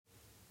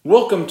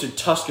Welcome to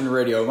Tuscan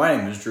Radio. My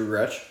name is Drew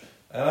Gretsch.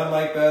 And I'm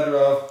Mike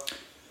Badrow.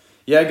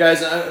 Yeah,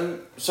 guys,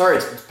 I'm sorry.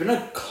 It's been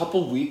a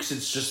couple weeks.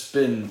 It's just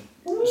been...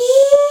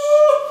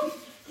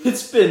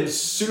 It's been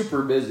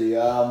super busy.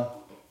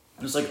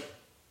 There's like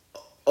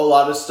a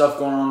lot of stuff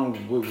going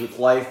on with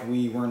life.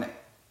 We weren't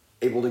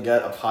able to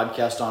get a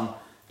podcast on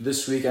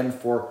this weekend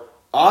for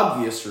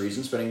obvious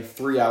reasons, spending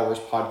 3 hours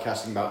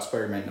podcasting about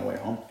Spider-Man No Way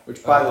Home,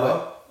 which, by the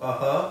way...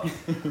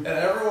 And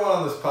everyone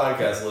on this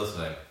podcast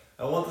listening,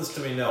 I want this to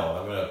be known.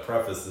 I'm going to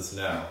preface this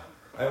now.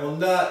 I will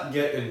not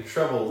get in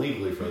trouble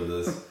legally for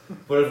this,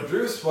 but if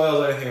Drew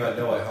spoils anything about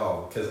No Way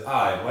Home, because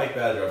I, Mike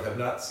Badrow, have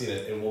not seen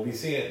it and will be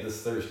seeing it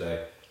this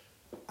Thursday,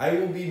 I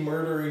will be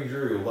murdering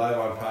Drew live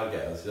on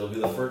podcast. It'll be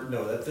the first...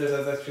 No, that's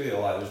actually a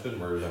lie. There's been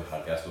murders on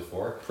podcasts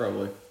before.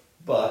 Probably.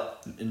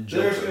 But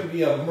there's going to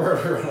be a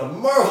murder on a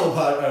Marvel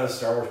podcast, on a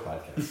Star Wars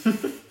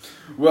podcast.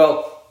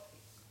 Well,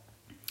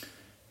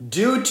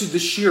 due to the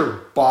sheer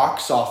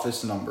box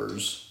office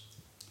numbers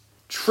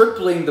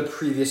tripling the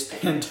previous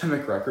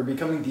pandemic record,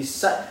 becoming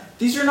these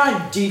are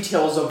not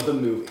details of the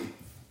movie.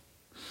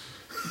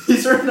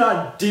 These are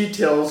not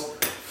details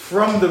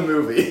from the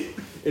movie.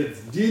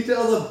 It's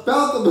details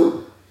about the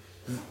movie.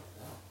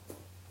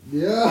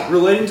 Yeah.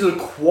 Relating to the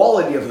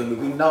quality of the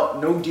movie,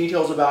 no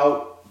details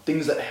about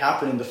things that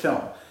happen in the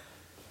film.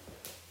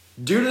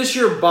 Due to the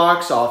sheer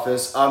box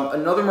office,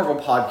 another Marvel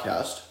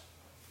podcast,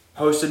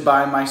 hosted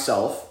by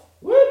myself,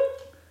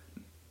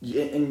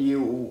 and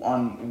you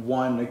on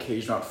one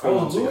occasion, not 4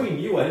 months ago. I was wooing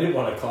you, I didn't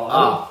want to call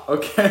you.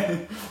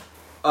 Okay.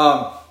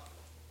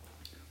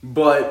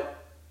 But...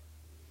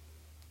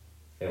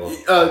 Hey,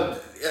 well,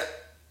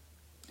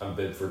 I'm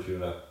bid for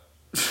tuna.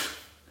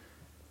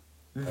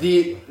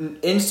 The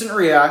instant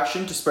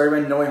reaction to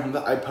Spider-Man No Way Home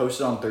that I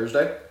posted on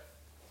Thursday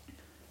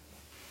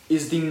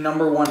is the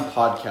number one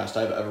podcast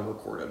I've ever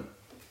recorded.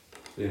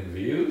 In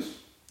views?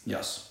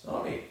 Yes.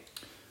 Oh, neat.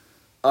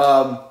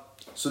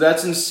 So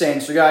that's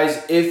insane. So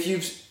guys,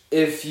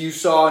 if you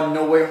saw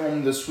No Way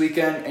Home this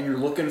weekend and you're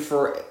looking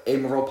for a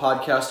Marvel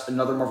podcast,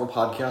 another Marvel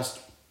podcast,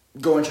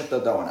 go and check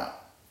that one out.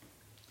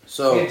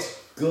 So it's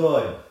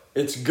good.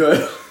 It's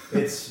good.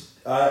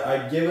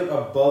 I give it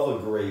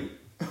above a great.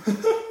 I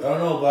don't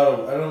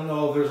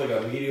know if there's like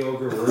a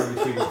mediocre word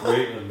between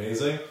great and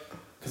amazing.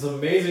 Because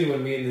amazing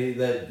would mean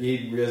that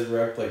he'd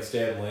resurrect like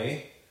Stan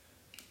Lee.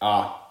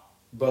 But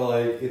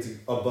like it's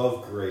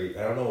above great.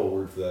 I don't know a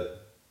word for that.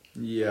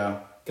 Yeah.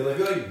 Because I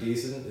feel like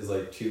decent is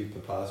like too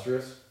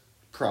preposterous.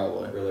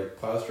 Probably. Or like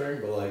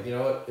posturing, but like, you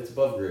know what? It's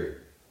above great.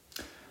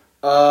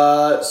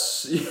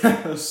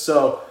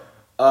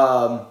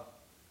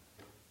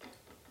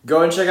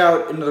 Go and check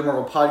out another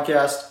Marvel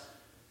podcast.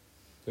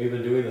 We've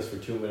been doing this for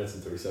 2 minutes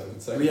and 37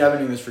 seconds. We have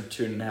been doing this for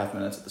 2.5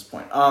 minutes at this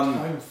point.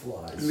 Time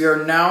flies. We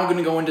are now going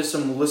to go into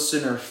some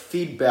listener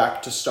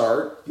feedback to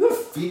start. You have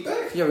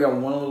feedback? Yeah, we got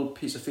one little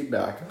piece of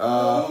feedback. It's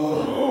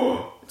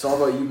all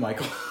about you,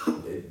 Michael.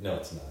 No,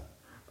 it's not.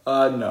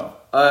 No.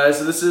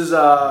 So this is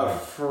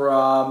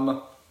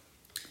from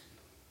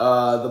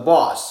the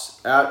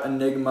boss at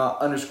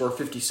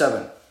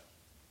Enigma_57,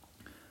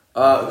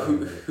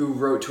 who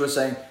wrote to us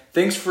saying,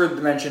 "Thanks for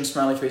the mention,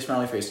 smiley face,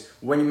 smiley face.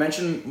 When you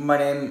mentioned my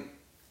name,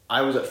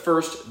 I was at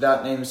first,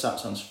 that name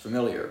sounds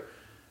familiar.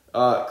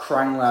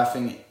 Crying,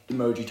 laughing,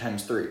 emoji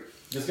times 3.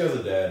 This guy's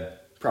a dad.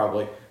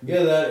 Probably.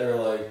 Yeah, that, or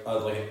like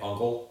an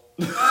uncle.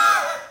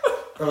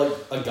 Or like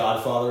a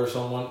godfather or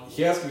someone.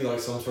 He has to be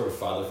like some sort of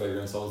father figure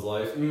in someone's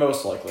life.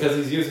 Most likely. Because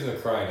he's using the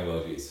crying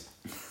emojis.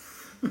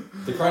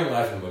 The crying and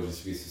laughing emojis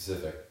to be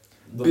specific.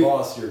 The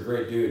boss, you're a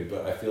great dude,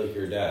 but I feel like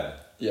you're a dad.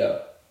 Yeah.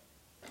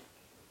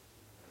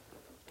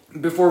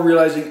 Before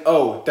realizing,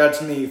 oh,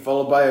 that's me,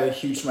 followed by a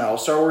huge smile.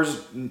 Star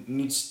Wars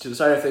needs to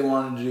decide if they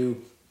want to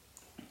do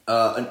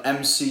an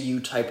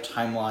MCU-type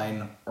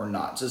timeline or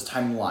not. It says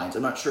timelines.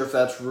 I'm not sure if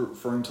that's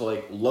referring to,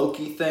 like,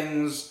 Loki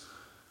things,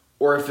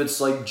 or if it's,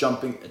 like,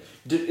 jumping...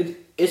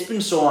 It's been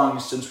so long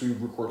since we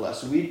recorded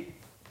last. Did we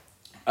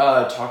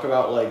talk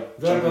about, like...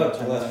 Talk about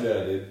The Last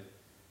Jedi, dude.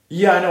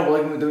 Yeah, I know, but,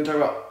 like, then we talk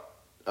about...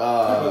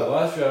 Talk about The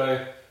Last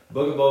Jedi,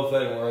 Book of Boba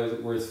Fett,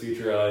 and Where His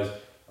Future Lies,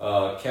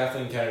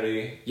 Kathleen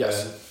Kennedy...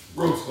 Yes.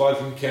 Rogue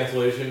Squadron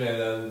cancellation, and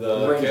then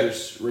the...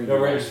 Rangers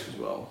as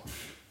well.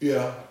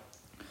 Yeah.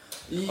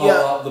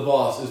 Yeah. The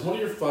Boss. Is one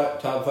of your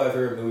top 5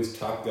 favorite movies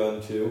Top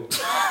Gun 2?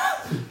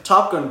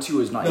 Top Gun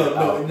 2 is not yet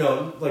out.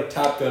 No, like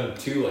Top Gun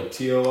 2, like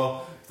TOO.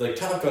 Like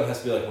Top Gun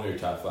has to be like one of your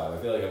top 5. I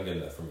feel like I'm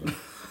getting that from you.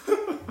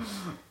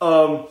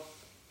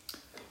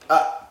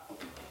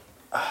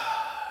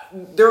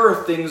 There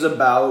are things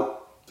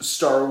about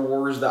Star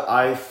Wars that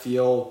I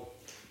feel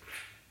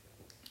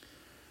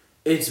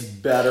it's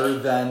better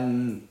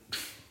than...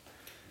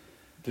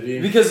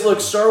 Because,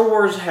 look, Star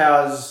Wars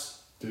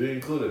has... Did it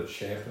include a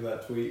champ in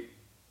that tweet?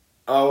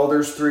 Well,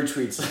 there's 3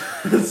 tweets.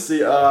 Let's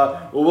see.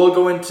 We'll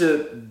go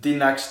into the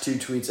next 2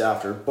 tweets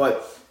after.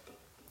 But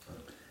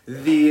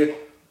the...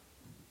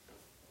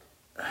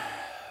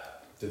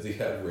 Does he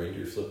have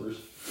reindeer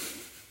slippers?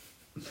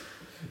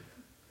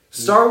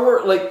 Star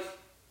Wars, like...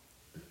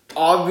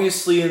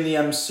 Obviously, in the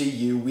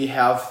MCU, we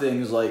have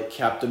things like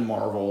Captain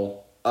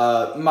Marvel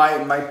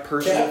my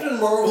personal Captain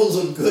Marvel's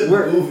a good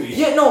movie.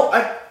 Yeah, no,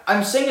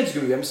 I'm saying it's a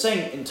good movie. I'm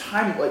saying in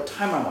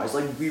timeline wise,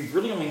 like we've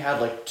really only had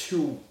like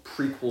 2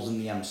 prequels in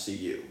the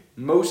MCU.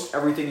 Most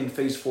everything in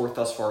Phase 4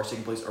 thus far is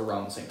taking place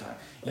around the same time.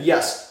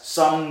 Yes,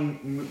 some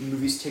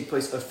movies take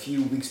place a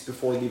few weeks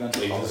before the event.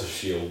 Agents of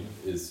S.H.I.E.L.D.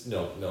 is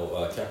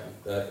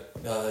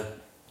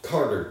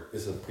Carter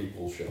is a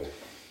prequel show.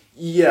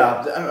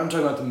 Yeah, I'm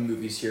talking about the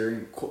movies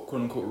here, quote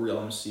unquote real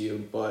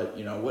MCU. But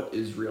you know what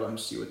is real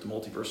MCU with the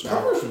multiverse?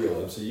 Carter's real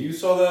MCU. You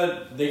saw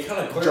that they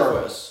kind of clarified.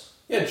 Jarvis.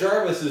 Yeah,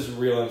 Jarvis is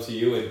real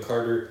MCU, and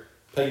Carter,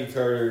 Peggy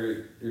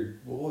Carter.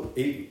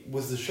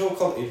 Was the show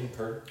called Agent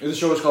Carter? The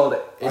show was called I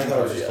Agent thought it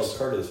Carter. was just Yes. called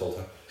Carter this whole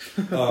time.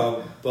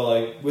 But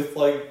like with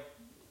like,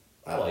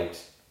 I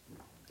liked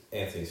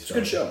Anthony Starr. It's a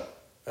good show.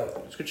 I liked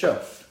it. It's a good show.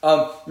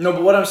 No,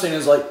 but what I'm saying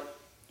is like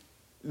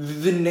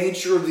the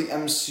nature of the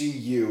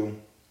MCU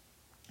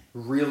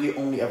really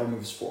only ever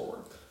moves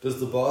forward. Does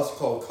the boss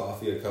call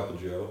coffee a cup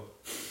of Joe?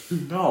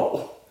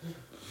 No.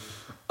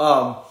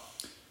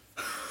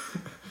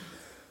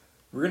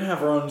 We're gonna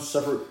have our own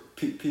separate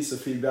piece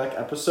of feedback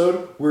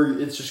episode where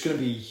it's just gonna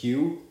be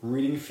you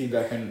reading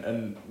feedback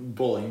and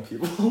bullying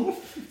people.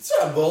 It's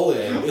not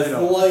bullying. It's I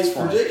know, like it's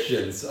fine.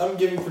 predictions. I'm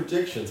giving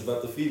predictions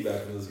about the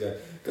feedback from this guy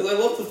because I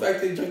love the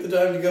fact that he took the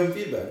time to give him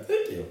feedback.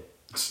 Thank you.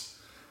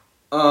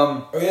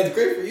 I mean, it's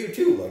great for you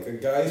too. Like a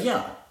guy's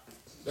Yeah.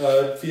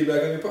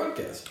 feedback on your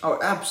podcast, Oh,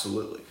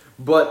 absolutely.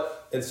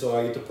 But and so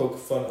I get to poke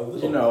fun a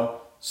little. you know,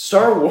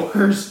 Star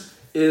Wars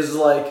is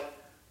like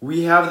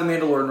we have the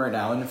Mandalorian right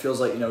now, and it feels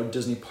like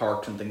Disney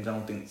parks and things. I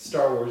don't think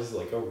Star Wars is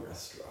like a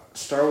restaurant.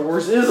 Star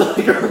Wars is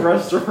like a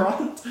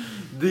restaurant.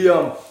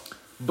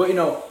 But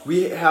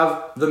we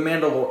have the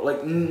Mandalorian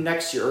like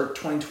next year or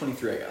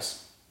 2023, I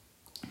guess.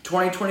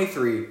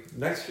 2023.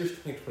 Next year's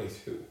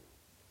 2022.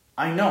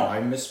 I know, I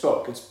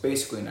misspoke. It's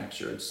basically next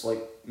year. It's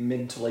like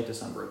mid to late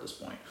December at this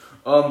point.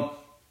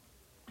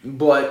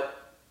 But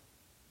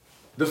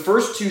the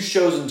first 2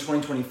 shows in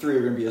 2023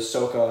 are going to be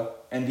Ahsoka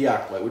and The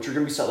Acolyte, which are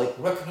going to be set like...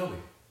 What about Kenobi?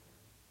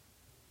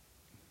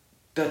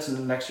 That's in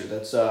the next year.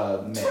 That's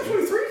May.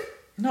 2023?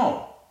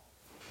 No.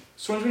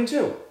 It's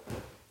 2022.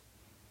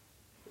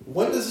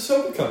 When does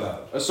Ahsoka come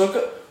out?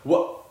 Ahsoka...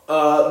 What?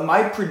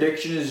 My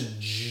prediction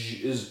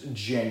is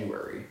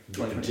January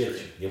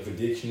 2023. Your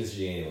prediction is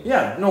January.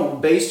 Yeah, no,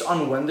 based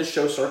on when the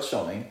show starts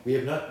filming. We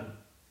have not.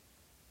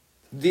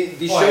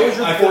 The show is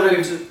reported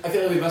I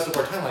feel like we messed up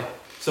our timeline.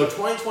 So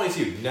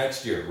 2022,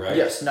 next year, right?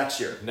 Yes,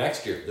 next year.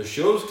 Next year. The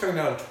show's coming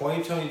out in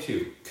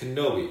 2022.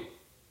 Kenobi.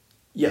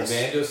 Yes.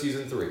 Mando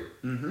Season 3.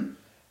 Mm-hmm.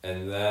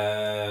 And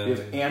then... We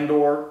have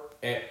Andor.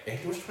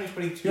 Andor's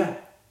 2022?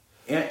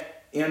 Yeah.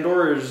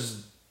 Andor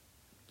is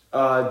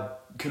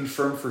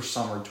confirmed for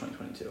summer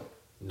 2022.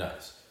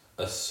 Nice.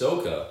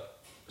 Ahsoka.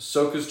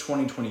 Ahsoka's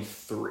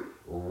 2023.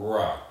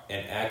 Right.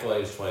 And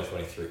Acolyte is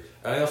 2023.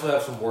 And I also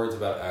have some words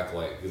about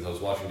Acolyte because I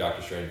was watching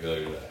Doctor Strange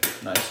earlier today.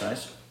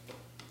 Nice.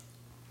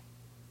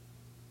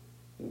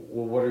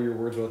 Well, what are your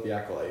words about the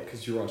Acolyte?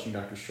 Because you're watching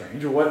Doctor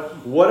Strange.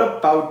 What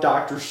about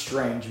Doctor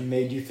Strange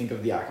made you think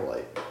of the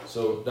Acolyte?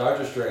 So,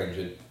 Doctor Strange,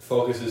 it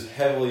focuses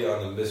heavily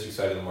on the mystic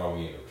side of the Marvel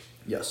Universe.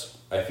 Yes.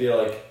 I feel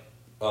like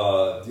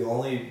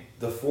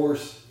the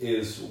Force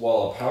is,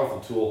 while a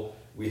powerful tool,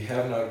 we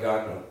have not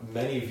gotten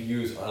many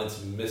views on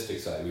its mystic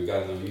side. We've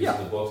gotten the views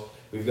in the books.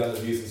 We've gotten the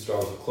views in Star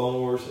Wars: The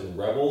Clone Wars and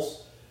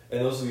Rebels,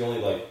 and those are the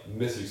only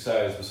mystic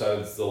sides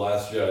besides the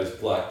Last Jedi's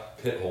black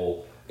pit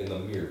hole in the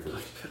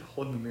Mirrorverse. Pit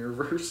hole in the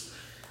Mirrorverse.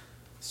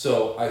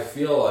 So I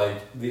feel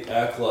like the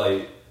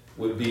Acolyte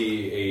would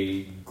be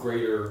a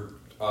greater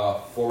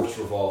Force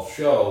revolved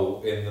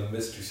show in the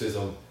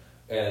mysticism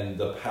and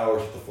the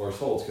powers that the Force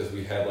holds, because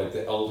we had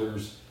the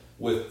Elders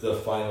with the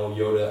final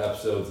Yoda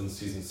episodes in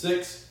Season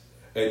 6,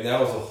 and that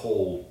was a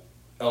whole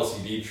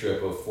LCD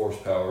trip of Force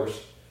powers.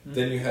 Mm-hmm.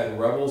 Then you had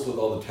Rebels with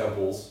all the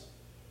temples,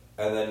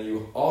 and then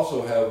you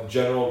also have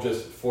general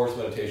just Force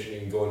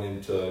meditation and going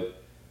into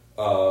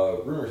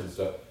rumors and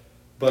stuff.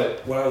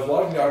 But when I was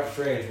watching Doctor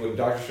Strange, when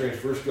Doctor Strange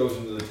first goes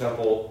into the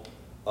temple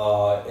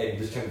and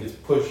just kind of gets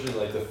pushed in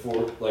the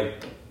Force,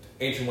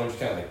 Ancient One just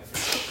kind of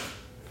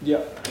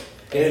Yeah.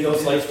 And it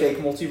goes fake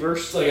multiverse.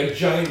 It's like a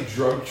giant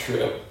drug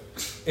trip.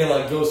 And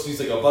goes,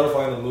 sees a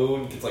butterfly on the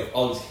moon, gets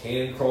all these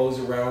hand crawlers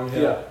around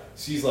him. Yeah.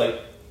 Sees and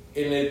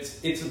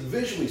it's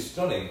visually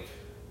stunning,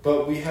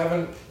 but we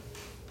haven't.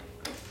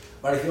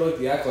 But I feel like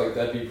the Acolyte,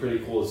 that'd be pretty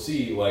cool to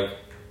see.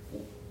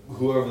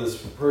 Whoever this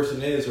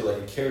person is, or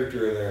a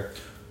character in there,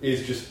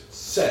 is just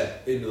sent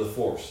into the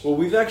Force. Well,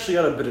 we've actually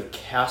got a bit of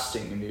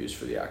casting news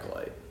for the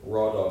Acolyte.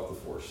 Raw dog the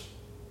Force.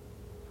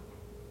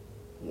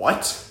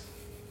 What?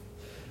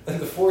 And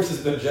the Force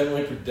has been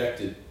generally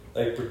protected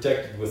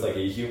with a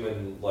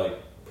human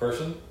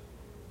person.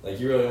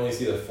 You really only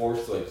see the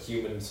Force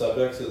human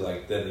subjects and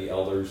then the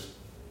Elders,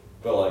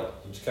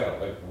 but you just kind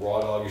of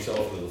raw dog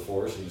yourself into the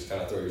Force and just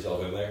kind of throw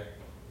yourself in there.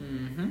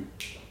 Mm-hmm.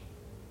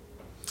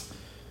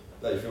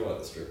 How do you feel about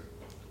this trip?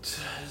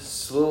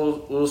 It's a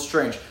little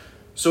strange.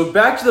 So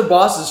back to the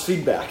boss's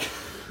feedback.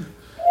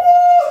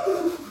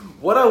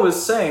 What I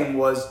was saying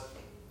was,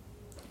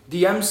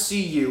 the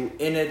MCU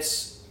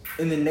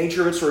in the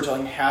nature of its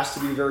storytelling has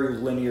to be very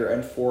linear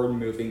and forward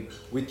moving,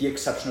 with the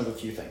exception of a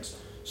few things.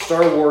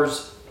 Star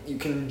Wars, you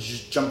can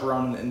just jump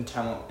around in the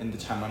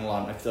timeline a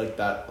lot, and I feel like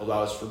that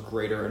allows for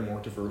greater and more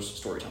diverse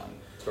storytelling.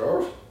 Star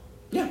Wars?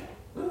 Yeah.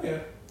 Oh, yeah.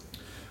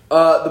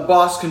 The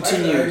boss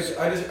continues.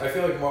 I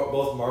feel like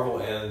both Marvel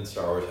and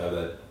Star Wars have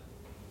that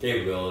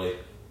capability.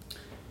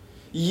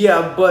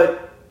 Yeah,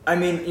 but I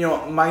mean,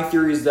 my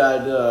theory is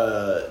that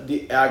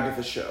the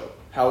Agatha show,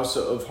 House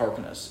of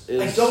Harkness,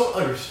 is. I don't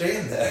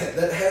understand that.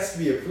 That has to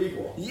be a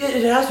prequel. Yeah,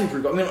 it has to be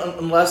prequel. I mean,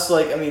 unless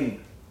I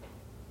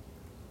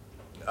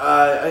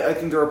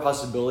think there are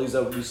possibilities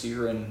that we see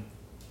her in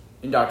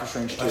Doctor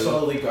Strange 2. I saw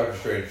the leaked Doctor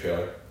Strange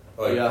trailer.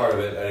 Part of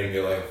it. I didn't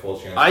get a full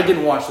chance. I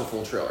didn't watch the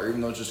full trailer,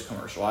 even though it's just a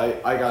commercial.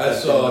 I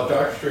saw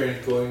Doctor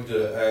Strange going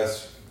to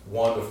ask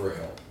Wanda for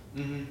help.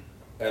 Mm-hmm.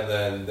 And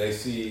then they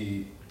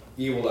see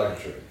evil Doctor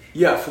Strange.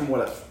 Yeah, from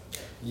What If.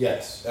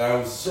 Yes. And I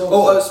was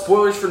so...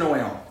 spoilers for No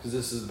Way Home, because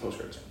this is the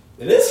post-credits scene.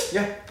 It is?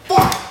 Yeah.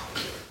 Fuck!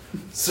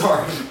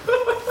 Sorry.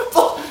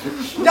 Fuck!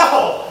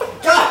 No!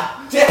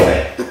 God damn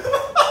it!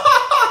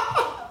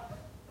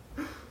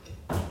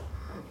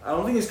 I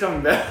don't think he's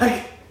coming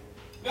back.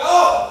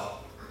 No!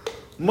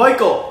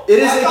 Michael, it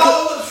is I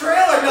thought it was a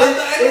trailer, not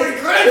the end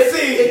credit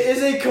scene! It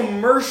is a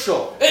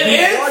commercial. It You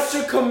is? watch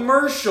a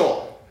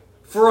commercial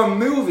for a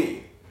movie.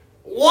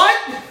 What?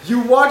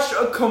 You watch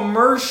a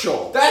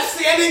commercial. That's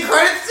the ending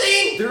credit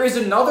scene? There is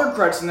another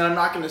credit scene that I'm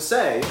not going to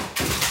say.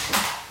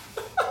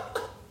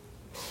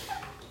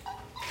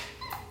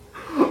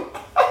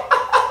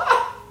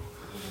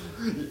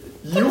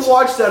 You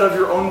watched that of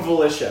your own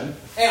volition.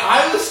 And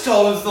I was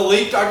told it's the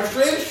leaked Doctor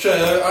Strange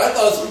trailer. I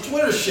thought it was some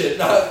Twitter shit,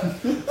 not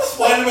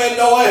Spider-Man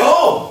No Way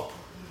Home.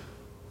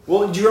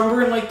 Well, do you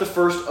remember in the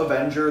first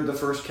Avenger, the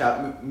first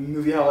Cap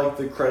movie, how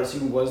the credit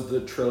scene was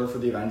the trailer for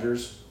the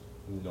Avengers?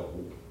 No.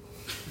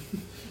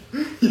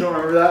 You don't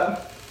remember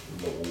that?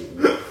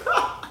 No.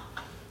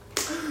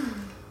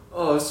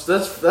 Oh,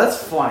 that's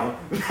funny.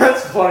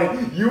 That's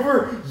funny.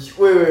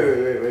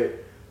 Wait.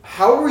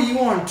 How were you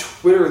on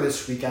Twitter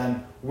this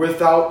weekend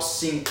without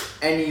seeing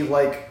any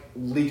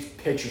leaked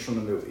pictures from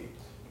the movie?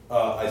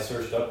 I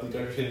searched up the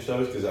Doctor Strange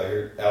trailers because I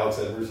heard Alex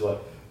Edwards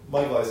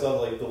Michael, I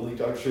saw the leaked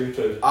Doctor Strange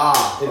trailer.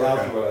 Okay.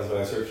 Afterwards when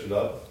I searched it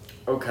up.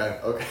 Okay.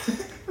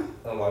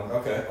 I'm like,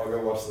 okay, I'll go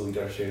watch the leaked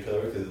Doctor Strange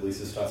trailer because at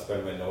least it's not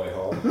Spider-Man No Way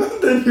Home.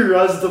 Then you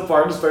realized the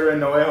part of Spider-Man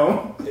No Way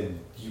Home. And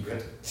you got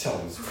to tell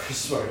me it's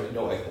Spider-Man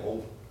No Way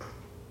Home.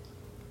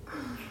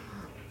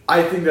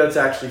 I think that's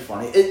actually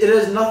funny. It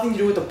has nothing to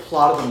do with the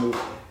plot of the movie.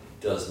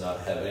 Does not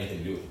have anything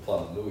to do with the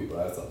plot of the movie, but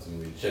I thought it was going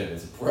to be a genuine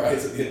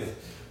surprise at the end.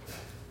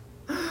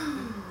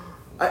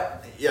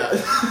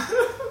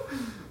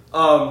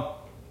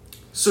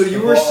 So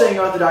you were saying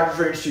about the Doctor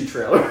Strange 2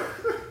 trailer.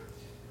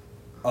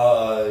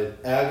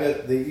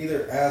 They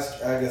either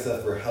asked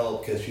Agatha for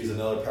help because she's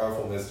another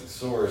powerful mystic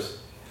source,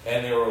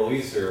 and they will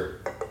release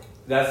her.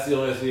 That's the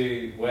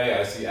only way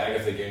I see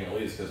Agatha getting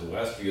released, because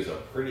Westview is a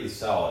pretty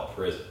solid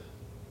prison.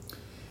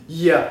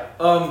 Yeah,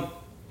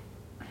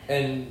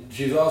 And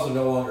she's also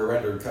no longer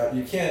rendered...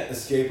 You can't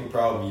escape a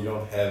problem you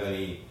don't have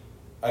any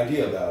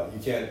idea about. You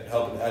can't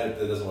help an addict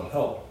that doesn't want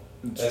help.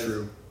 It's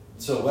true.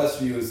 So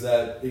Westview is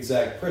that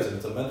exact prison.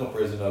 It's a mental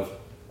prison of,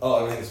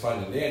 everything's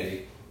fine and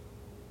dandy.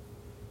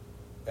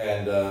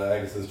 And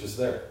Agatha's just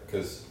there,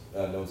 because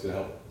no one's going to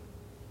help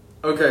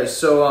her. Okay,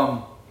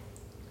 so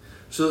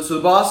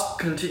the boss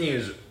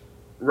continues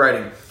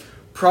writing.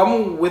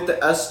 Problem with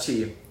the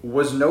ST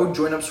was no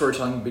joined-up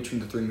storytelling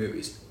between the three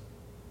movies.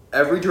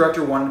 Every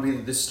director wanted to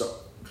be the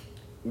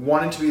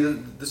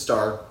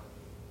star,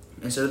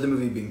 instead of the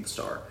movie being the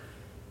star.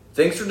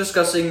 Thanks for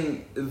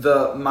discussing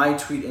my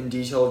tweet in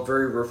detail.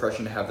 Very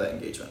refreshing to have that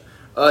engagement.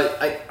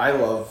 I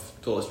love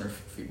the listener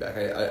feedback.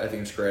 I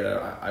think it's great.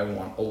 I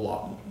want a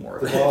lot more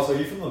of it. Boss, are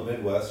you from the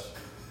Midwest?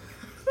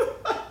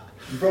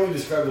 You probably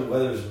described the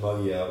weather as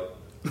muggy out.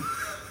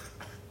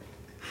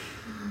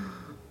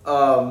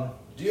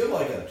 Do you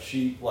have a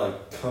cheap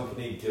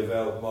company give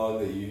out mug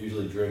that you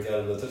usually drink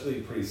out of? That's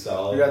actually pretty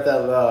solid. You got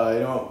that?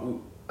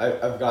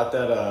 I've got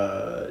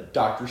that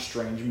Doctor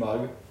Strange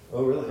mug.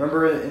 Oh really?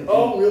 Remember?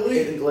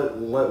 Really?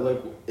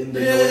 In the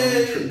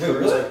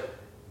really?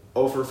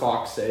 Oh, for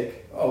fox's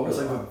sake. Oh, it's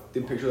really?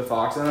 the picture of the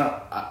fox, and then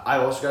I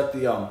also got the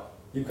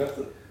You got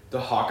the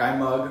Hawkeye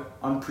mug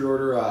on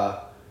pre-order.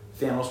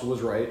 Thanos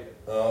was right.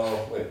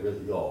 Oh wait,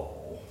 really?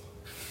 Oh.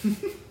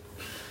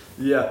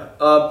 Yeah.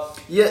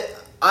 Yeah.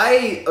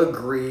 I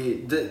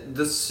agree.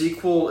 The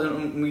sequel,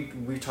 and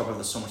we talked about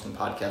this so much in the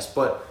podcast,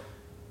 but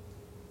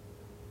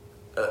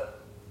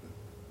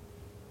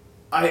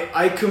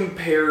I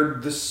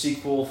compared the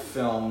sequel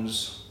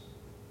films.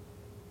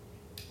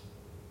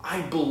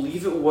 I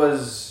believe it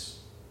was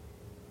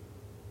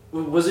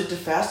it to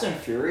Fast and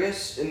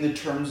Furious in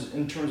terms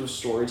of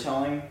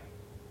storytelling?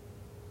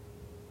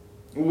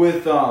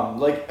 With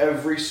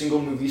every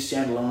single movie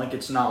standalone,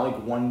 it's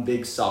not one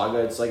big saga,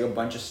 it's a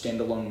bunch of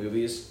standalone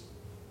movies.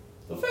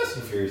 The Fast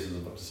and Furious is a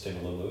bunch of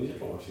standalone movies. You have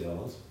to watch the other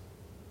ones.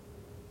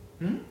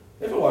 Hmm? You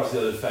have to watch the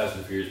other Fast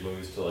and Furious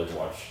movies to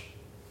watch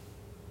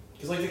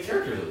Because, like, the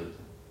characters are...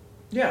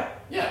 Yeah.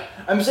 Yeah.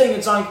 I'm saying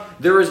it's not like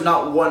there is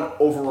not one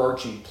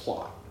overarching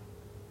plot.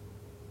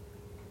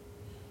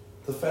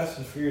 The Fast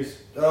and Furious...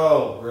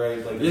 Oh,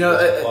 right. Like, You know,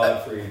 there's a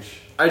plot for each...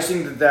 I just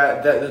think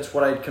that's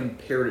what I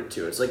compared it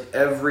to. It's like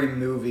every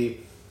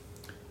movie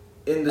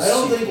in the I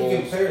don't sequels... think you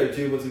compared it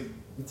to, but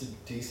it's a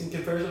decent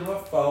comparison. I'm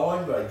not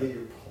following, but I get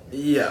your point.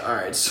 Yeah,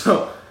 alright.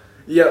 So,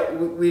 yeah,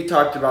 we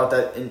talked about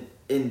that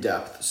in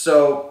depth.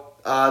 So,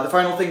 the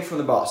final thing from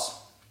the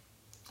boss.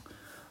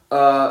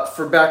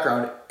 For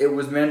background, it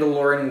was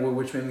Mandalorian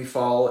which made me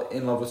fall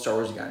in love with Star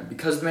Wars again.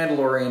 Because of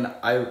Mandalorian,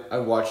 I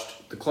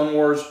watched the Clone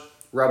Wars,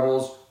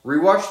 Rebels,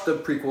 rewatched the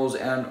prequels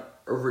and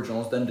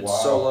originals, then did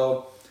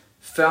Solo,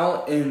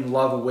 fell in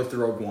love with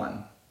Rogue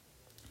One.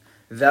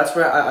 That's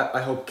why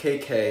I hope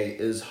KK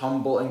is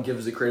humble and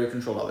gives the creative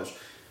control to others.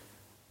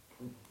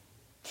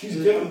 She's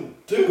giving...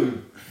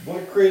 Dude,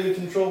 what creative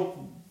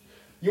control...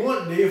 If you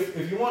want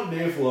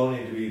Dave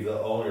Filoni to be the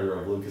owner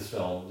of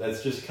Lucasfilm,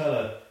 that's just kind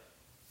of...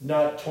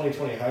 Not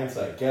 20/20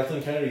 hindsight.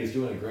 Kathleen Kennedy is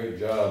doing a great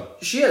job.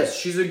 She is.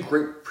 She's a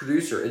great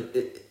producer.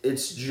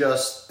 It's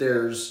just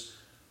there's...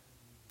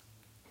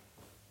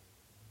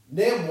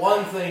 Name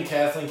one thing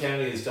Kathleen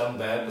Kennedy has done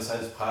bad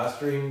besides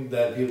posturing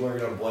that people are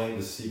going to blame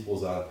the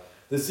sequels on.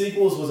 The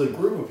sequels was a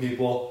group of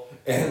people,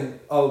 and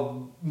a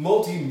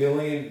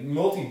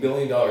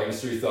multi-billion dollar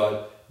industry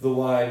thought the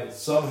line,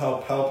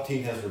 somehow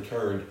Palpatine has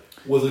returned,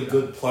 was a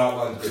good plot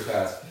line to get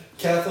past.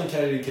 Kathleen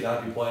Kennedy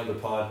cannot be blamed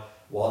upon,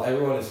 while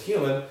everyone is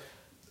human.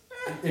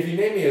 If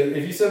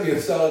you send me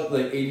a solid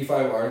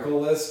 85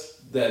 article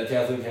list that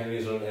Kathleen Kennedy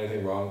has done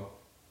anything wrong,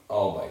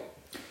 I'll bite.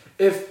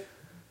 If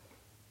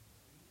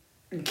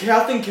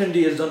Kathleen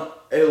Kennedy has done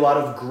a lot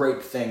of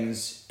great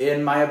things,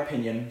 in my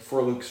opinion,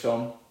 for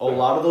Lucasfilm, a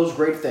lot of those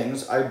great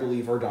things, I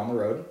believe, are down the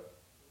road.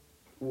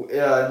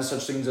 And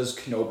such things as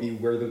Kenobi,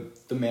 where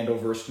the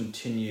Mandoverse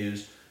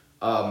continues.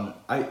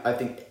 I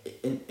think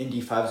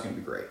Indy 5 is going to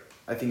be great.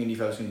 I think Indy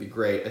 5 is going to be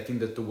great. I think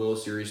that the Willow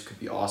series could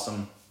be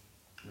awesome.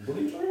 What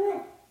are you talking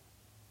about?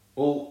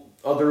 Well,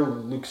 other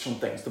Lucasfilm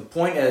things. The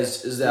point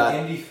is that...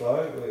 Indy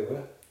 5? Wait,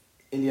 what?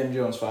 Indiana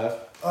Jones 5.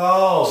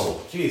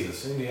 Oh,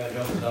 Jesus. Indiana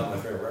Jones is not my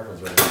favorite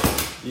reference right now.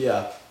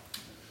 Yeah.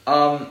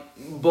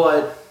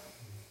 But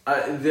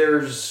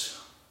there's...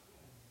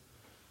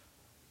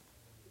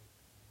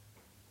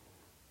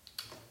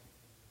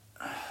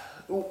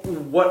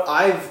 What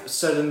I've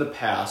said in the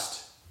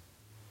past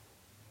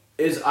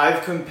is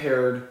I've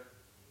compared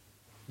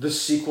the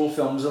sequel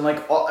films and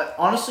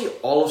honestly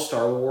all of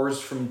Star Wars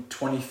from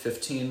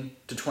 2015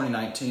 to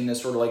 2019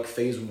 is sort of like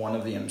phase 1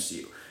 of the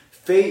MCU.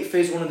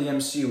 Phase 1 of the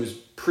MCU is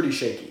pretty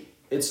shaky.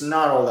 It's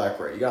not all that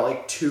great. You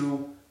got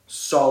 2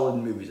 solid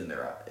movies in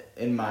there,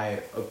 in my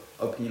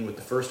opinion, with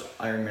the first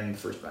Iron Man and the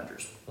first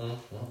Avengers.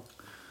 Mm-hmm.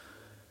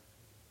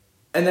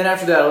 And then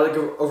after that,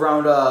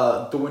 around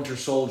The Winter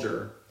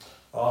Soldier.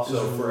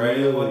 Also, for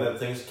anyone that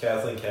thinks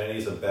Kathleen Kennedy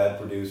is a bad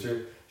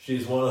producer,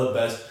 she's one of the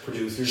best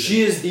producers.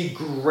 She is the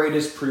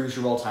greatest producer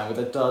of all time, but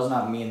that does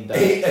not mean that...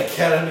 8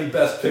 Academy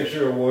Best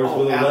Picture Awards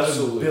with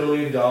absolutely.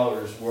 $11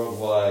 billion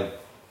worldwide.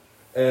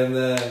 And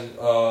then,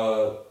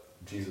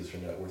 Jesus, her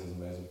net worth is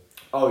amazing.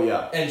 Oh,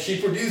 yeah. And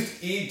she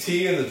produced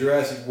E.T. in the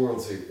Jurassic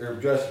World series,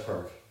 or Jurassic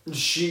Park.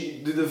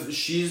 She's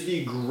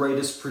the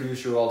greatest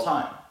producer of all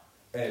time.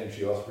 And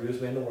she also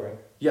produced Mandalorian.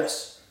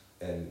 Yes.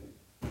 And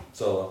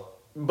Solo.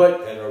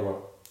 But and Rogue One.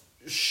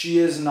 She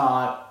is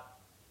not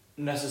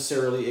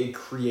necessarily a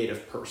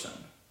creative person.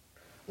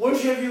 What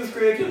does she have to do with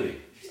creativity?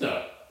 She's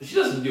not. She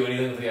doesn't do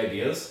anything with the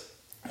ideas.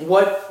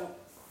 What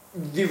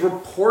the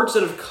reports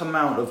that have come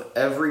out of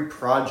every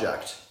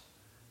project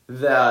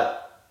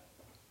that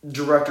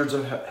directors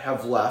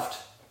have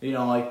left,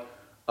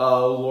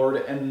 Lord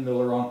and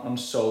Miller on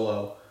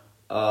Solo,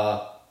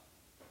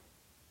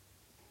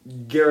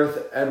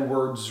 Gareth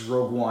Edwards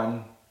Rogue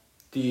One,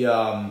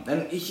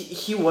 and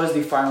he was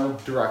the final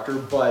director,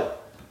 but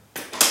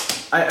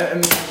I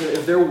mean,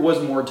 if there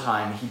was more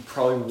time, he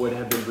probably would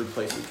have been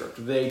replaced as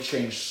director. They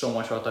changed so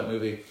much about that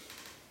movie.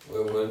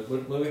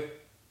 What movie?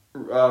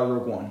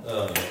 Rogue One.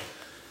 Oh.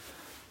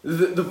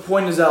 The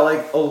point is that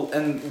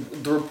and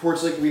the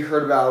reports we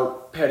heard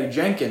about Patty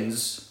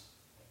Jenkins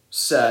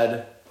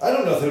said. I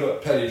don't know nothing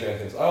about Patty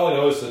Jenkins. I only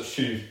know is that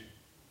she's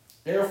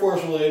Air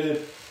Force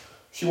related.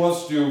 She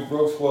wants to do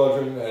Rogue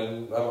Squadron,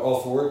 and I'm all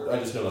for it. I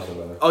just know nothing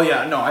about her. Oh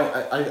yeah, no,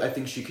 I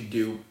think she could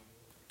do.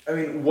 I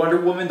mean, Wonder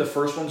Woman. The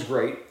first one's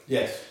great.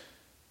 Yes.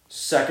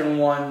 Second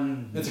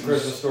one. It's a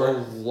Christmas story. A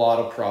lot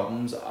of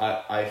problems.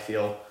 I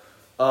feel.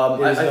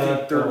 I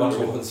think third Wonder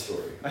Woman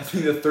story. I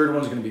think the third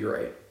one's gonna be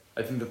great.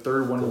 I think the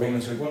third Wonder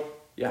Woman's gonna be.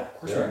 Yeah, of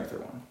course, we're gonna the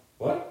third one.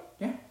 What?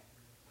 Yeah.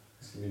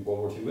 It's gonna be World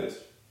War II based.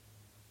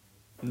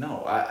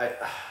 No, I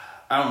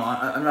don't know.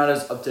 I'm not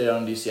as updated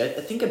on DC.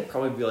 I think it'd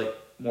probably be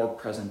more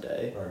present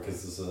day. Or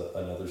because this is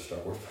another Star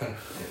Wars banner.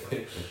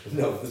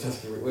 No, the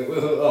Tusken. Wait,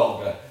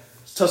 oh god.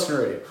 It's Tusken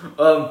Radio.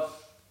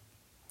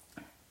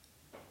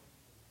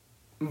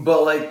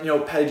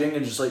 But Patty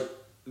Jenkins just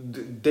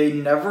they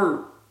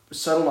never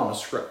settled on a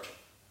script.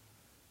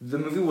 The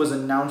movie was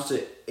announced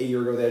a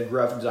year ago. They had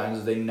graphic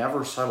designs. They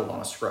never settled on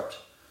a script.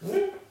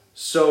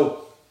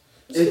 So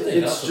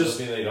it's just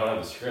they don't have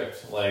a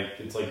script. Like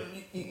it's like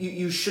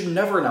you should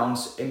never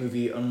announce a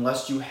movie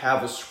unless you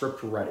have a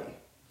script ready.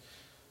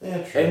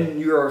 Yeah, true. And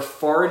you're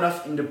far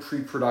enough into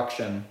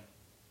pre-production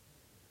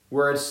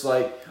where it's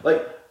like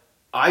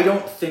I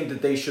don't think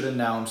that they should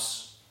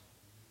announce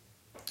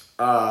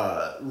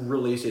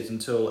release dates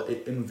until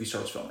a movie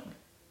starts filming.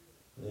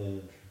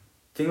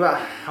 Think about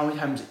how many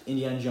times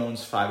Indiana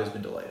Jones 5 has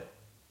been delayed.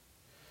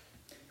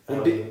 I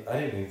didn't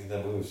even think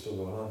that movie was still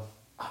going on.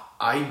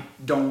 I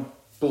don't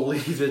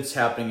believe it's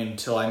happening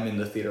until I'm in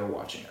the theater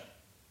watching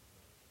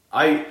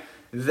it.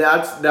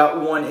 That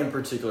one in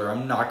particular,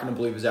 I'm not going to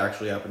believe is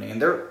actually happening.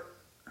 And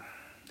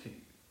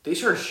they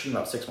started shooting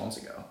about 6 months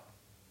ago.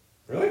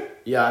 Really?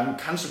 Yeah, I'm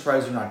kind of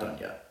surprised they're not done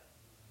yet.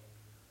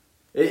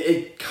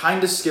 It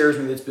kind of scares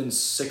me that it's been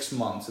 6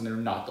 months and they're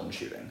not done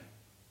shooting.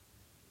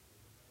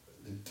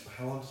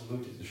 How long does the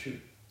movie take to shoot?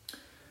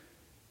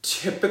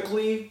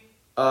 Typically,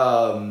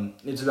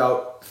 it's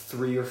about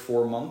 3 or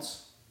 4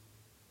 months.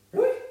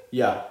 Really?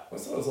 Yeah. I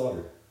thought it was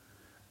longer.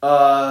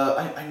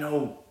 I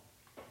know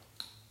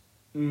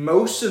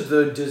most of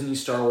the Disney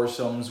Star Wars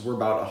films were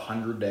about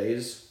 100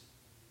 days.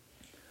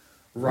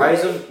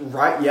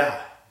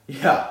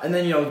 Yeah. And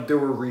then, there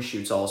were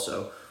reshoots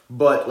also.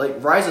 But,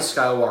 Rise of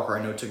Skywalker,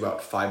 I know took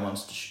about 5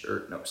 months to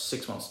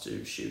 6 months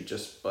to shoot,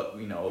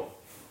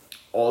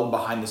 all the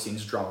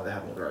behind-the-scenes drama that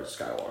happened with Rise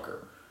of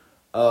Skywalker.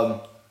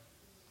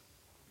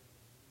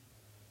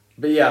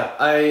 But yeah,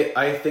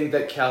 I think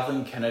that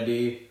Kathleen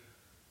Kennedy,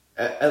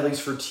 at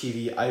least for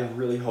TV, I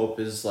really hope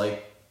is,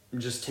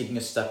 just taking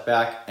a step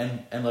back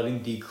and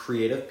letting the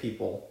creative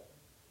people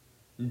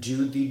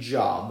do the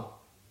job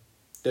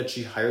that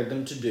she hired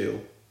them to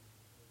do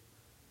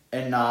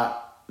and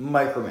not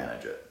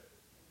micromanage it.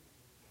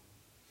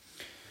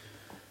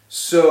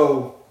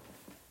 So,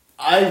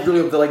 I really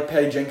hope that,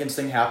 Patty Jenkins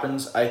thing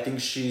happens. I think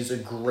she's a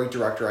great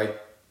director.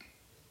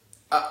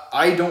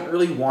 I don't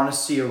really want to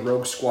see a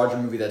Rogue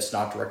Squadron movie that's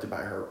not directed by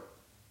her.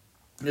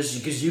 Just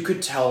because you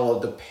could tell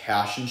the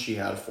passion she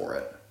had for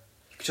it.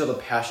 Until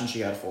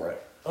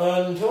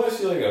I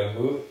see a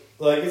movie,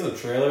 it's a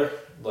trailer.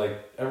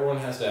 Everyone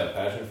has to have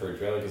passion for a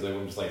trailer because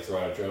everyone just throw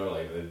out a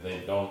trailer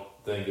they don't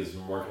think is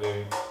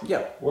marketing.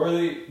 Yeah.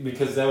 Worthy,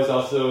 because that was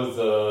also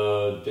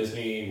the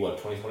Disney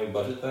 2020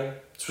 budget thing.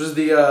 This was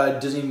the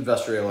Disney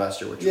Investor Day last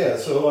year, which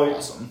was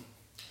awesome.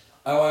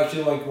 I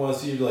actually want to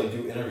see you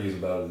do interviews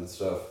about it and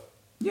stuff.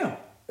 Yeah.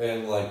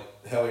 And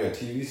having a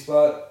TV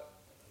spot,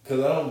 because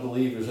I don't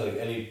believe there's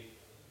any.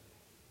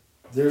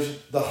 There's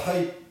the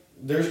hype.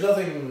 There's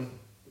nothing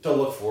to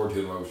look forward to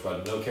in Rogue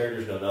Squadron. No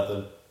characters, no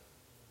nothing.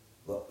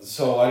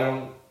 So I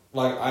don't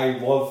I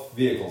love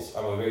vehicles.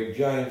 I'm a very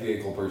giant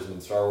vehicle person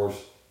in Star Wars,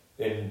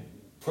 and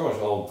pretty much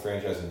all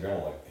franchises in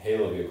general.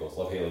 Halo vehicles,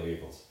 love Halo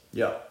vehicles.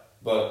 Yeah.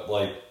 But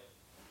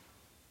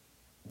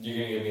you're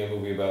gonna give me a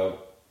movie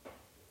about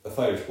a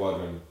fighter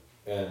squadron,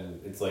 and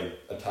it's a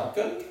Top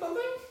Gun kind of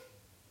thing.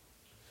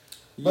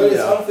 But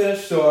it's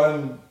unfinished,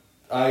 so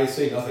I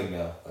say nothing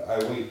now. I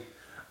wait.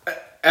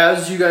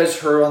 As you guys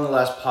heard on the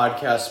last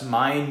podcast,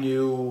 my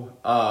new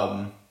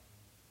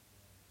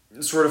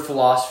sort of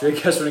philosophy, I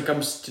guess, when it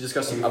comes to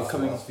discussing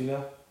upcoming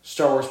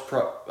Star Wars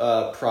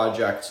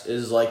projects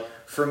is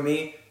for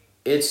me,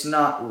 it's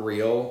not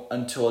real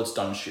until it's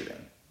done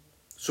shooting.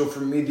 So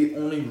for me, the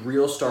only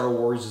real Star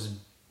Wars is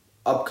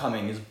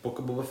upcoming is Book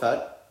of Boba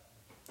Fett,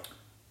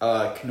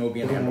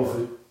 Kenobi and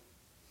Andor.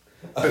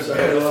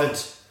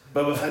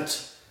 Boba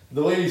Fett.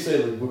 The way you say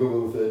it, Book of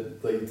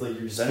Boba Fett, it's you're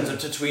just... Sons of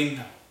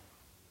Tatooine.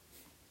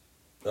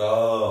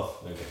 Oh,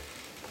 okay.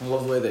 I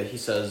love the way that he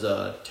says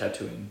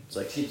Tatooine. It's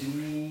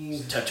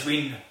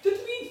Tatooine.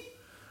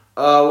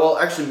 Well,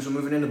 actually, so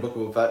moving into Book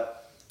of Boba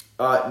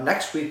Fett,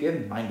 next week we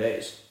have 9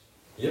 days.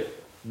 Yep.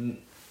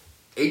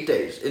 8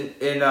 days.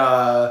 In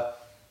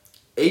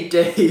 8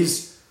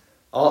 days,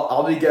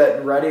 I'll be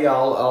getting ready.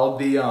 I'll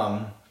be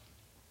Won't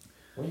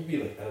you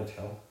be out of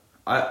town?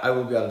 I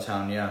will be out of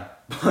town, yeah.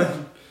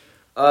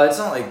 But it's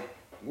not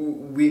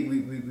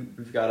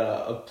we've got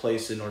a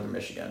place in northern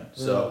Michigan,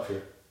 so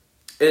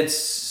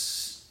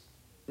it's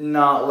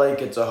not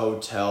it's a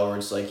hotel where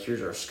it's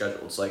here's our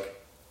schedule. It's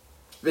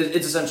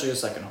it's essentially a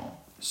second home.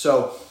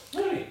 So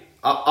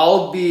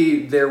I'll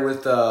be there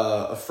with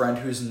a friend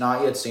who's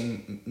not yet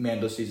seen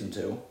Mando season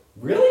 2.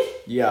 Really?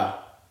 Yeah,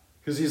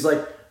 because he's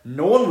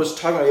no one was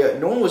talking about it yet.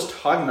 No one was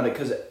talking about it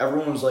because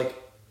everyone was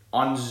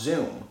on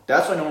Zoom.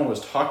 That's why no one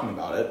was talking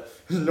about it.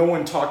 Because no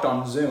one talked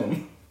on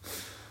Zoom.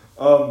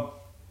 Still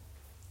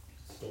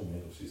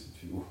Mando season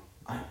 2.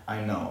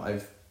 I know.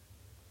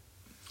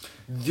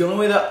 The only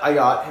way that I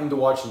got him to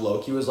watch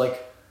Loki was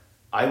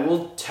I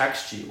will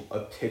text you a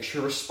picture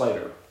of a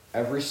spider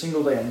every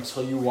single day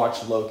until you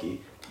watch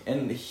Loki.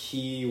 And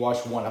he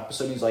watched one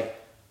episode and he's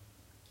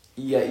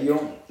yeah, you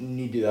don't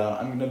need to do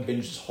that. I'm gonna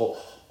binge this whole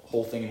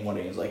thing in one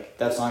day. He's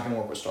that's not gonna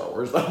work with Star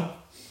Wars though.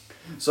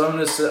 So I'm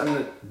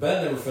gonna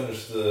Ben never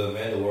finished the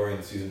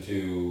Mandalorian season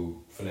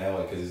 2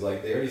 finale because he's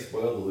they already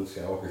spoiled the Luke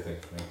Skywalker thing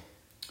for me.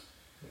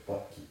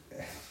 What?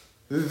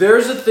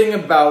 There's a thing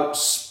about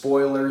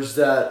spoilers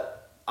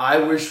that I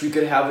wish we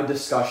could have a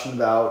discussion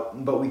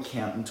about, but we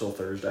can't until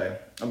Thursday,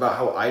 about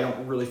how I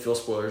don't really feel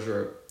spoilers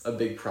are a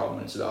big problem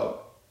when it's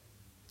about,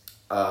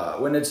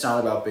 when it's not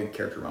about big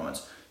character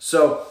moments.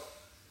 So,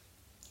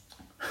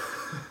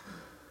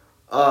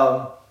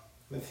 I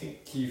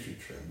think you should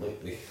tread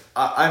lightly.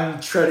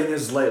 I'm treading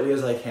as lightly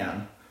as I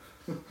can.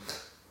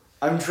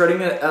 I'm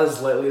treading it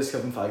as lightly as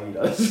Kevin Feige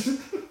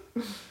does.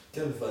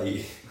 Kevin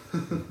Feige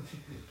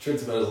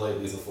treads about as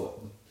lightly as a foot.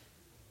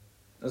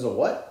 As a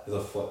what? As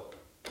a foot.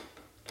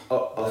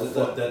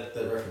 That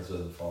That reference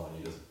doesn't fall on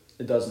you, does it?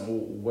 It doesn't.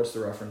 What's the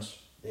reference?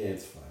 Yeah,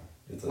 it's fine.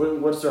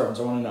 What's the reference?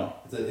 I want to know.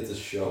 It's a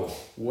show.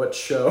 What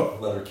show?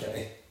 Letter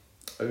K.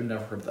 I've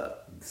never heard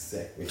that.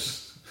 Exactly.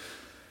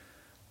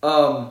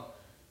 Um,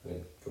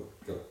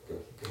 Go.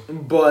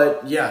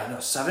 but yeah, no,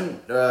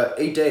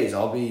 8 days.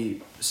 I'll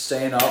be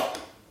staying up.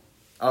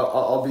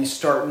 I'll be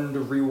starting to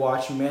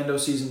rewatch Mando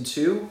season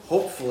 2.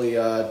 Hopefully,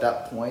 at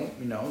that point,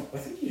 I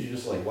think you should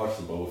just watch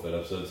the Boba Fett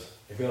episodes.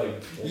 I feel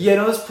like. Yeah,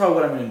 no, that's probably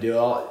what I'm gonna do.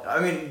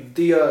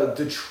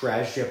 The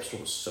tragedy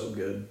episode was so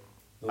good.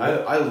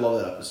 I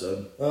love that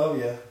episode. Oh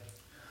yeah.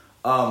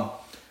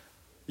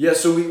 Yeah,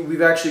 so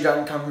we've actually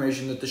gotten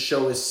confirmation that the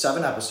show is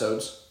 7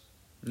 episodes,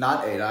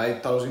 not 8. I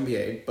thought it was gonna be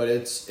 8, but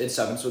it's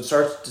 7. So it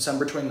starts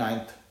December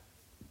 29th,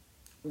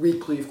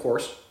 weekly, of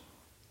course.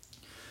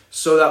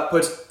 So that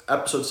puts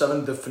episode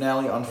 7, the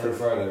finale, on For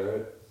Friday,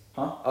 right?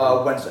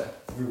 Wednesday.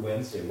 Every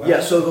Wednesday. Yeah,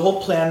 so the whole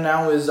plan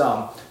now is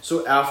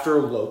so after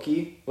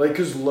Loki,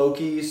 because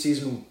Loki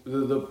season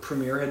the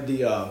premiere had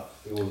the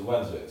It was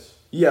Wednesdays.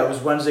 Yeah, it was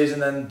Wednesdays, and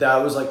then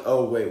that was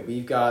oh wait,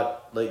 we've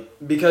got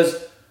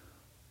because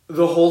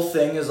the whole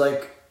thing is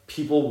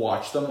people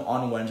watch them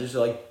on Wednesdays,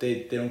 so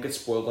they don't get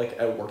spoiled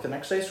at work the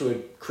next day, so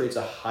it creates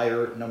a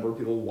higher number of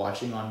people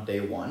watching on day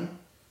 1.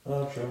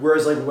 Oh, true.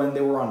 Whereas when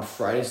they were on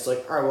Fridays, it's all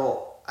right,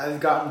 well, I've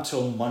got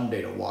until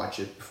Monday to watch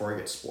it before I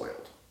get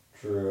spoiled.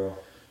 True.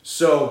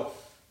 So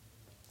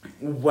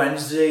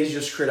Wednesdays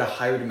just create a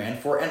higher demand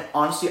for it, and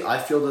honestly, I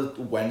feel that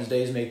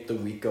Wednesdays make the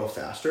week go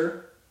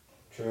faster.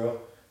 True.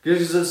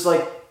 Because it's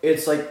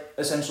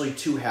essentially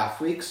 2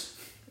 half weeks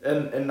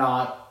and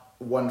not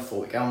 1 full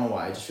week. I don't know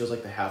why. It just feels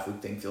like the half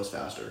week thing feels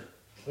faster.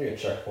 Like a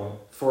checkpoint.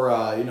 For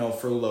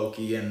for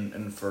Loki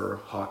and for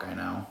Hawkeye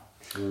now.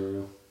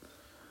 True.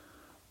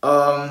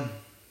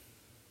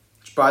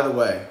 Which, by the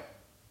way,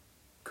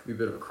 could be a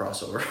bit of a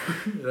crossover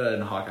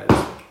in Hawkeye this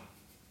week.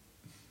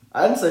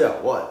 I didn't say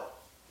what.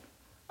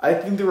 I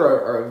think there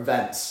are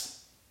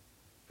events.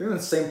 They're in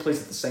the same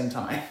place at the same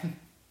time.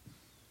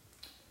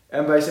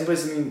 And by same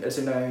place, I mean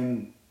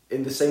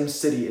in the same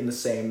city in the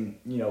same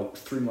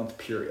 3-month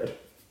period.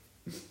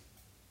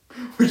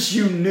 Which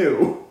you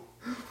knew.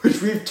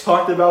 Which we've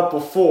talked about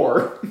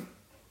before.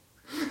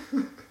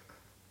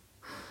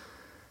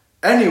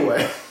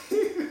 Anyway.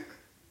 The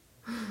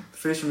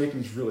face you're making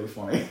is really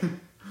funny.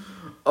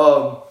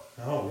 Oh,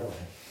 really?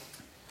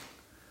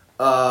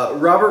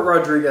 Robert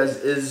Rodriguez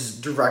is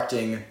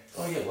directing.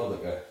 Oh, yeah, love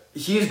that guy.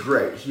 He's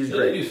great. Did he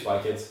do Spy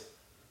Kids?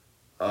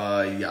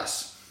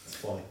 Yes. It's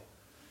funny.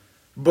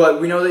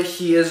 But we know that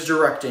he is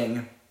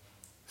directing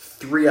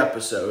 3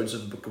 episodes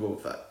of the Book of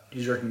Boba Fett.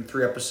 He's directing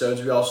 3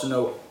 episodes. We also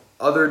know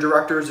other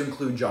directors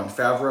include Jon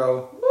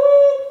Favreau,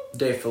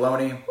 Dave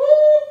Filoni,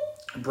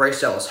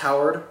 Bryce Dallas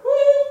Howard.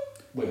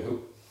 Wait,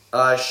 who?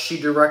 She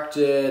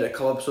directed a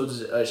couple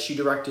episodes. She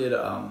directed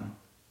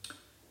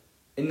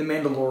in The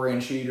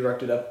Mandalorian. She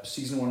directed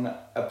season 1,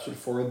 episode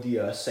 4,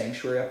 the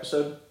Sanctuary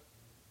episode.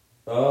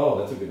 Oh,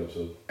 that's a good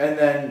episode. And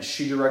then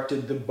she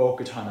directed the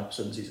Bo-Katan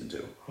episode in season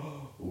 2.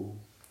 Ooh.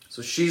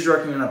 So she's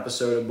directing an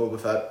episode of Boba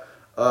Fett.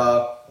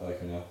 I like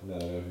her now. Now I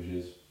know who she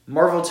is.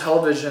 Marvel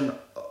Television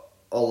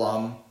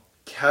alum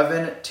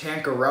Kevin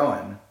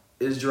Tankerowen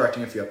is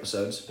directing a few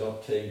episodes. Don't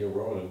tank it,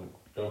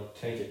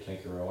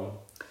 Tankerowen.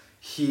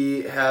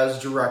 He has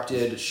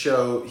directed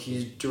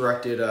He's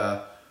directed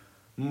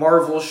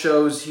Marvel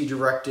shows. He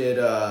directed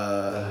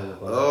an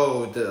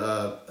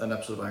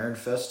episode of Iron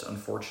Fist.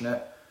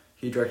 Unfortunate.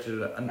 He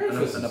directed an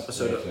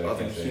episode of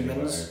Inhumans. I'm not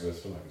going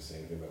to say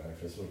anything about Iron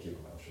Fist. I'm going to keep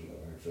my mouth shut about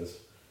Iron Fist.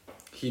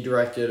 He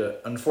directed,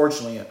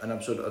 unfortunately, an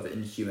episode of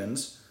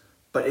Inhumans,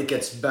 but it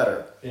gets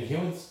better.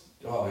 Inhumans?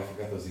 Oh, I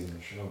forgot those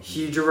even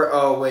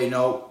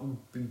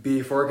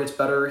Before it gets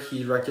better,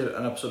 he directed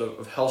an episode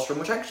of Hellstrom,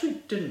 which I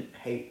actually didn't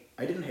hate.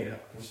 I didn't hate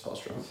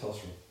Hellstrom. What's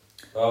Hellstrom?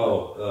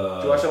 Oh,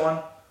 Did you watch that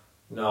one?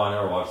 No, I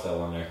never watched that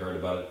one. I heard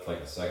about it for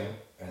a second,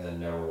 and then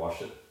never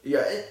watched it.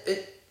 Yeah,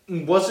 it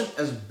wasn't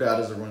as bad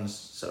as everyone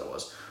said it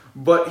was.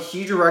 But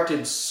he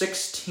directed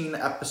 16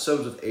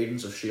 episodes of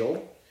Agents of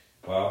S.H.I.E.L.D.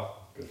 Wow,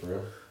 good for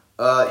him.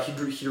 He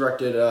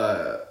directed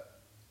a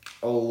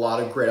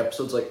lot of great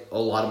episodes, a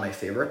lot of my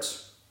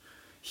favorites.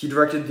 He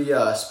directed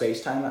the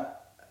Space Time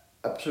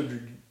episode.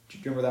 Do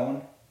you remember that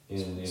one?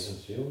 In Agents of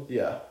S.H.I.E.L.D.?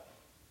 Yeah.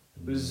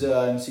 It was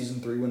in season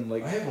 3 when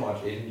I haven't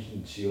watched Agents of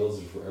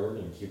S.H.I.E.L.D. in forever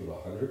and keep it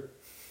 100.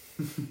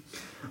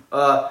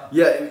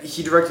 Yeah,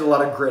 he directed a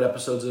lot of great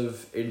episodes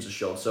of Agents of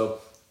S.H.I.E.L.D.,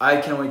 so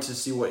I can't wait to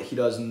see what he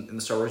does in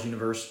the Star Wars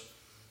universe.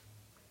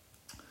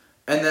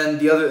 And then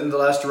the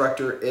last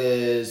director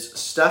is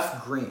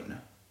Steph Green.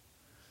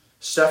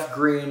 Steph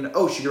Green.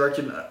 Oh, she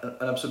directed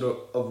an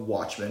episode of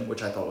Watchmen,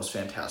 which I thought was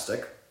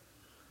fantastic.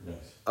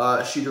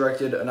 Nice. She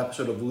directed an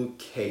episode of Luke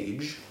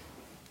Cage.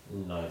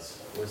 Nice.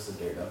 What's the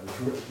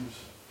Daredevil?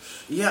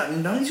 Yeah,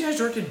 none of these guys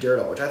directed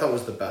Daredevil, which I thought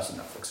was the best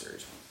Netflix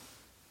series.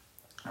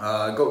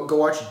 Go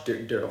watch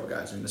Daredevil,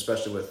 guys. I mean,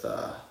 especially with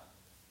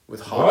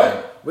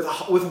Hawkeye.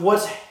 With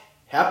what's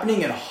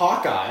happening in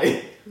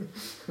Hawkeye.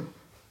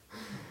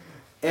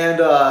 And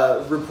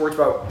reports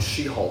about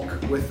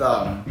She-Hulk with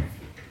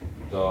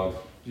Dog.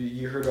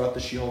 You heard about the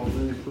She-Hulk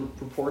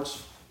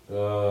reports?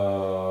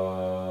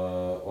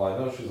 Well, I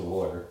know she's a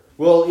lawyer.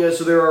 Well, yeah.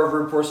 So there are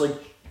reports like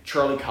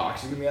Charlie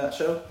Cox is gonna be on that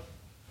show.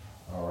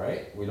 All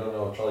right. We don't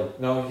know if Charlie.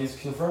 No, he's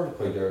confirmed to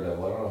play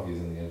Daredevil. I don't know if he's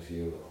in the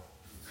MCU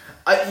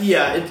though.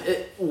 Yeah.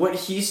 What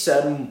he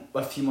said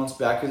a few months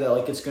back is that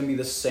like it's gonna be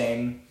the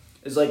same.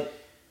 It's like.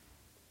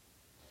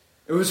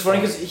 It was funny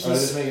because he's. Are they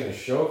just making a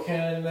show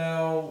canon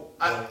now?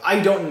 I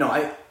don't know.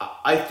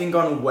 I think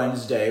on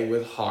Wednesday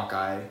with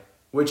Hawkeye,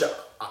 which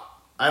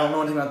I don't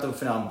know anything about the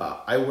finale,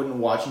 but I wouldn't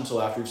watch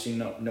until after you've seen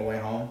No Way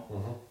Home.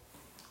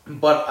 Mm-hmm.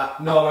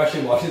 But no, I'm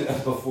actually watching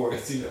that before I've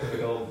seen No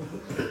Way Home.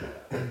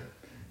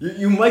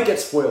 You might get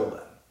spoiled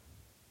then.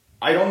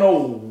 I don't know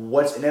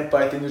what's in it,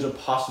 but I think there's a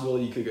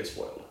possibility you could get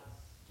spoiled.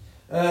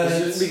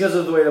 It's because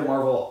of the way that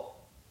Marvel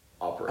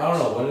operates. I don't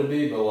know what it'd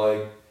be, but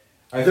like.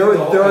 There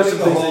are some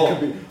things it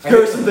could be.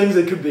 There are some things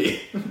it could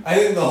be. I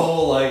think the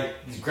whole, like,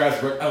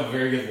 grasp, I'm a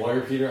very good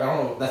lawyer, Peter. I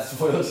don't know, that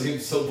spoiler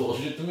seems so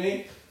bullshit to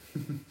me.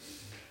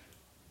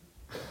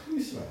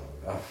 You smell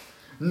it.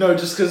 No,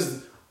 just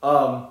because,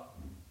 we're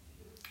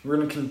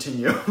gonna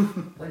continue.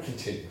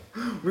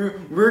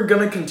 We're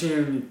gonna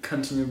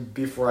continue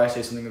before I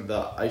say something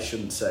that I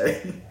shouldn't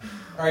say.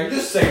 Alright,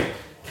 just say it.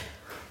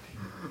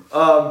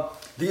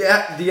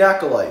 The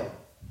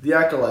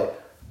Acolyte.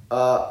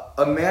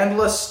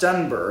 Amanda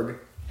Stenberg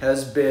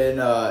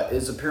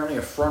is apparently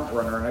a front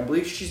runner, and I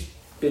believe she's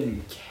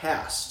been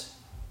cast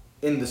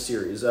in the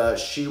series.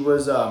 She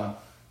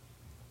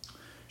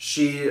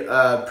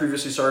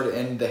previously starred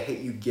in The Hate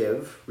You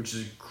Give, which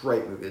is a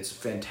great movie. It's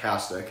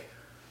fantastic.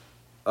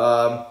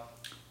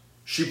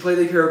 She played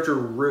the character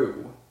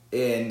Rue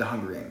in The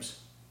Hunger Games.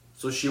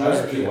 So she was.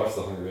 I actually watched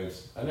The Hunger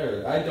Games. I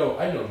know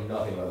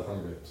nothing about The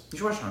Hunger Games. You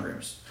should watch The Hunger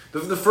Games.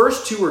 The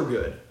first two are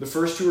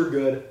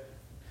good.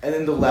 And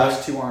then the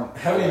last two aren't. I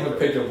haven't even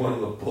picked up one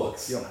of the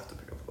books. You don't have to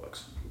pick up the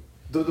books.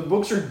 The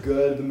books are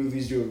good. The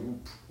movies do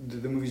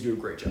a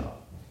great job.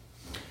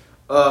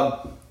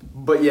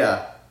 But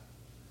yeah.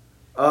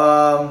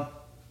 So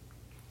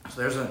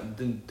there's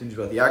things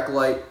about the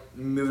Acolyte.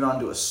 Moving on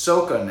to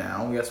Ahsoka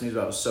now. We got some news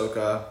about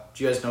Ahsoka.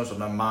 Do you guys know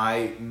something about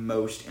my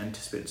most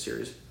anticipated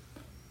series?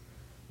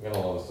 I got a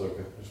lot of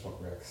Ahsoka. I just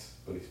want Rex,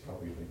 but he's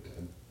probably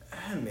dead.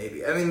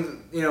 Maybe. I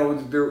mean,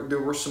 there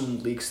were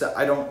some leaks that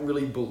I don't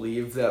really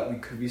believe that we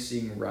could be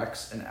seeing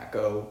Rex and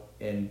Echo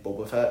in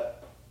Boba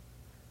Fett.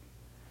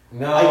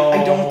 No.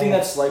 I don't think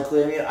that's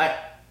likely. I mean,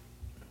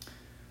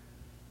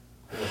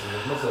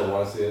 Most of I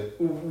want to see it.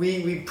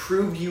 We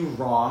proved you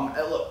wrong.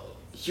 Look,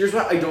 here's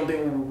what I don't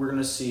think we're going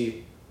to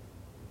see.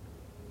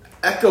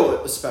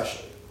 Echo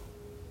especially.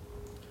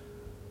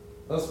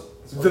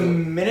 The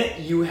minute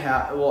you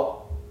have...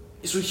 Well,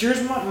 so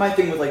here's my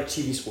thing with, like,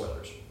 TV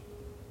spoilers.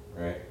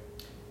 Right.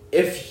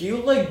 If you,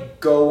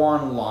 like, go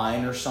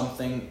online or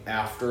something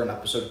after an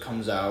episode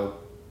comes out,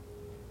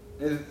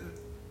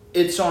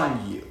 it's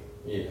on you.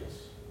 Yes.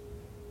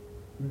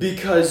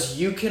 Because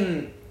you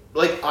can...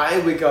 Like, I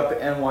wake up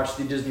and watch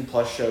the Disney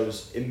Plus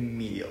shows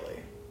immediately.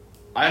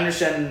 I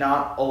understand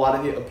not a lot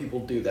of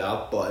people do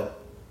that,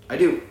 but I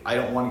do. I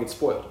don't want to get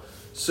spoiled.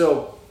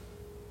 So...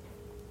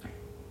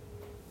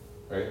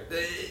 Right.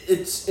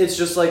 It's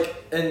just like...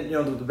 And,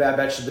 the Bad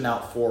Batch has been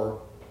out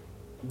for...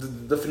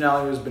 The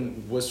finale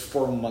was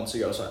 4 months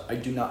ago, so I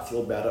do not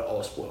feel bad at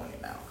all spoiling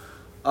it now.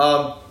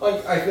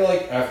 I feel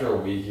like after a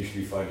week you should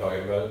be fine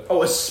talking about it.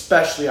 Oh,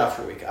 especially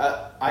after a week.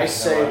 I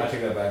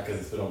take that back because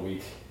it's been a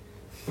week.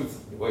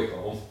 Way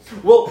home.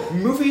 Well,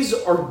 movies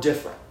are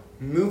different.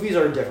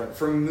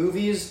 For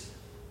movies,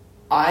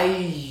 I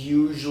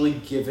usually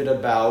give it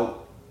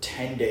about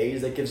 10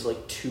 days. That gives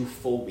like 2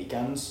 full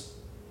weekends.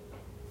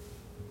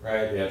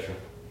 Right. Yeah. True.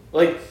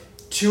 Like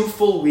 2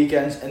 full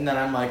weekends, and then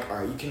I'm like, all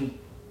right, you can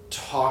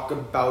talk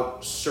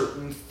about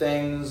certain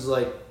things,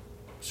 like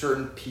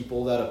certain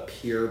people that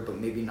appear, but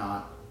maybe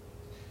not.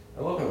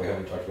 I love how we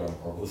haven't talked about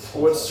Marvel this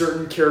whole what time.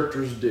 certain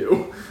characters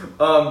do.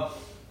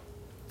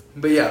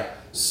 But yeah,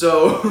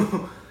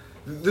 so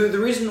the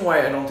reason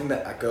why I don't think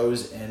that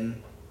Echo's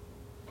in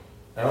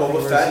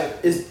Boba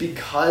Fett is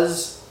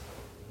because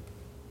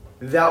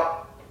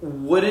that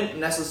wouldn't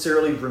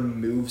necessarily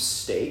remove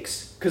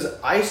stakes, because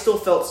I still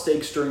felt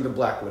stakes during the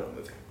Black Widow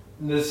movie.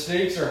 The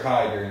stakes are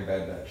high during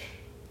Bad Batch.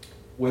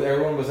 With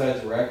everyone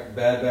besides Bad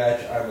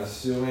Batch, I'm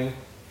assuming,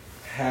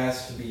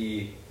 has to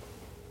be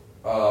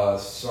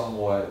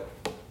somewhat.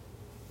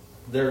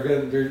 One of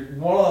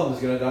them is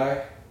gonna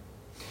die.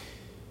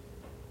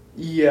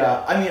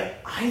 Yeah, I mean,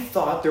 I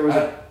thought there was.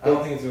 I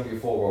don't think it's gonna be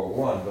full World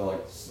War I, but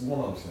like one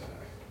of them's gonna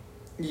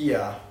die.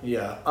 Yeah.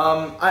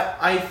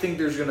 I think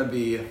there's gonna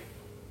be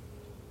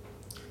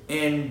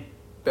in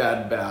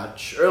Bad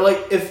Batch, or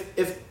like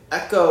if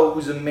Echo,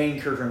 who's the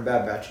main character in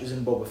Bad Batch, is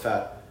in Boba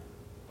Fett,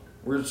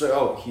 we're just like,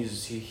 oh,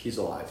 he's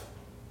alive.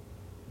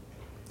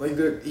 Like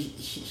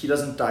he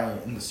doesn't die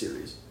in the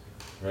series.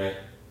 Right.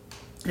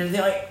 And I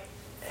think like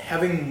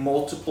having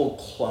multiple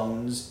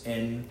clones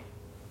in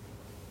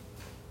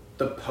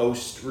the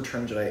post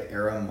Return of the Jedi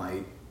era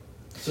might.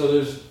 So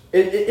there's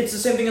it's the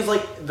same thing as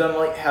like them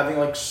like having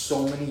like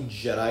so many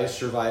Jedi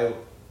survive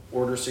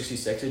Order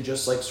 66. It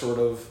just like sort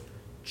of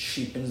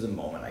cheapens the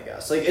moment, I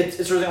guess. Like it's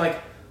sort of thing like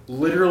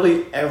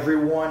literally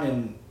everyone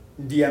in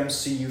the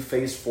MCU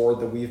Phase 4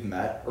 that we've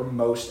met, or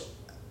most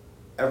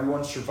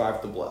everyone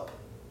survived the blip.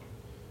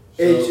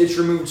 So, It's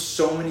removed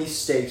so many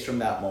stakes from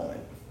that moment.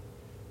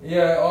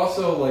 Yeah,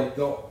 also, like,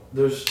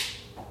 there's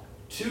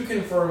 2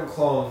 confirmed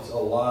clones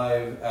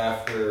alive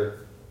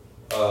after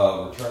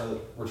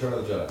Return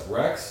of the Jedi.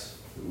 Rex,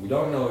 we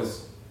don't know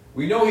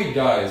we know he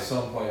died at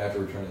some point after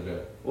Return of the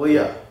Jedi. Well,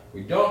 yeah.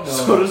 We don't know.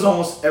 So does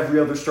almost every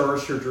other Star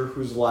Wars character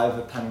who's alive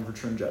at the time of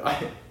Return of the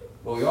Jedi.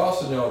 But we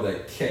also know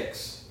that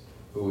Kix,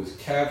 who was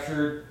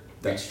captured...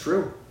 That's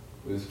true.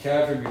 Was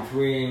captured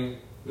between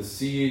the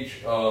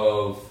siege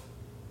of...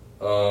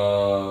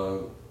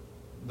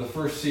 the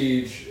first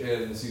siege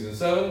in Season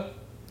 7,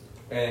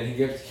 and he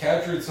gets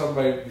captured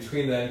somebody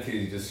between then because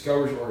he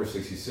discovers Order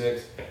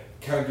 66.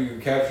 Count Dooku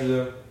captures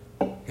him.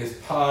 His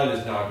pod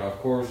is knocked off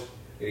course,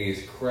 and he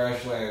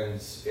crash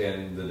lands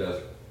in the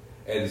desert.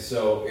 And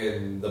so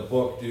in the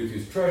book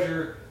Dooku's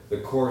Treasure, the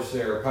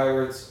Corsair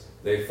pirates,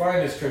 they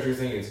find this treasure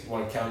thing. It's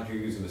one of Count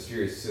Dooku's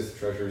mysterious Sith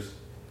treasures,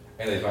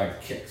 and they find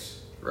Kix.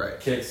 Right.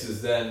 Kix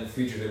is then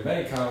featured in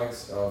many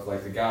comics of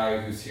like the guy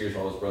who hears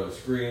all his brother's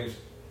screams.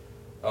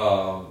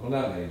 Well,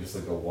 not many, just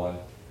like the one.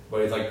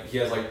 But it's like he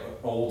has like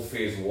old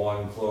Phase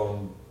 1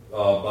 clone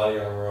body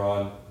armor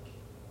on.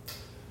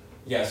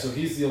 Yeah, so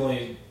he's the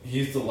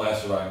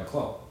last surviving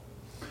clone.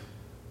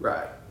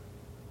 Right.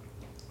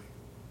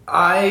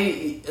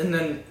 And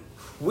then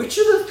which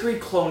of the 3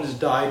 clones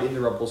died in the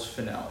Rebels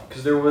finale?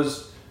 Because it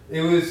was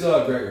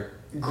Gregor.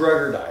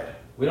 Gregor died.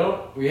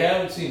 We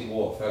haven't seen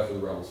Wolf after the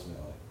Rebels finale.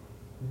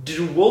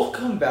 Did Wolf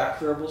come back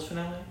for the Rebels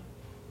finale?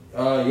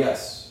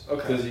 Yes.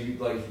 Okay. Because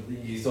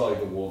he saw like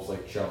the wolves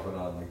like jumping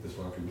on like this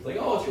one tree. He's like,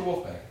 oh, it's your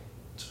wolf pack.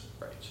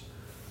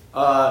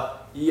 Right.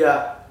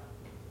 Yeah.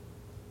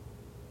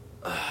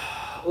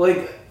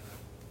 Like,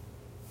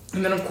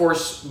 and then of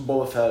course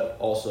Boba Fett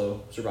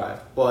also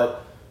survived,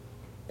 but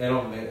And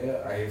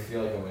I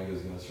feel like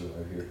Omega's gonna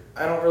survive here.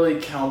 I don't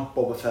really count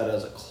Boba Fett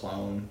as a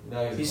clone.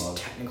 No, he's a clone.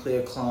 technically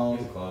a clone.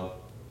 He's a clone.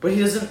 But he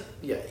doesn't.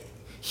 Yeah,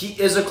 he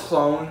is a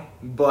clone,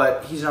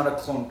 but he's not a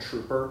clone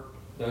trooper.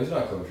 No, he's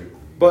not a clone trooper.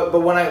 But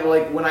when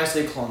I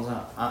say clones,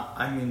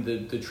 I mean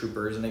the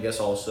troopers, and I guess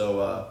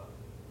also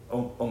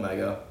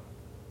Omega.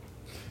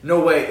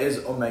 No way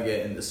is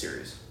Omega in the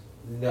series.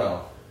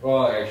 No.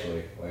 Well,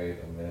 actually, wait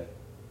a minute.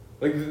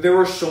 Like there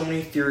were so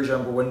many theories. I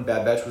remember when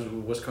Bad Batch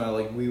was kind of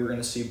like we were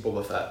gonna see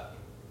Boba Fett.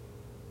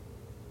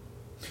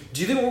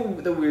 Do you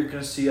think that we were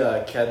gonna see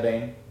Cad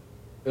Bane?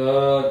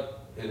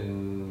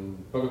 In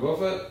Book of Boba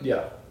Fett?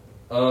 Yeah.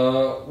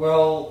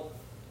 Well,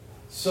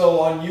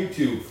 so on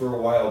YouTube for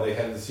a while they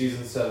had the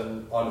Season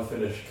 7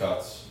 unfinished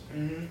cuts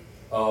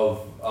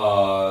of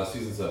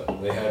Season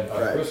 7. They had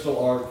a Crystal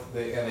arc,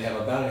 and they had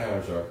a Bounty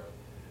Hunters arc.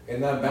 In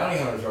that Bounty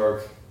Hunters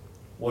arc,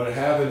 what had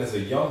happened is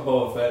a young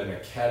Boba Fett and a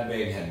Cad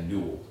Bane had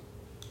dueled.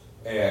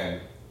 And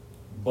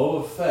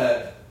Boba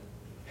Fett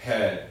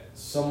had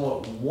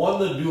somewhat won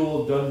the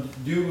duel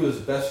due to his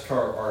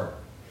Beskar armor.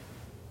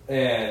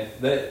 And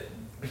that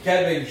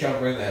Cad Bane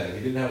shot right in the head. If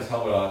he didn't have his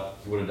helmet on,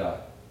 he would have died.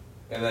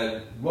 And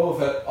then Boba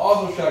Fett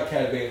also shot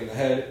Cad Bane in the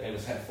head, and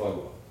his head flew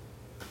off.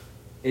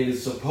 It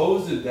is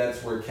supposed that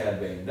that's where Cad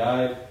Bane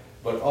died,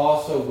 but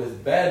also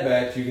with Bad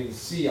Batch, you can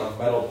see a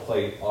metal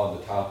plate on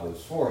the top of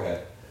his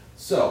forehead.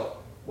 So,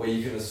 what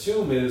you can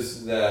assume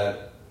is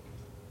that,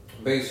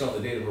 based on the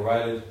data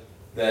provided,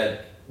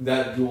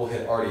 that duel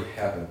had already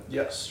happened.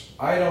 Yes.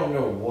 I don't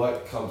know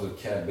what comes of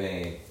Cad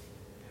Bane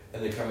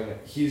in the coming.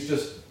 He's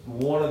just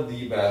one of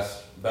the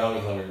best bounty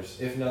hunters,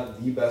 if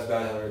not the best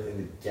bounty hunter in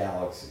the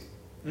galaxy.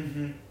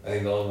 Mm-hmm. I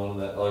think the only one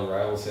that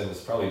rivals him is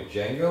probably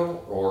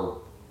Django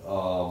or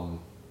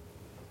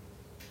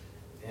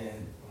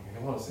and I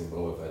want to say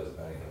Boba Fett as a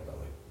bounty hunter, but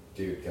like,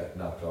 dude got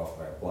knocked off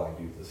by a blind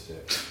dude with a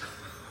stick.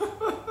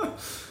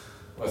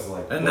 Wasn't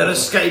like, and then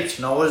escaped,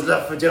 and all was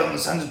left for dead on the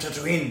sands of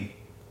Tatooine.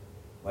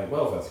 Like,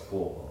 well, that's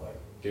cool, but like,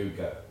 dude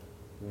got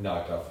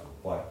knocked off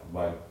by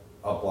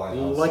a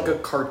blind like a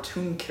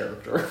cartoon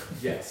character.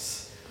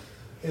 Yes.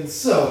 And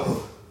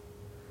so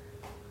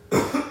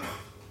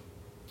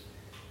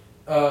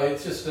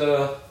it's just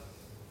Boba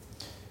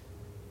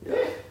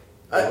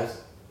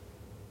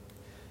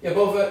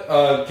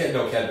Fett,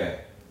 Cad Bane.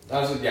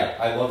 Honestly, yeah,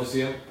 I'd love to see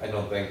him. I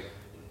don't think.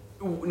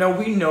 Now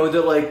we know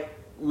that like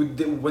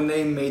when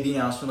they made the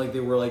announcement, like they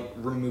were like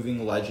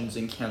removing Legends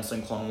and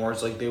canceling Clone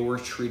Wars, like they were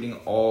treating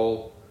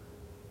all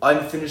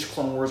unfinished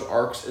Clone Wars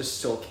arcs as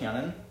still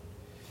canon.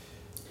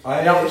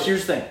 Now,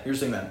 here's the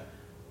thing, man.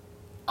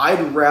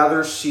 I'd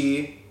rather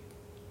see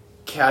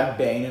Cad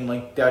Bane and,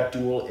 like, that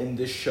duel in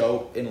this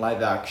show in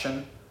live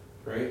action.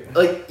 Right.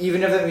 Like,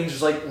 even if that means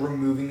just, like,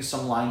 removing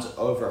some lines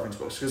of reference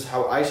books. Because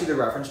how I see the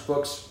reference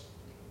books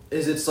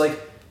is it's, like,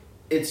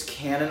 it's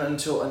canon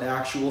until an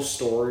actual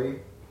story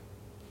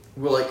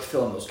will, like,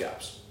 fill in those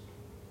gaps.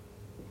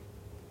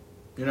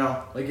 You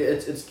know? Like,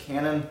 it's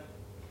canon.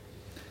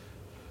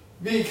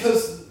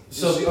 Because,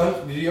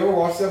 did you ever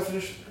watch the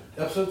unfinished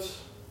episodes?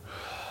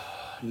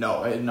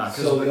 No, I did not.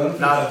 So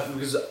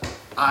Because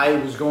I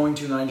was going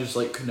to and I just,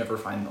 like, could never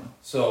find them.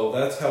 So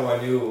that's how I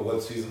knew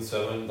what season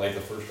 7, like, the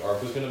first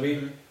arc was going to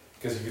be.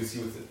 Because you could see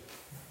with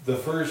the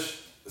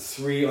first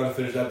 3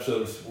 unfinished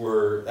episodes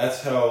were,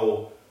 that's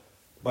how,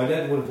 my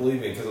dad wouldn't believe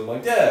me, because I'm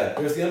like, Dad,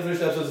 there's the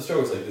unfinished episodes of Star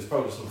Wars, like, there's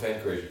probably just some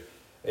fan creation.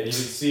 And you could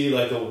see,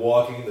 like, the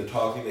walking, the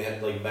talking, they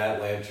had, like, Matt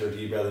Lanter,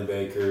 D. Bradley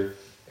Baker,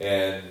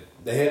 and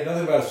they had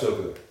nothing about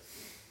Ahsoka there.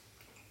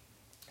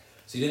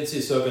 So you didn't see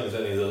Ahsoka in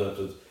any of those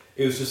episodes.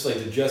 It was just, like,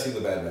 the Jesse and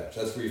the Bad Batch.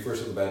 That's where you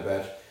first saw the Bad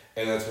Batch.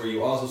 And that's where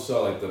you also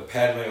saw, like, the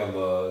Padme on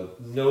the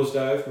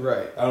nosedive.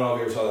 Right. I don't know if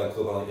you ever saw that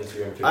clip on, like,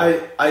 Instagram too. I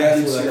That's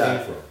did where see that.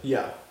 came from.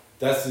 Yeah.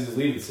 That's the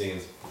deleted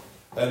scenes.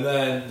 And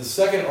then the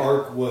second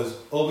arc was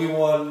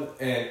Obi-Wan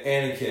and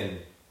Anakin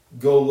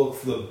go look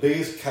for the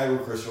biggest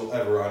Kyber crystal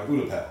ever on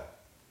Utapau.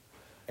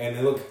 And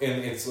they look,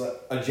 and it's a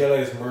Jedi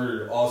is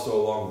murdered also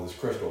along with this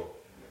crystal.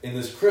 And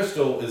this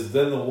crystal is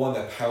then the one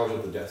that powers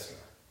up the Death Star.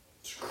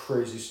 It's a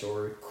crazy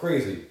story.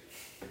 Crazy.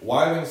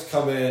 Y-Wings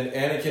come in,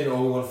 Anakin and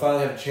Obi-Wan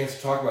finally have a chance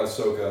to talk about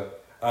Ahsoka.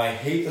 I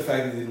hate the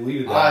fact that they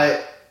deleted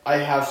that. I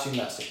have seen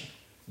that scene.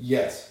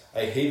 Yes.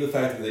 I hate the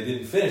fact that they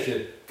didn't finish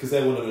it, because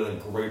that would have been a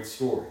great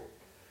story.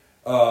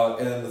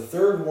 And then the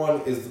third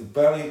one is the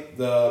bounty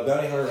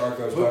hunter arc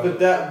I was talking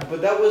about.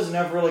 But that was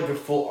never like a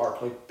full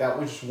arc. Like that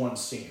was just one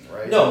scene,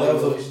 right? No,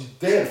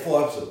 they had full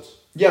episodes.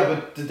 Yeah,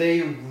 but did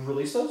they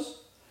release those?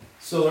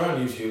 So they're on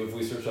YouTube. If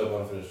we search up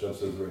unfinished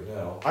episodes right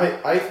now,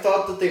 I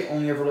thought that they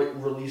only ever like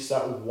released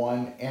that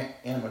one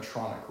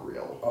animatronic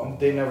reel. Oh.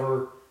 They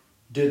never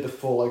did the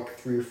full like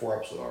 3 or 4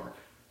 episode arc.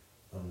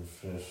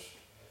 unfinished.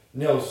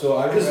 No, so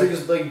I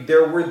because like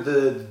there were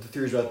the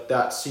theories about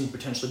that scene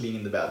potentially being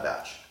in the Bad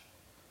Batch.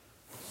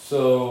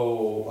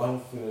 So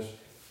unfinished.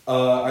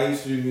 I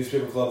used to do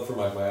newspaper club for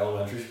my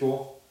elementary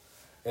school,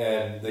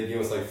 and they gave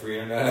us like free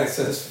internet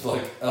access for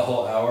like a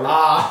whole hour.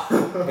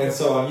 And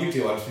so on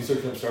YouTube, I'd just be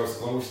searching up Star Wars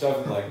Clone Wars stuff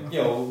and like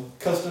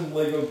custom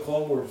Lego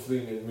Clone Wars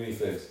thing and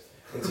minifigs.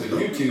 And so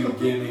YouTube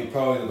gave me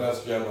probably the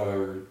best gem I've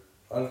ever.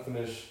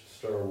 Unfinished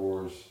Star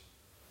Wars.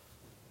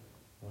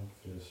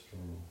 Unfinished Star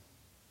Wars.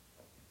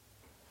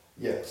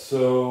 Yeah.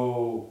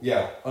 So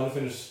yeah,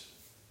 unfinished.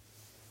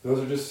 Those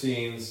are just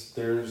scenes.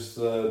 There's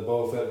the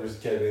Boba Fett versus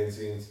Cad Bane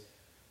scenes.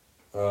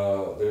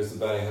 There's the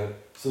Bounty Hunter.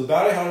 So the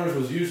Bounty Hunters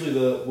was usually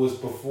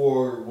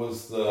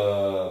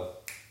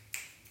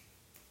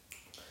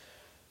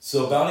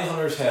So Bounty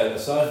Hunters had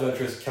Asajj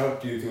Ventress,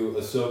 Count Dooku,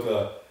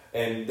 Ahsoka,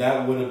 and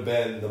that would have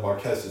been the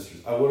Martez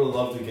sisters. I would have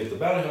loved to get the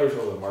Bounty Hunters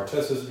over the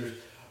Martez sisters,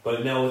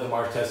 but now with the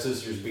Martez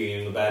sisters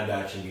being the Bad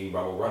Batch and being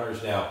Rebel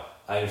Runners now,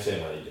 I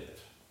understand why they did it.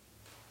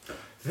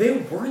 They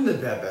were in the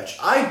Bad Batch.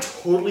 I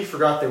totally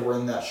forgot they were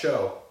in that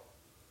show.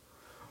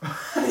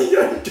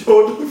 I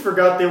totally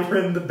forgot they were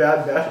in the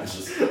Bad Batch.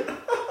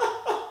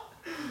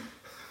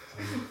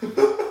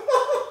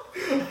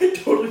 I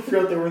totally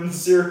forgot they were in the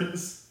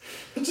series.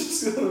 It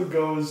just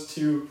goes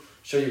to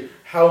show you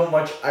how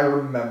much I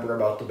remember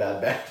about the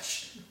Bad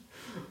Batch.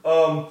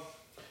 Yeah,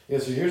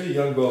 so here's a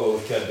young Boba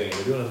with Cad Bane.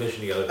 They're doing a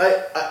mission together.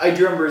 I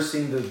do remember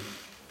seeing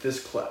this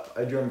clip.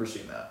 I do remember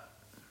seeing that.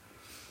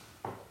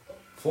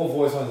 Full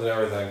voice lines and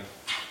everything.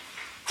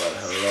 But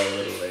hello,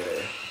 little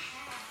lady.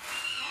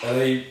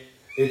 And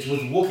it's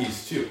with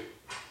Wookiees too.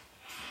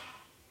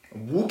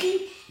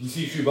 Wookiee? You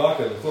see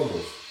Chewbacca in the Clone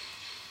Wars.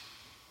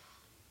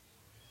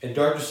 And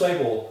Dark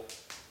Disciple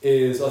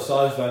is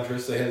Asajj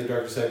Ventress. They had the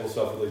Dark Disciple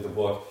stuff with like the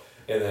book,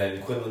 and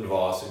then Quinlan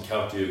Voss and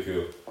Count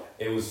Dooku.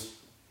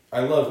 I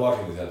loved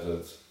watching these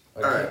episodes.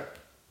 Alright,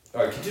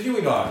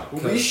 continuing on.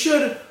 We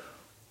should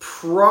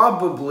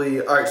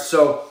probably... Alright,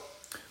 so...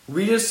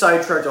 We just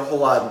sidetracked a whole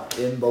lot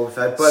in Boba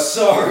Fett, but...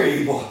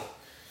 Sorry!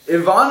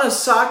 Ivana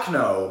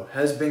Sakno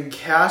has been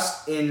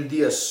cast in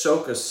the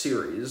Ahsoka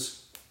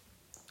series.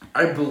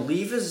 I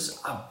believe is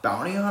a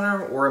bounty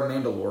hunter or a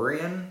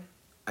Mandalorian,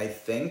 I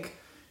think.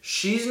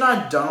 She's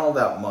not done all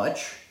that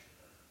much.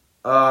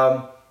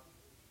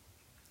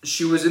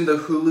 She was in the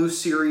Hulu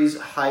series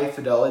High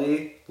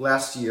Fidelity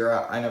last year.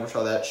 I never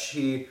saw that.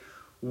 She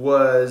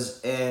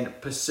was in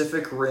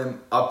Pacific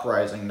Rim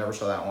Uprising. Never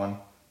saw that one.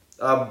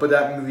 But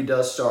that movie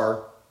does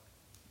star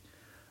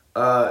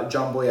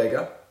John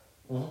Boyega.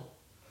 Mm-hmm.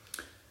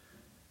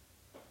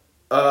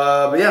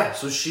 But yeah,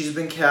 so she's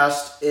been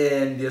cast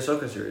in the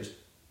Ahsoka series.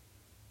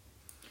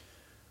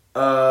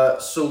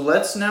 So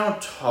let's now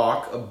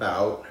talk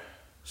about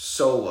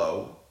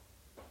Solo,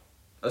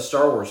 a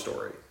Star Wars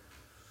story.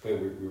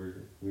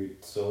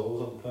 Wait, Solo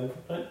was on the plan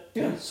for tonight?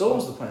 Yeah,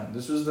 Solo's the plan.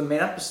 This was the main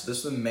episode. This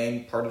is the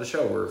main part of the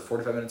show. We're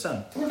 45 minutes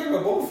in. We're talking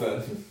about Boba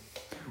Fett.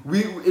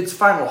 It's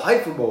final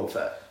hype for Boba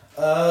Fett.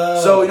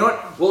 So you know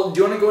what? Well, do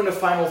you want to go into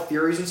final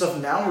theories and stuff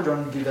now, or do you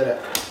want to do that at?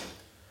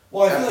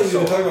 Well, I feel like we've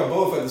been talking about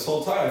Boba Fett this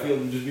whole time. I feel like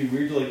it would just be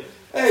weird to like,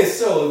 hey,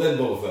 so and then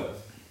Boba Fett.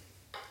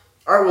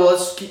 All right, well,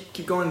 let's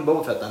keep going to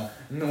Boba Fett then.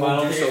 And then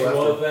Final we'll do theories so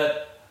for after.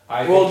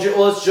 Boba Fett.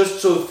 Let's just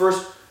so the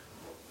first.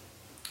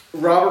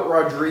 Robert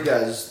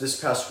Rodriguez this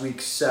past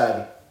week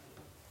said,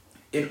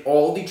 in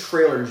all the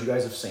trailers you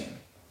guys have seen.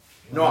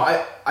 No,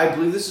 I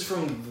believe this is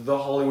from the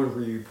Hollywood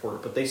Reporter,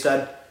 but they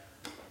said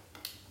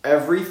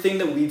everything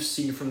that we've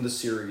seen from the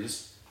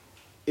series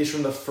is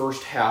from the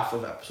first half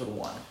of episode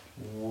 1.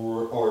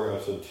 Or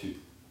episode 2.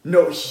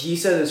 No, he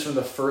said it's from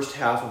the first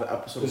half of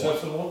episode 1. Is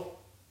episode 1?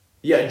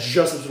 Yeah,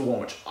 just episode 1,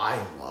 which I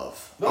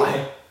love.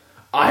 Okay.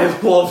 I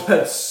love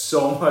that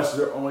so much.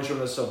 They're only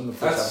showing us stuff in the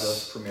first half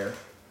of the premiere.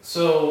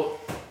 So,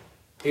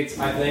 I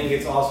think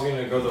it's also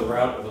going to go the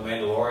route of The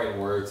Mandalorian,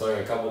 where it's like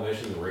a couple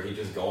missions where he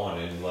just go on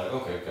and like,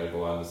 okay, gotta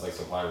go on this like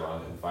supply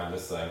run and find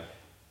this thing.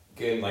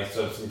 Getting like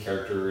some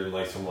character and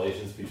like some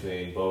relations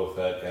between Boba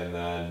Fett and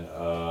then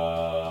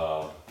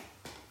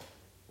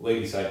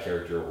lady side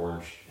character,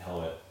 Orange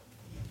Helmet.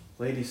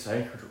 Lady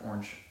side character,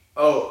 Orange.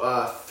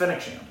 Oh,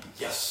 Fennec Shand.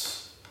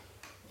 Yes.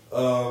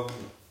 I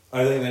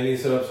think they need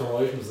to set up some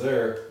relations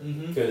there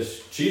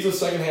because she's a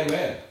secondhand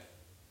man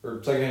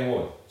or secondhand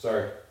woman.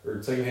 Sorry,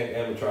 or secondhand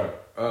animatronic.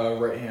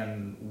 Right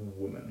hand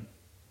woman.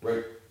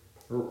 Right.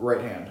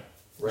 Right hand.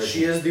 Right.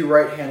 She is the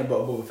right hand of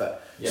Boba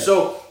Fett. Yes.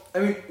 So, I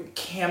mean,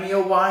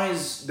 cameo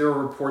wise, there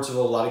were reports of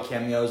a lot of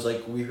cameos.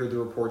 Like we heard the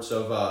reports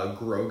of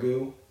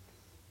Grogu.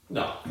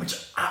 No.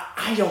 Which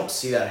I don't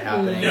see that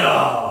happening.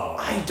 No.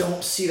 I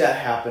don't see that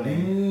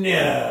happening.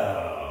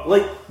 No.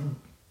 Like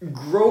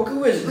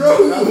Grogu is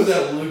Grogu is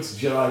at Luke's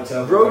Jedi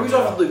temple. Grogu's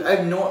off of Luke. I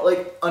have no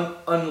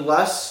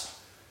unless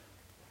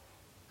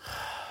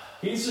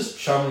he's just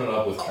chumming it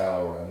up with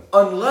Kylo Ren.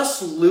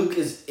 Unless Luke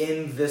is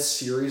in this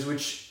series,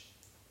 which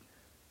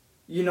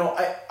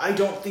I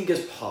don't think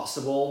is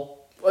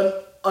possible.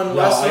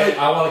 Unless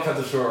I want to cut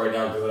this short right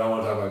now because I don't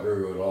want to talk about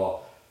Grogu at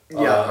all.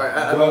 Yeah,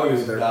 I don't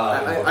Grogu's either.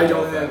 not I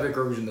don't think that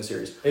Grogu's in the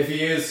series. If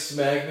he is,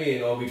 smack me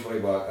and I'll be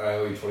 $20. I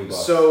owe you $20.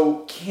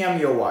 So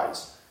cameo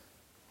wise,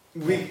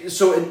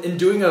 in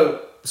doing a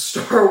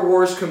Star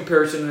Wars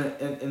comparison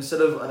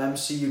instead of an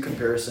MCU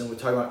comparison, we're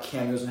talking about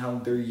cameos and how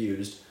they're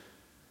used.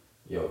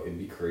 Yo, it'd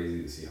be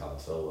crazy to see Han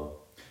Solo.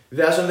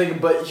 That's what I'm thinking.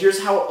 But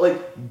here's how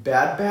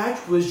Bad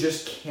Batch was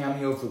just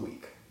cameo of the week.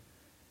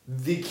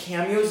 The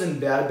cameos in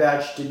Bad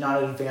Batch did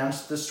not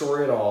advance the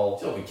story at all.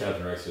 Tell me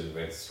Captain Rex didn't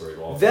advance the story at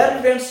all. That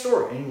advanced the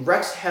story, and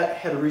Rex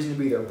had a reason to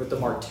be there. But the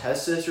Martez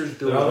sisters,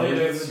 They're only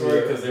advanced the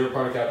story because they were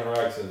part of Captain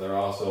Rex, and they're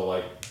also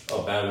like,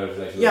 Bad Batch is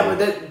actually.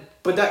 Yeah,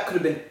 but that could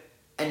have been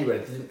anybody.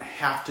 It didn't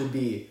have to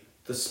be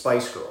the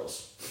Spice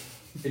Girls.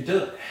 It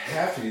doesn't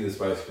have to be the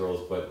Spice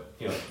Girls, but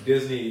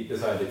Disney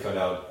decided to cut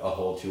out a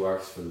whole 2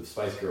 arcs for the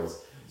Spice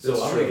Girls. So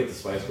That's I'm true. gonna get the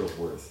Spice Girls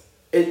worth.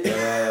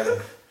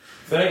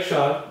 Fennec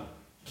Shand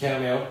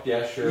cameo,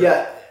 yeah, sure.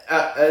 Yeah,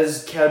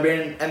 as Cad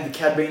Bane, and the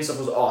Cad Bane stuff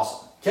was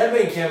awesome. Cad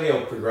Bane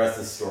cameo progressed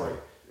this story.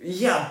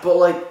 Yeah,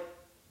 but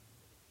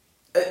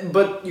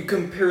but you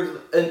compare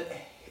and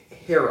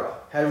Hera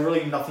had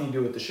really nothing to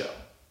do with the show.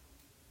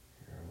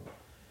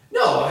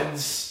 No,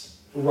 it's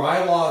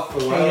Ryloth.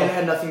 Kanan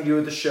had nothing to do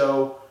with the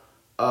show.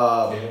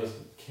 Kanan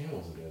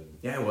wasn't good.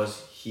 Yeah, it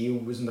was. He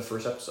was in the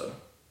first episode.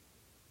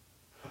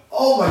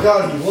 Oh my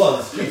god, he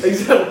was.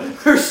 Exactly.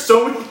 There's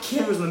so many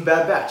cameos in the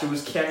Bad Batch. It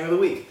was cameo of the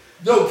week.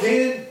 No,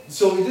 Kanan.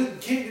 So Kanan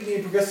didn't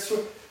even progress the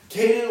story.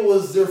 Kanan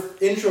was their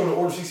intro to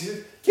Order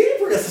 66. Kanan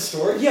progressed the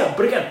story. Yeah,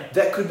 but again,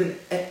 that could have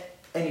been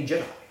any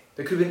Jedi.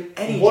 That could have been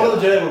any What Jedi.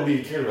 other Jedi would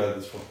we cared about at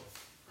this point?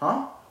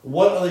 Huh?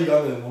 What other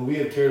youngling would we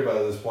have cared about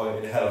at this point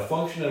and had a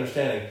function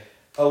understanding,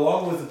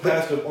 along with the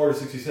past of Order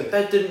 66?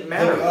 That didn't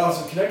matter. That we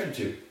also connected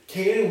to.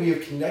 Kanan we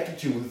have connected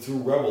to through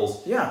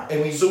Rebels. Yeah.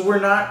 And so we're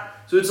not.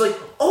 So it's like,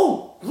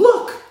 oh,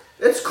 look,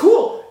 that's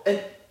cool, and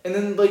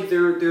then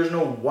there's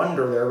no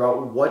wonder there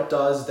about what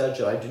does that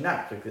Jedi do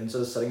next.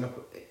 Instead of setting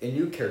up a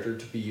new character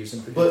to be used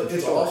in. But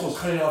it's also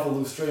cutting off a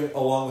loose string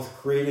along with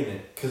creating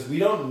it, because we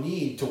don't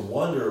need to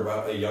wonder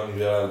about a young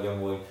Jedi,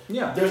 young Willing.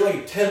 Yeah. There's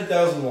like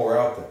 10,000 more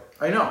out there.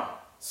 I know.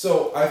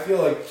 So I feel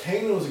like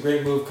Kanan was a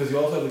great move because you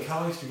also have the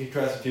comics to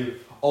contrast it to,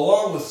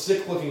 along with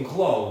sick-looking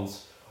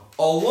clones,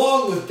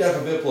 along with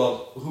Depa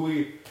Bipla, who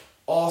we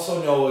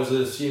also know is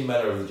an esteemed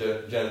member of the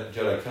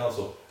Jedi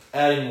Council,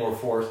 adding more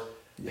force.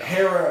 Yeah.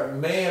 Hera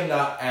may have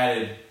not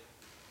added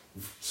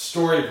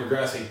story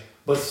progressing,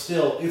 but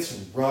still, it's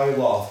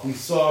Ryloth. We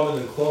saw him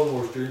in the Clone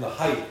Wars during the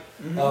height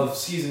of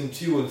Season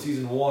 2 and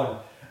Season 1,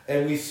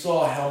 and we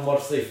saw how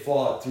much they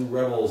fought through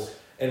Rebels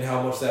and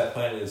how much that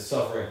planet is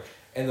suffering.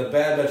 And the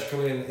Bad Batch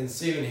coming in and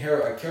saving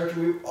Hera, a character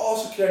we've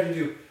also connected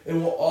to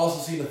and will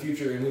also see in the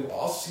future, and we've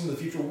also seen in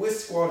the future with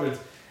Squadrons,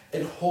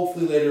 and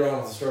hopefully later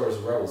on with the Star Wars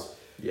Rebels.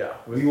 Yeah.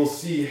 We will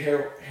see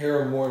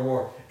Hera more and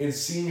more, and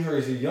seeing her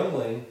as a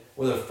youngling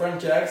with a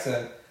French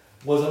accent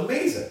was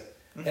amazing.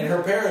 Mm-hmm. And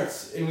her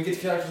parents, and we get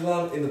to connect with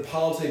them in the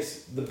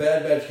politics, the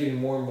Bad Batch getting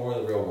more and more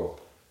in the real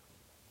world.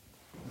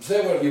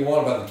 Say what you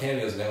want about the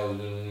cameos now.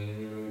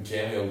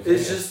 cameo.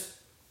 It's just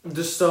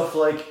the stuff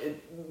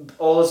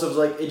all this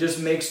stuff it just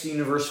makes the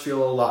universe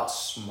feel a lot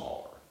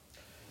smaller.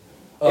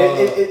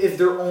 If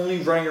they're only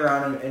running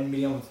around and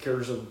meeting up with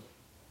characters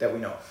that we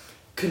know.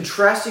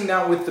 Contrasting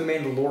that with The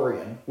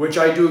Mandalorian, which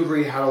I do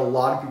agree had a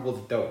lot of people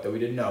that we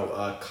didn't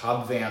know.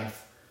 Cobb Vanth,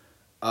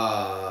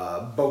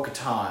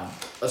 Bo-Katan,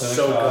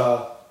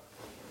 Ahsoka.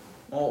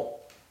 Well,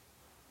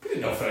 we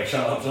didn't know Fennec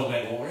shot up till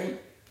Mandalorian.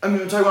 I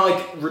mean, I'm talking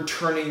about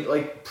returning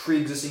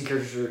pre-existing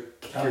characters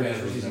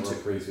for season 2.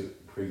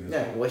 Pre-existing.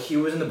 Yeah, well, he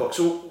was in the book,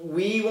 so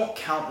we won't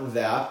count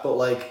that.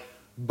 But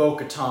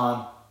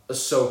Bo-Katan,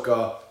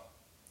 Ahsoka,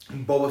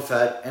 Boba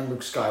Fett, and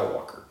Luke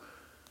Skywalker,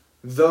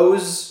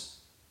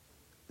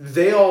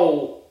 they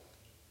all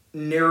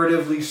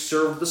narratively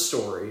serve the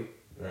story,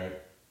 right,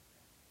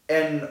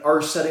 and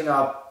are setting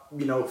up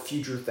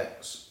future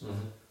things,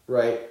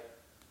 right.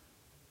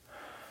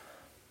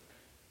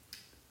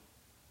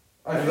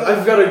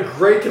 I've got a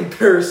great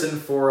comparison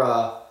for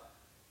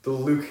the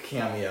Luke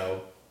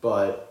cameo,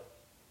 but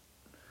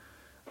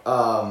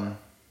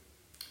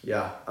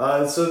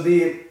yeah. So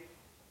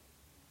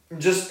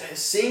just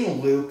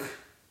seeing Luke,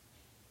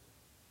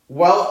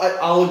 while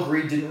I'll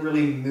agree, didn't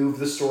really move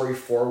the story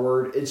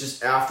forward. It's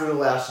just after The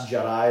Last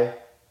Jedi,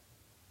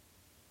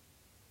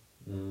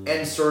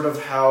 and sort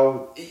of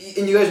how,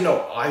 and you guys know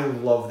I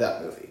love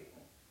that movie.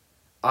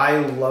 I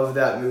love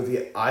that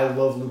movie. I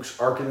love Luke's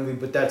arc in the movie,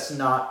 but that's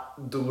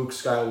not the Luke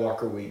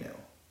Skywalker we knew.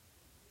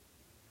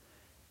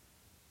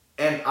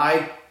 And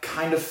I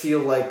kind of feel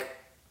like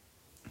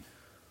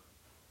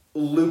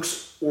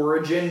Luke's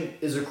origin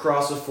is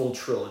across a full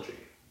trilogy.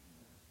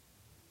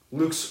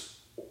 Luke's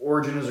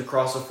origin is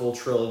across a full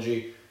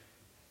trilogy,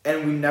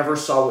 and we never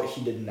saw what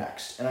he did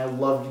next. And I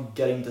loved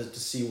getting to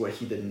see what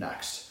he did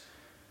next.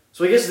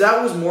 So I guess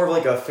that was more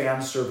of a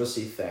fan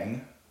servicey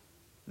thing,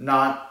 and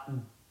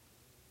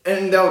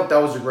that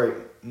was a great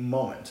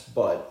moment,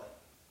 but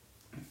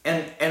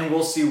and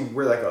we'll see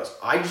where that goes.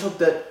 I just hope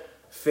that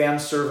fan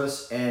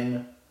service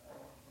in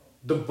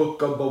the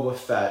Book of Boba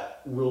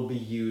Fett will be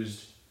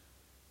used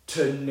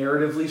to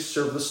narratively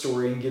serve the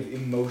story and give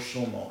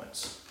emotional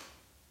moments.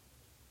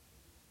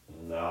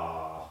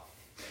 Nah.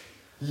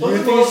 You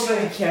think it's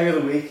going to be cameo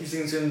of the week? You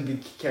think it's going to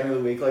be cameo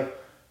of the week?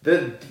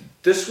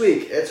 This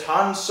week, it's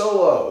Han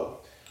Solo.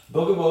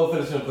 Book of Boba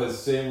Fett is going to play the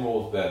same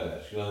role as Bad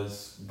Batch.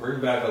 Just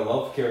bring back a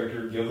loved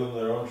character, give them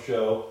their own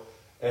show,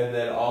 and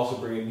then also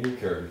bring a new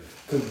character.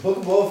 Because Book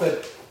of Boba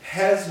Fett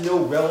has no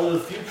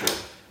relative future.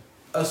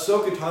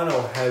 Ahsoka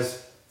Tano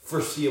has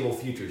foreseeable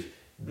futures.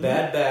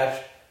 Bad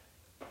Batch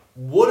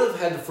would have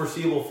had the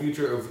foreseeable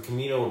future of the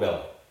Camino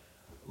Rebellion.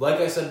 Like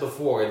I said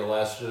before in the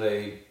Last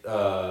Jedi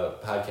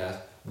podcast,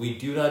 we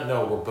do not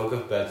know where Book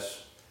of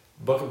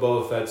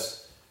Boba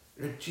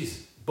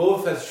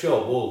Fett's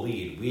show will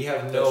lead. We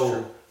have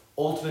no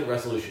ultimate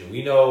resolution.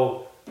 We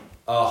know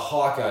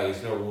Hawkeye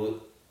is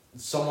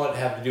somewhat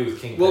have to do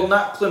with Kingpin. Well,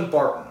 not Clint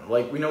Barton.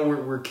 We know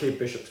where Kate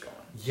Bishop's going.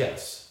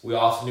 Yes. We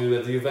also knew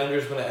that the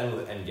Avengers were going to end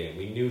with Endgame.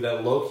 We knew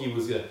that Loki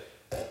was going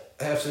to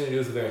have something to do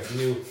with the variants. We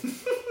knew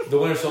the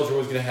Winter Soldier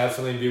was going to have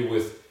something to do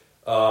with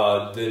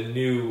the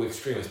new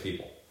extremist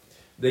people.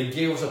 They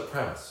gave us a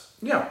premise.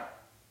 Yeah.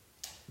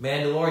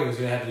 Mandalorian was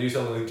going to have to do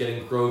something with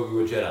getting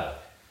Grogu a Jedi.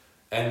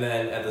 And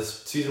then at the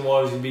season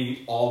 1 was going to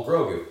be all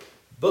Grogu.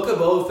 Book of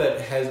Boba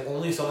Fett has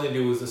only something to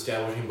do with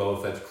establishing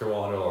Boba Fett's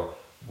criminal lore.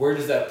 Where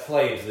does that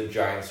play into the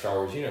giant Star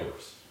Wars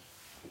universe?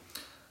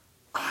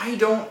 I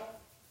don't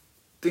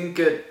think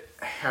it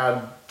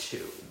had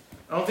to.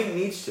 I don't think it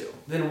needs to.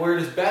 Then where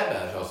does Bad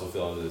Batch also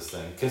fill into this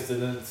thing? Because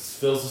then it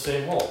fills the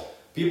same role.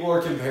 People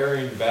are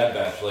comparing Bad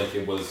Batch like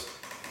it was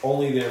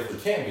only there for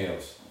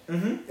cameos.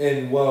 Mm-hmm.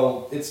 And,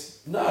 well, it's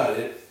not.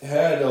 It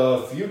had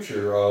a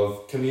future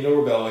of Camino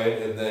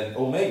Rebellion and then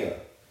Omega.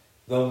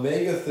 The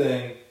Omega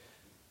thing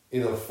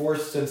is a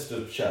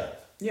Force-sensitive child.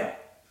 Yeah.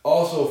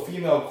 Also,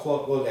 female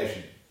clone... Well,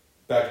 actually,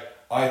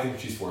 I think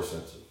she's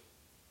Force-sensitive.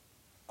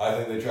 I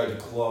think they tried to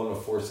clone a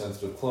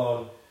Force-sensitive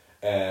clone,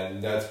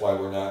 and that's why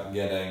we're not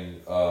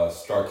getting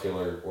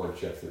Starkiller or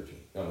Jack 13.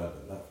 No.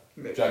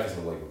 Jack is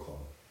a Lego clone.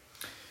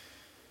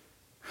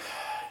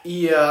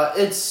 Yeah,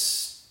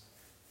 it's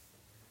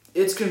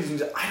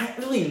confusing. I don't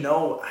really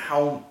know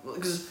how...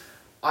 Because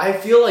I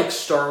feel like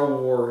Star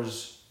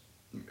Wars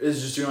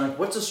is just doing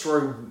what's a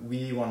story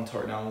we want to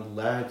talk now?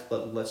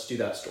 Let's do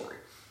that story.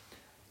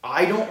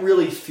 I don't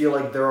really feel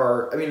like there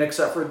are... I mean,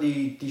 except for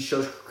the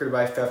shows created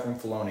by Favreau and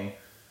Filoni,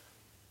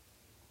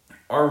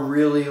 are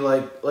really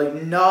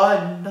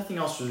nothing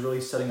else was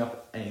really setting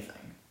up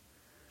anything.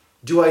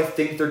 Do I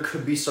think there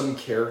could be some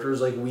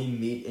characters we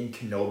meet in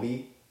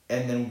Kenobi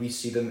and then we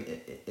see them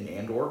in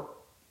Andor?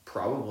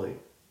 Probably.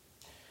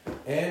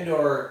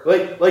 Andor...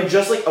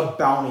 just a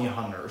bounty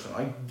hunter or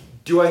something.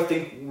 Do I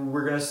think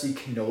we're going to see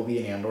Kenobi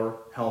in Andor?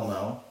 Hell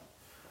no.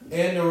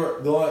 Andor,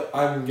 though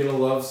I'm going to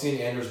love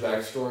seeing Andor's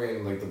backstory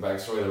and the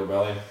backstory of the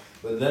rebellion.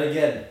 But then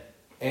again,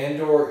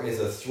 Andor is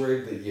a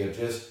thread that you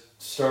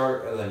just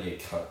start and then you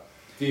cut.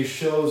 These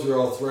shows are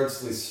all threads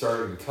that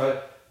start and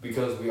cut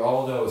because we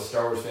all know a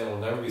Star Wars fan will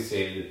never be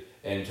sated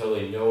until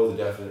they know the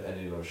definite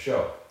ending of a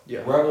show.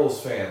 Yeah.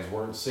 Rebels fans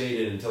weren't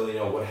sated until they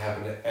know what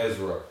happened to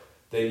Ezra.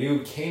 They knew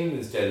Kanan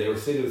is dead. They were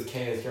sated with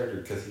Kanan's character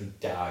because he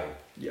died.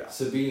 Yeah.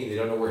 Sabine, they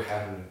don't know what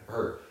happened to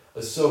her.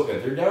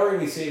 Ahsoka, they're never going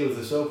to be sated with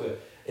Ahsoka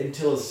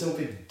until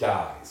Ahsoka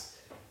dies.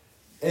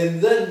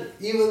 And then,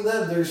 even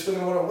then, they're still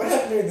going to wonder, what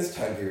happened during this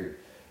time period?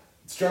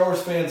 Star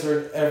Wars fans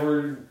are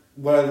ever...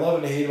 What I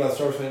love and hate about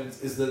Star Wars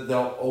fans is that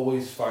they'll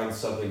always find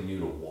something new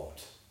to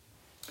want.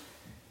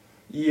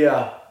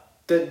 Yeah.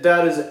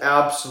 That is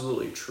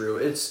absolutely true.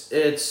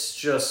 It's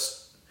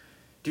just...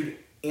 Dude,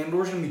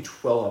 Andor's going to be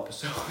 12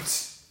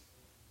 episodes.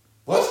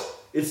 What?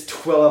 It's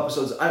 12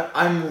 episodes.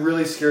 I'm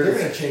really scared. They're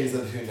going to change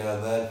them between now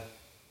and then.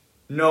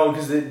 No,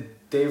 because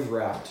they've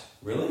wrapped.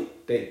 Really?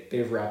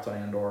 They've wrapped on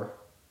Andor.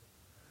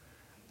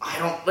 I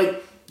don't...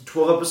 Like,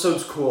 12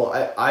 episodes, cool.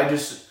 I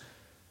just...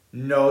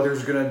 No,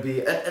 there's gonna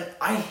be, and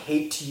I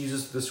hate to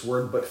use this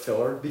word, but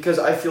filler, because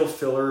I feel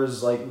filler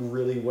is like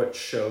really what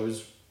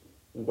shows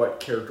what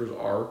characters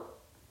are.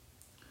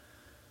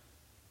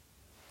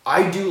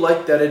 I do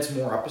like that it's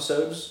more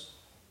episodes.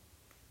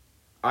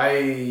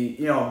 I'm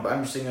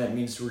just saying that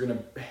means we're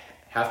gonna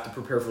have to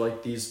prepare for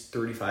like these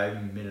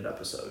 35-minute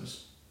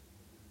episodes.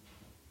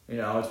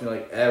 It's gonna be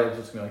like,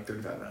 it's gonna be like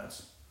 35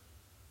 minutes.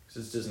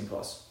 Because it's Disney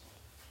Plus.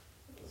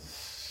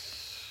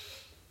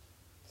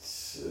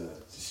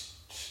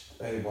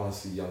 I want to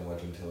see Young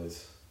Wedge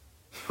Antilles.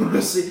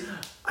 See,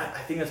 I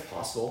think that's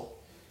possible.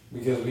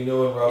 Because we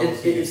know in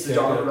Rebels... It's the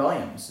Dawn of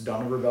Rebellion. It's the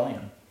Dawn of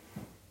Rebellion.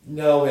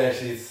 No,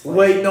 actually, it's...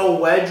 Wait, no,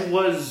 Wedge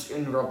was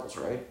in Rebels,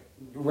 right?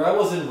 Wedge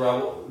was in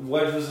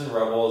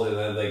Rebels, and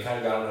then they kind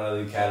of got him out of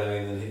the academy,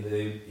 and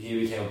then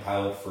he became a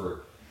pilot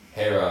for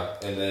Hera,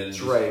 and then...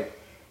 That's right.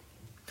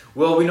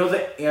 Well, we know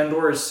that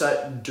Andor is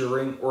set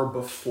during or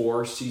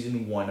before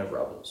season 1 of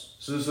Rebels.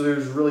 So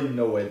there's really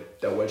no way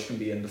that Wedge can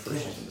be in the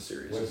first season of the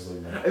series.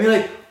 I mean,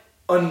 like,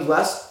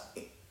 unless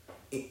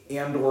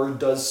Andor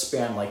does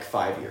span, like,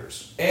 5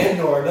 years.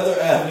 Andor, another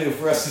avenue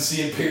for us to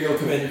see Imperial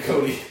Commander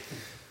Cody.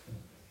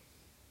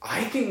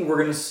 I think we're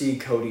going to see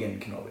Cody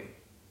and Kenobi.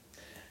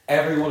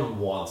 Everyone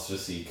wants to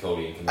see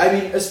Cody and Kenobi. I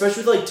mean,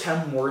 especially with, like,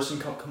 Tim Morrison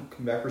come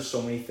back for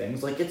so many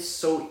things. Like, it's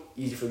so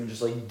easy for them to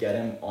just, like, get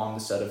him on the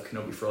set of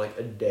Kenobi for, like,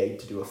 a day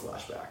to do a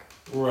flashback.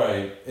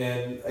 Right,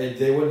 and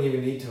they wouldn't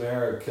even need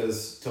Tamara,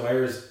 because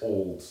Tamara's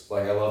old.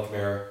 Like, I love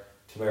Tamara.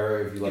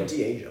 Tamara, if you like... You could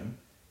de-age him.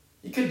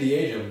 You could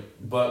de-age him,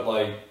 but,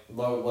 like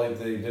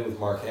they did with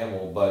Mark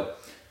Hamill,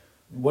 but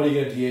what are you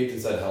going to de-age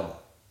inside Helmet?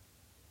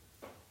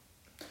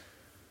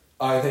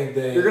 I think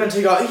You're gonna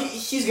take off.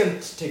 He's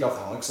gonna take off the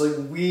helmet. 'Cause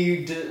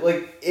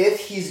if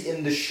he's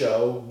in the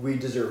show, we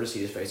deserve to see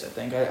his face. I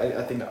think.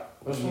 I think. I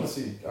just want to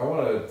see. I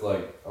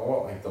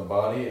want the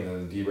body and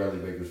then D. Bradley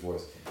Baker's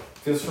voice.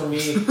 Because for me,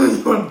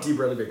 you want D.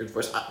 Bradley Baker's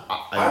voice.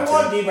 I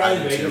want D.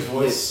 Bradley Baker's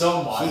voice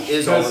so much. He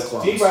is all the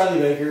clones. D. Bradley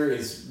Baker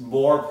is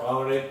more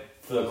prominent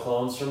for the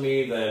clones for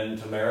me than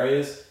Tamara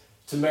is.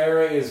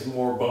 Tamara is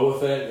more Boba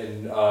Fett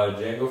and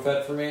Jango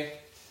Fett for me.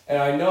 And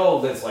I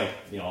know that's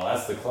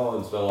that's the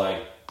clones,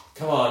 but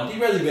come on, D.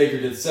 Bradley Baker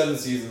did 7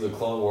 seasons of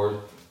Clone Wars,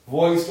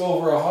 voiced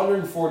over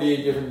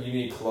 148 different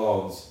unique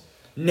clones.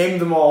 Name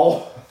them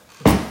all.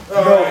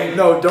 Alright.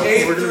 No, don't.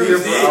 We're gonna be here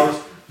for hours.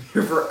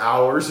 Here for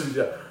hours.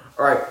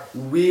 All right,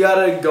 we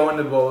gotta go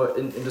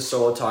into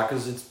solo talk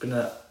because it's been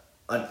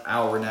an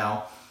hour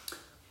now.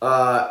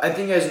 I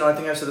think you guys know. I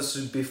think I've said this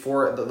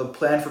before. The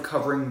plan for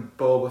covering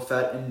Boba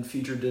Fett in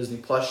future Disney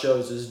Plus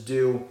shows is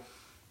do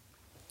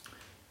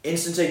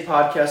Instant Take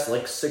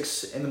podcast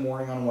 6 in the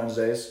morning on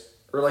Wednesdays.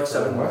 Or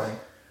 7 in the morning.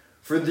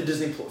 For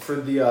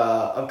the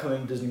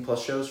upcoming Disney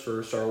Plus shows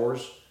for Star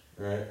Wars.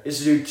 Right. Is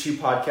to do 2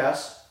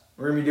 podcasts.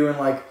 We're going to be doing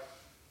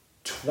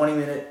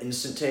 20-minute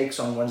instant takes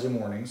on Wednesday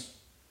mornings.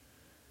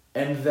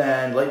 And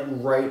then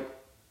right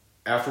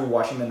after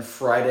watching them,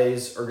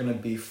 Fridays are going to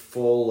be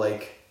full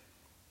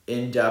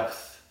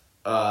in-depth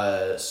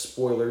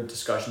spoiler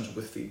discussions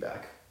with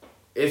feedback.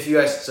 If you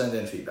guys send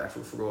in feedback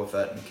for Boba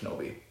Fett and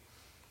Kenobi.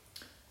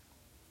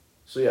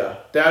 So yeah,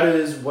 that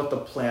is what the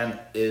plan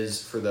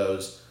is for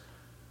those.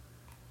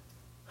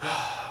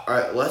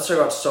 Alright, let's talk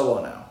about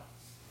Solo now.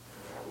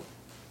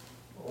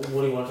 What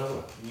do you want to talk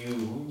about?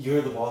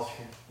 You're the boss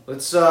here.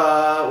 Let's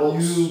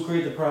you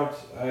create the prompt.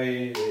 I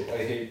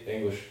hate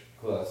English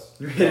class.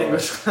 You hate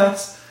English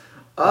class?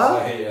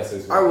 I hate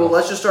essays. Alright, well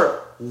let's just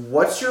start.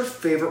 What's your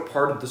favorite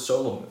part of the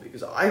Solo movie?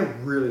 Because I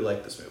really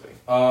like this movie.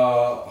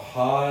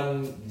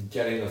 Han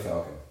getting the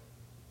Falcon.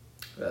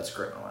 That's a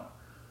great moment.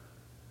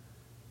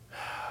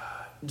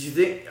 Do you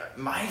think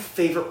my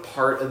favorite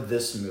part of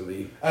this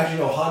movie? Actually,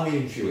 no. Han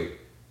meeting Chewie.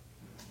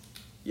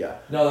 Yeah.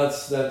 No,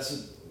 that's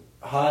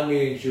Han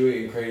meeting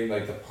Chewie and creating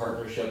the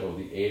partnership of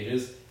the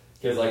ages.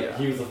 Because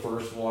he was the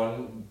first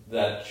one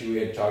that Chewie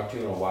had talked to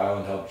in a while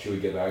and helped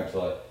Chewie get back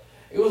to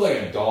it was like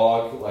a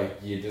dog.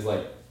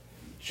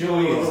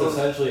 Chewie is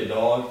essentially a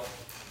dog,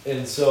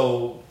 and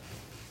so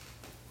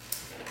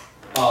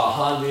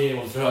Han being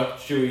able to talk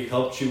to Chewie,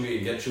 help Chewie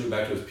and get Chewie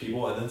back to his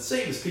people, and then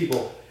save his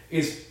people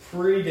is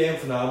pretty damn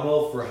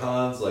phenomenal for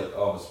Han's I'm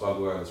a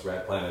smuggler on this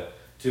rat planet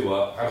to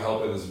I'm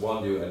helping this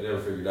one dude I never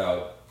figured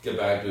out get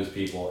back to his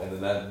people, and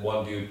then that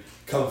one dude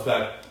comes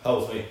back,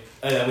 helps me,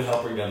 and then we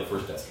help bring down the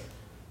first Death Star.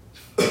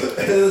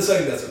 And then the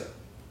second Death Star.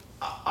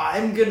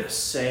 I'm gonna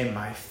say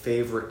my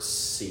favorite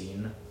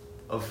scene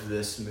of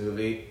this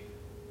movie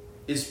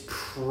is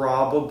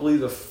probably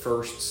the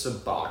first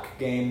Sabacc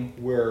game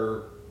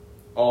where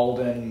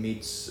Alden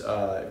meets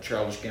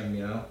Childish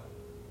Gambino.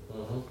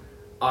 Mm-hmm.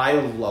 I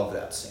love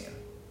that scene.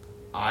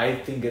 I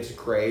think it's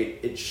great.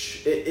 It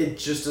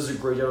just does a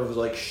great job of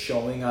like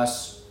showing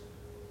us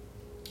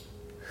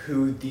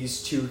who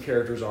these two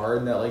characters are,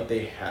 and that like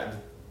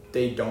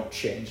they don't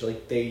change.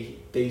 Like they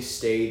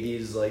stay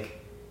these like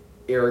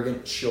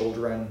arrogant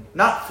children,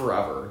 not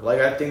forever. Like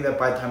I think that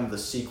by the time of the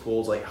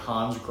sequels, like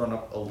Han's grown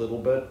up a little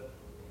bit,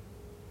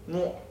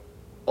 well,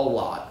 a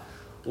lot.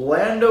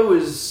 Lando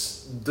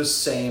is the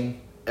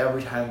same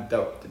every time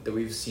that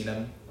we've seen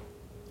him,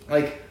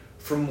 like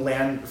from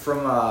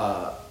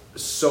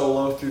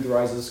Solo through the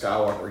Rise of the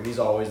Skywalker. He's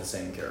always the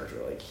same character.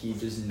 Like he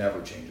just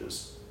never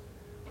changes.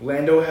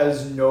 Lando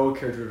has no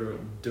character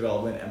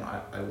development, and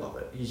I love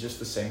it. He's just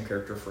the same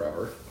character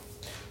forever.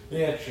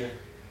 Yeah, sure.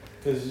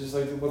 Because it's just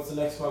like, what's the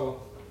next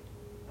level?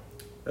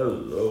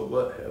 Hello,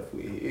 what have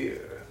we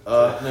here?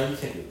 No, you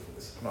can't do the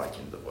voice. No, I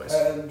can't do the voice.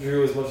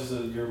 Drew, as much as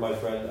you're my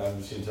friend, I'm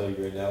just going to tell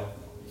you right now,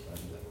 you can't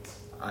do that voice.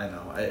 I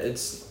know.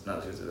 It's not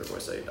as good as the other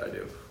voice I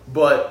do.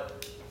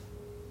 But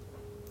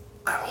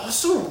I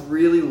also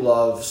really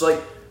love... So,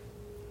 like,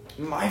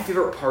 my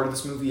favorite part of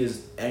this movie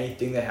is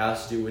anything that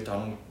has to do with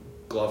Donald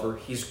Glover.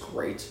 He's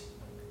great.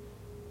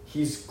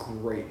 He's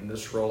great in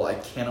this role. I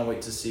cannot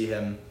wait to see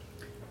him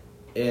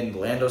in the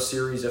Lando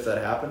series if that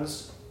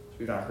happens.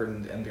 We've not heard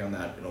anything on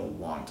that in a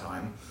long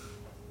time.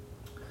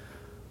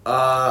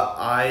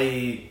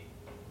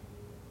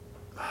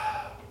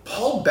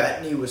 Paul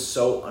Bettany was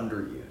so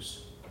underused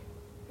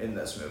in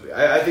this movie.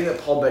 I think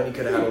that Paul Bettany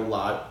could have had a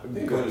lot.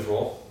 He got his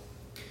role.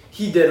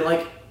 He did.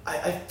 Like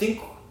I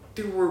think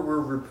there were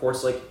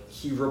reports like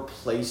he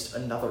replaced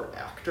another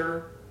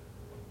actor,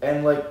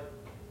 and like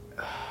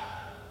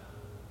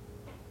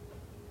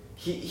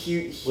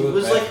he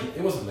was like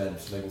it wasn't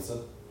Mads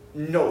Mikkelsen.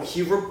 No,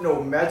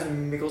 Mads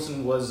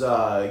Mikkelsen was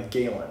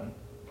Galen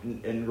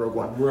in Rogue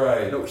One.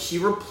 Right. No, he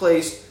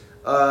replaced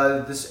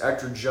this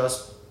actor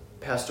just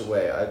passed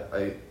away.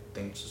 I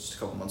think just a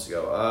couple months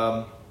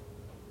ago.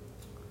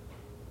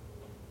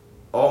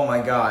 Oh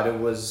my God! It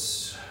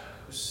was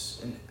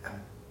in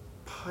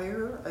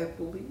Empire, I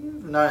believe.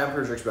 Not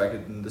Empire Strikes Back,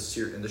 in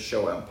the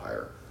show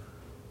Empire.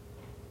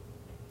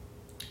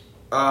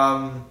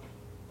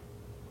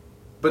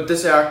 But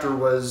this actor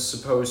was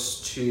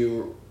supposed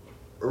to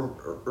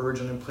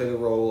originally play the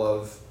role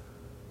of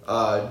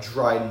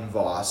Dryden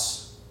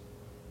Voss,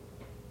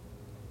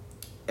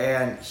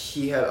 and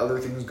he had other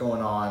things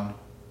going on,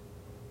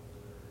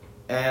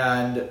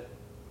 and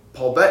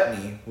Paul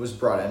Bettany was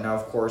brought in. Now,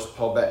 of course,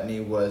 Paul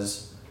Bettany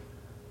was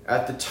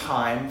at the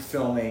time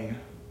filming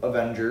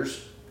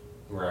Avengers,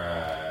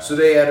 Right. so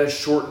they had to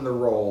shorten the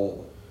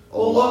role a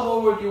lot.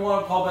 What would you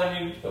want Paul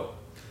Bettany to do?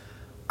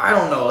 I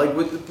don't know, like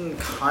within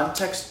the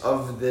context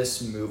of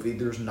this movie,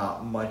 there's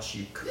not much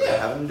you could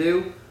have him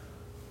do,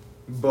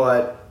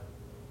 but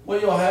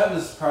What you'll have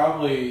is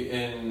probably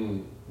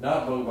in,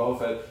 not Boba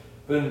Fett,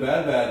 but in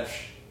Bad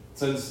Batch,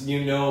 since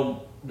you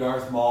know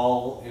Darth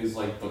Maul is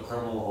like the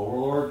criminal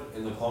overlord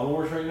in the Clone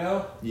Wars right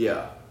now,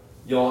 yeah.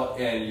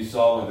 you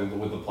saw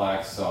with the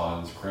Black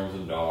Suns,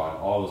 Crimson Dawn,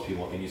 all those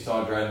people, and you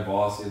saw Dryden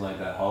Voss in like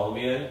that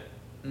Halloween.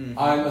 Mm-hmm.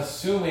 I'm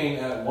assuming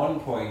at one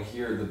point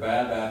here the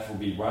Bad Batch will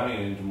be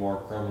running into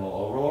more criminal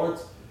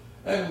overlords,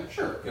 and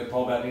sure, get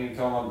Paul Bettany to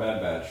come on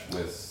Bad Batch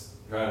with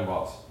Dryden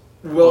Voss.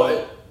 Well,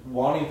 But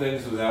wanting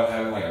things without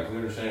having like a clear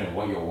understanding of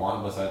what you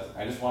want, unless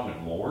I just wanted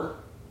more.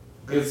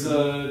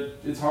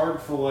 It's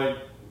hard for like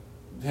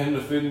him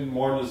to fit in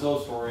more into the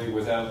Solo story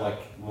without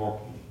like more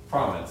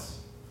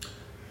prominence.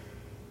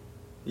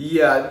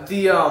 yeah,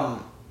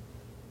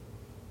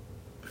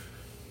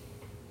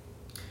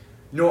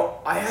 No,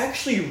 I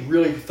actually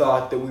really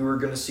thought that we were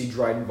going to see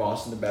Dryden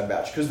Voss in the Bad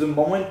Batch, because the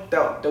moment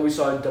that we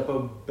saw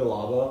Depa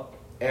Billaba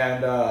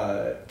and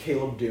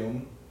Caleb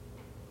Doom,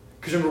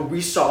 because remember,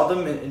 we saw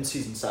them in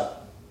Season 7.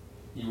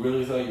 You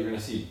really thought you were going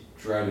to see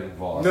Dryden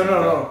Voss?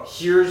 No.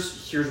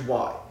 Here's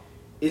why.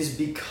 Is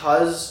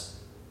because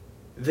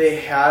they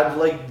had,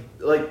 like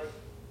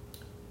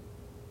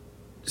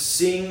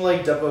seeing,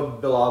 like,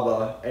 Depa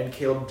Billaba and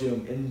Caleb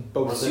Doom in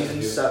both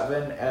Season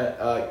 7 and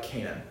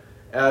Kanan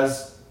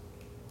as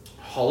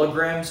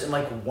holograms in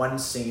like one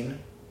scene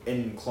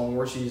in Clone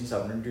Wars Season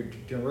 7. Do you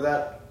remember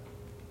that?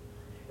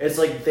 It's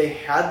like they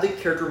had the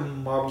character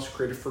models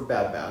created for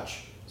Bad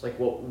Batch. It's like,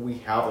 well, we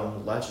have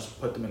them, let's just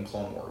put them in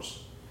Clone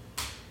Wars.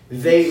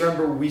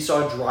 We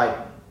saw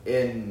Dryden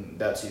in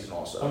that season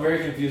also. I'm very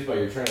confused by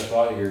your train of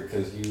thought here,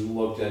 because you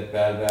looked at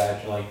Bad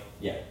Batch and like,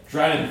 yeah,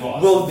 Dryden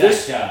Voss,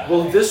 guy.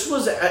 This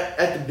was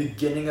at the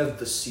beginning of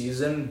the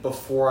season,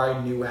 before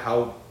I knew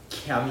how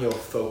cameo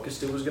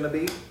focused it was going to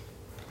be.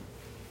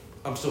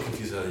 I'm still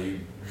confused how you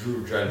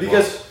drew Dryden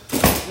Because,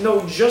 Voss.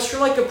 no, just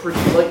from like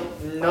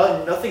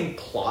nothing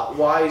plot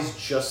wise,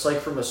 just like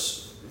from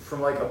from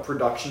like a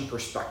production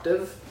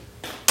perspective,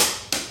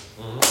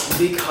 Mm-hmm.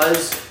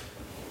 because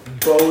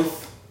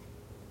both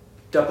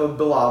Depa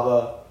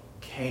Billaba,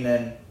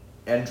 Kanan,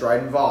 and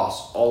Dryden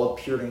Voss all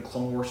appeared in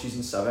Clone Wars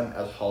Season 7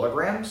 as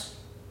holograms,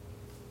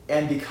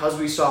 and because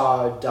we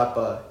saw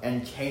Depa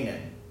and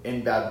Kanan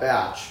in Bad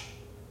Batch,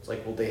 it's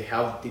like, well, they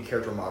have the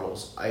character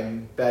models.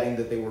 I'm betting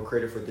that they were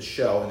created for the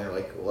show, and they're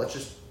like, well, let's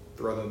just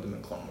throw them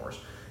in Clone Wars.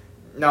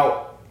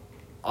 Now,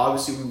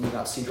 obviously, we would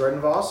not see Dryden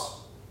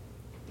Voss.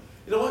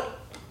 You know what?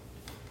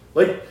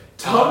 Like,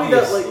 tell me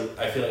that, like...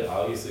 I feel like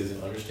obviously is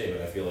an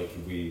understatement. I feel like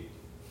if we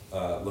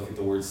look at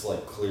the words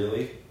like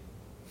clearly,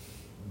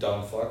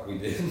 dumb fuck, we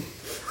did.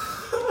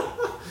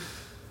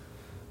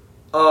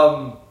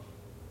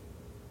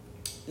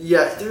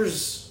 Yeah,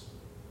 there's...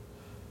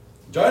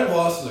 Dryden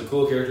Voss is a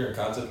cool character in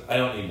concept. I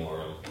don't need more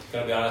of him.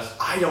 Gotta be honest.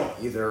 I don't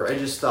either. I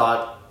just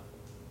thought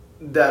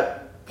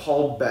that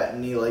Paul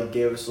Bettany, like,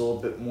 gave us a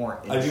little bit more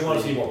I do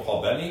want to see more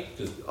Paul Bettany.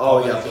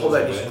 Oh, yeah, Paul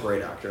Bettany's a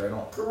great actor.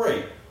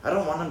 Great. I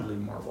don't want him to leave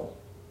Marvel.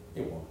 He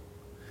won't.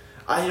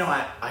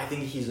 I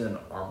think he's in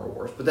Armor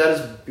Wars, but that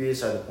is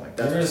beside the point.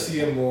 You're gonna see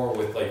him more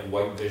with like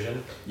White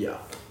Vision, Yeah.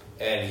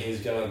 and he's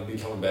gonna be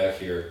coming back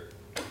here.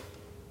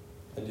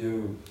 I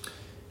do.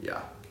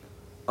 Yeah.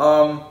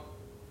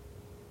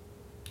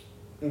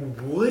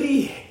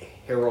 Woody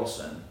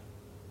Harrelson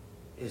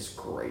is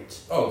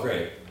great. Oh,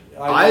 great!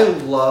 I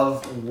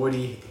love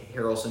Woody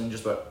Harrelson in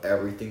just about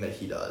everything that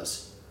he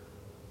does.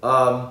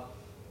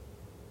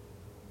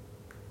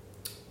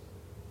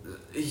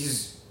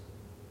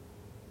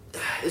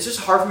 It's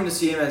just hard for me to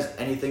see him as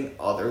anything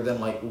other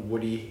than like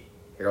Woody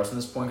Harrelson at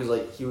this point, because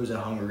like he was in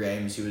Hunger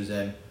Games, he was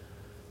in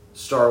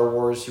Star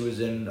Wars, he was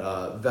in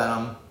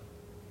Venom, a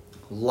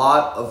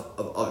lot of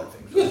other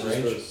things. He was Just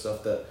range. the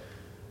stuff that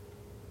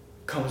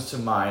comes to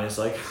mind is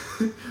like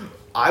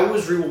I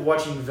was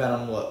rewatching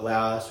Venom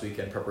last week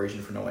in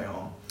preparation for No Way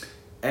Home,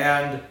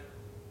 and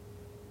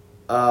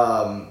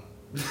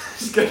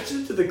just got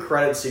to the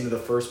credit scene of the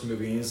first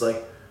movie, and he's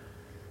like,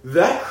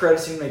 that credit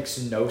scene makes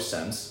no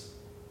sense.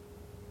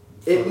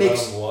 It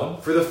makes one.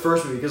 for the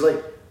first movie, because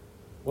like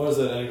What was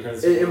that end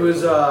credits? it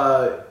was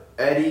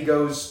Eddie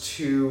goes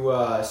to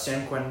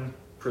San Quentin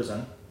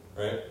prison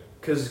right.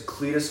 because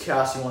Cletus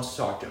Cassidy wants to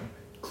talk to him.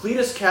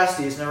 Cletus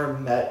Cassidy has never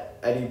met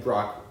Eddie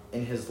Brock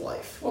in his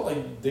life. Well,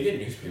 like they get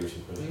newspapers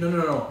in prison.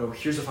 No.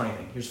 Here's the funny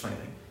thing.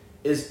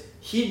 Is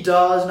he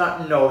does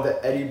not know that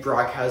Eddie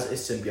Brock has a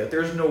symbiote.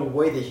 There's no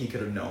way that he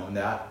could have known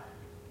that.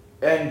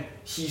 And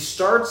he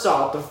starts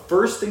out, the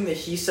first thing that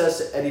he says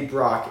to Eddie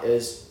Brock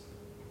is,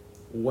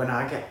 when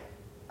I get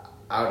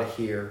out of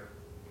here,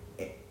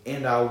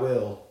 and I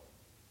will,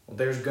 well,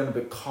 there's gonna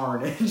be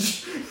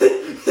carnage.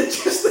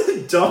 It's just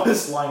the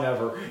dumbest line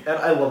ever, and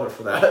I love it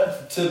for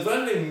that.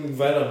 Defending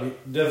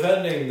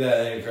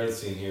that end credit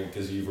scene here,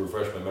 because you've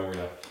refreshed my memory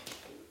now.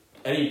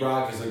 Eddie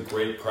Brock is a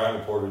great crime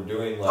reporter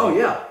doing like... Oh,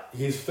 yeah.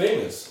 He's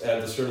famous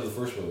at the start of the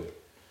first movie.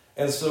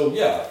 And so,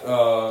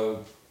 yeah,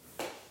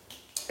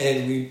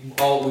 and we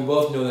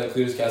both know that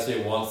Cletus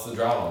Cassidy wants the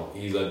drama.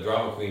 He's a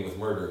drama queen with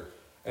murder.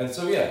 And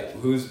so, yeah,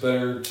 who's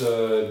better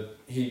to...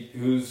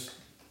 Who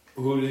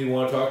does he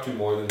want to talk to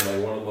more than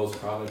like one of the most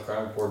prominent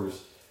crime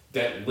reporters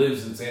that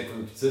lives in San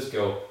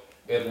Francisco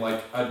in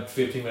like a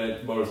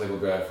 15-minute motorcycle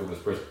drive from his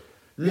prison?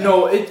 Yeah.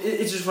 No,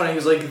 it's just funny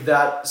because like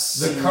that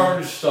scene, the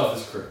carnage stuff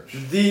is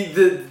cringe.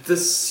 The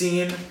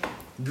scene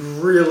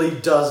really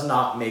does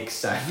not make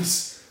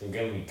sense. There's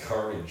gonna be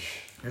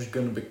carnage. There's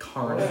gonna be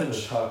What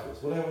happens carnage. to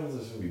tacos? What happens to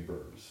there's gonna be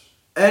burgers?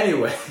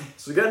 Anyway,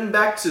 so getting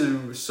back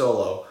to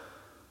Solo,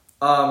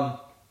 I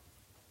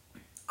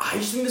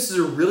just think this is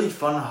a really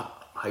fun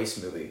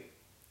heist movie.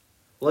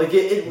 Like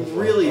it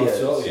really is.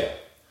 So, yeah.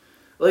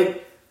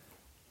 Like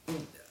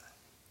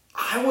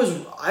I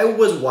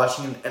was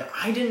watching it and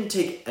I didn't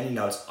take any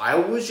notes. I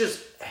was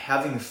just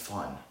having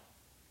fun.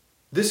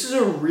 This is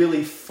a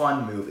really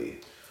fun movie.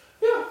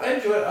 Yeah, I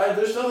enjoy it.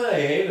 There's nothing I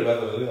hated about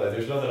the movie. Like,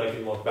 there's nothing I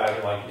can look back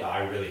and like, yeah,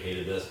 I really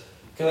hated this.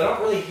 Because I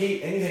don't really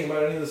hate anything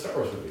about any of the Star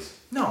Wars movies.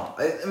 No,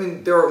 I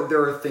mean there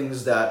are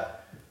things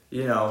that,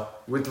 you know,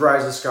 with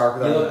Rise of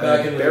Skywalker You look that back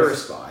I'm and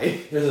embarrassed by.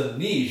 There's a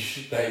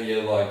niche that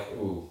you're like,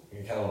 ooh, you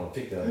kind of want to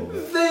pick that a little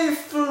bit. They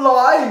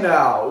fly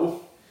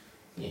now.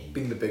 Yeah.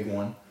 Being the big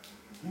one.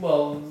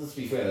 Well, let's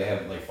be fair, they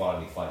haven't like fought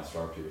any flying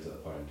stormtroopers at the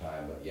point in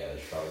time, but yeah, they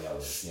should probably know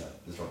that, you know,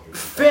 the stormtroopers.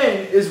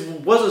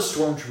 Finn was a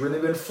stormtrooper and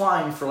they've been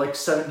flying for like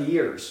 70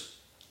 years.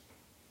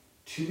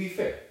 To be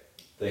fair,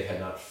 they had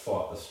not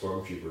fought a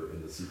stormtrooper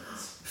in the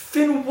sequence.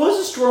 Finn was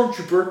a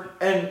stormtrooper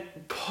and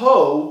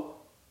Poe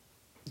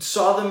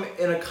saw them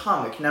in a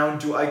comic. Now,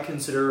 do I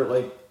consider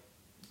like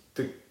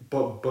the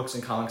books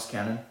and comics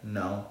canon?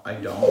 No, I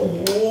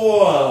don't.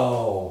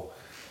 Whoa!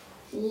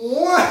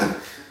 What?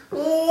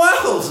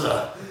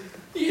 Wowza!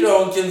 You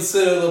don't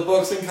consider the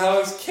books and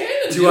comics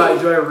canon? Do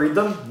I read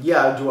them?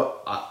 Yeah. Do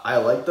I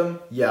like them?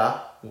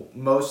 Yeah,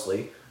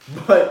 mostly.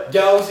 But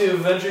Galaxy of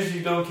Adventures,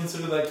 you don't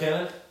consider that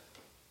canon?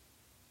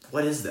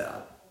 what is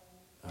that?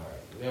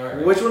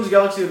 Alright. Which one's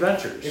Galaxy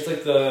Adventures? It's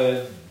like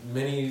the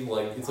mini,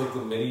 it's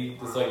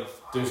like,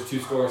 there's 2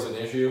 stories an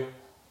issue.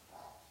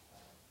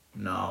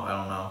 No, I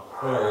don't know.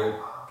 Alright,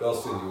 I'll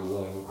send you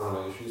one of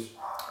my issues.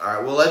 All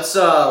right, well let's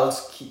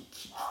keep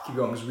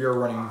going because we are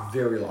running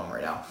very long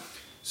right now.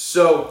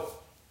 So,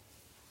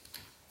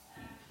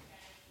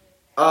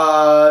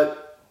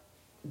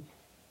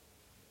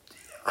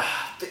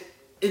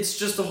 it's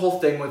just the whole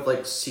thing with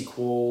like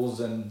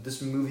sequels, and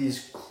this movie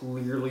is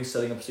clearly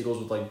setting up sequels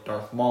with like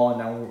Darth Maul, and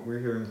now we're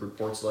hearing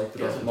reports like the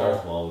Yeah, Darth it's a Maul.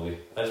 Darth Maul movie.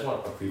 I just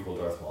want a prequel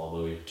Darth Maul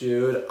movie.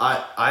 Dude,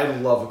 I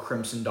love a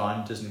Crimson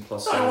Dawn Disney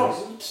Plus No, I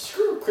series. want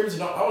screw Crimson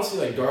Dawn. I want to see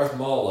like Darth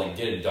Maul like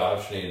get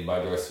indoctrinated by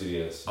Darth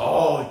Sidious.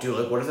 Oh, dude,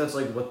 like what if that's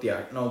like what the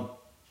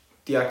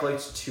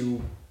Acolyte's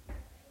too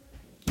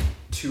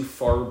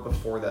far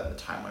before that in the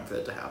timeline for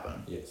that to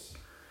happen. Yes.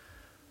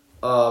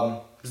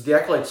 Because the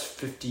Acolyte's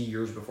 50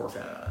 years before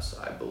Phantom Menace,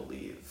 I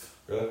believe.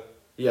 Really?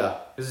 Yeah,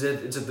 because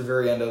it's at the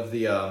very end of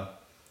the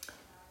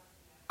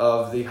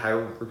High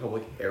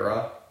Republic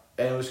era,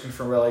 and it was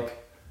confirmed by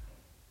like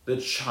the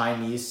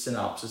Chinese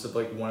synopsis of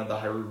like one of the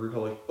High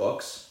Republic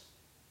books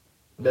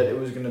that it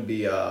was gonna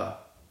be that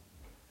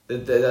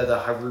the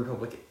High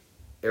Republic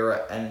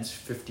era ends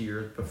 50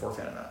 years before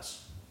Phantom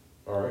Menace.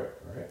 All right.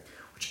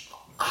 Which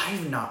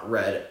I've not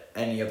read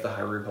any of the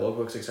High Republic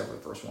books except for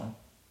the first one.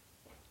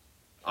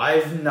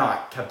 I've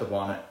not kept up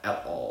on it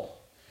at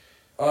all.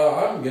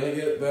 I'm gonna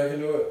get back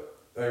into it.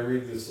 I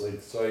read this like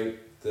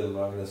site that I'm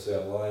not gonna say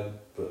online,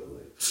 but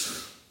like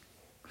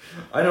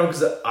I know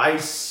because I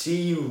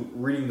see you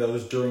reading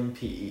those during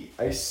PE.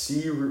 I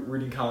see you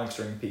reading comics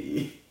during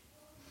PE.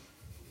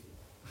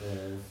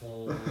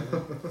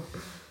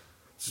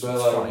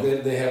 but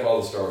like they have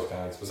all the Star Wars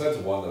comics besides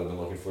one that I've been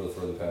looking for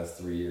the past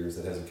 3 years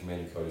that has a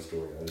Commander Cody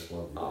story. I just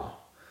want to read it.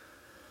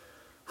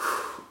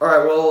 All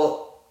right,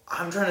 well,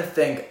 I'm trying to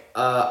think.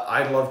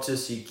 I'd love to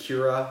see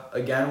Kira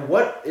again.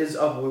 What is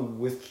up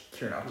with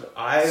Kira now? 'Cause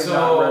I've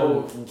not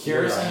read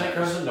Kira's in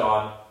Crimson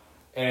Dawn,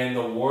 and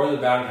the War of the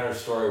Bounty Hunter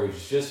story,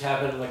 which just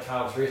happened in the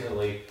comics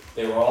recently,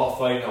 they were all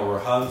fighting over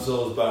Han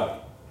Solo's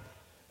bounty.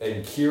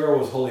 And Kira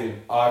was holding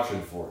an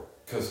auction for it.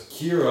 Because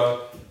Kira,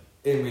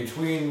 in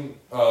between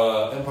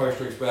Empire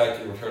Strikes Back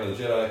and Return of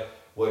the Jedi,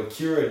 what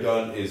Kira had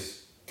done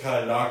is kind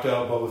of knocked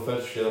out Boba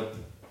Fett's ship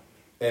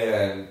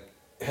and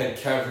had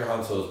captured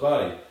Han Solo's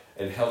body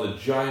and held a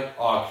giant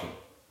auction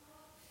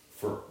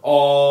for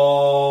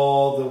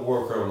all the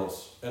war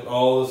criminals and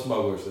all the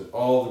smugglers and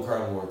all the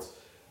crime lords.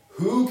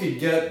 Who could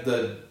get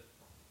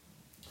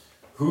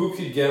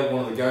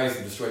one of the guys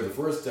that destroyed the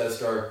first Death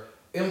Star,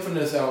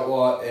 infamous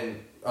outlaw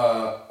and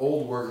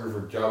old worker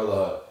for Jabba the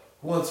Hutt?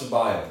 Who wants to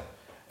buy him?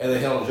 And they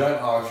held a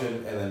giant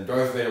auction, and then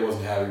Darth Vader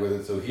wasn't happy with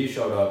it, so he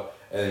showed up,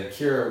 and then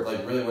Kira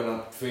like really went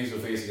up face to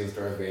face against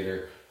Darth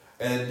Vader,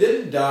 and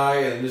didn't die,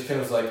 and just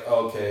kind of was like,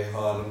 okay,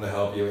 Han, I'm gonna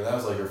help you, and that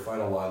was like her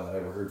final line that I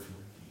ever heard from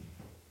her.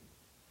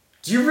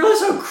 Do you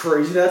realize how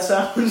crazy that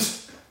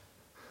sounds?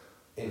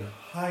 In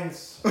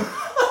hindsight.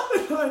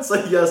 It's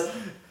like, yes.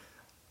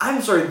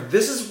 I'm sorry,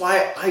 this is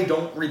why I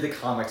don't read the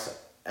comics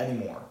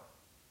anymore.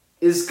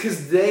 Is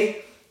because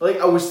they, like,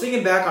 I was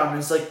thinking back on them, and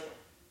it's like,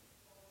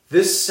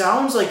 this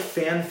sounds like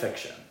fan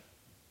fiction.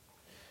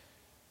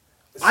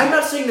 I'm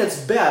not saying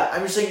that's bad,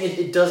 I'm just saying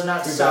it does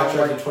not sound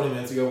like... 20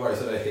 minutes ago where I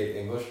said I hate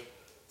English.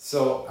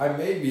 So I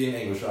may be in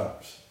English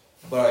honors.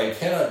 What I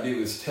cannot do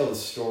is tell a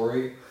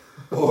story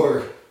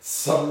or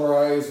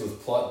summarize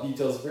with plot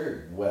details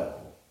very well.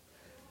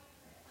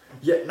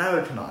 Yeah,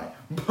 neither can I.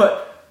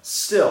 But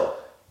still,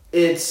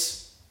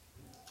 it's...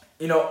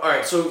 You know,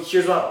 alright, so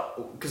here's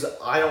what... Because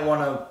I don't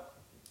want to...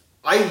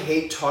 I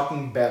hate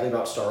talking badly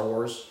about Star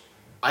Wars.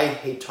 I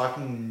hate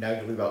talking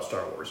negatively about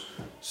Star Wars.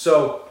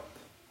 So,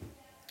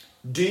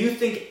 do you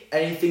think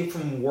anything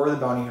from War of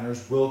the Bounty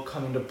Hunters will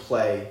come into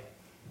play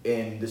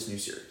in this new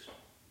series?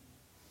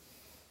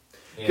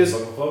 In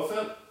Book of Boba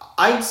Fett?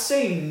 I'd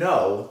say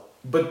no,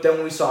 but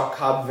then we saw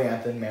Cobb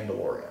Vanth in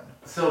Mandalorian.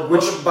 So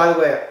Which, by the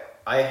way,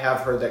 I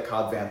have heard that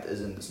Cobb Vanth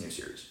is in this new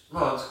series.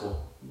 Oh, that's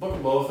cool. Book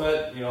of Boba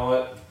Fett, you know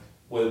what?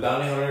 With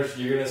Bounty Hunters,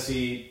 you're going to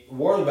see...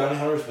 War of the Bounty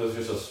Hunters was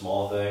just a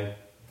small thing,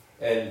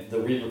 and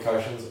the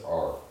repercussions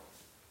are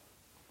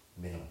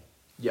minimal.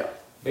 Yeah.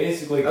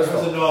 Basically, That's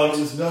Crimson Dawn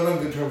is not on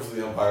good terms with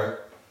the Empire.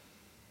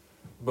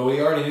 But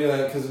we already knew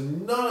that because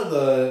none of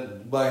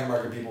the black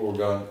market people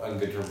were on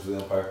good terms with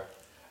the Empire.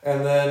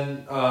 And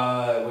then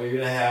what you're going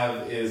to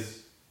have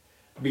is...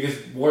 Because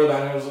War of the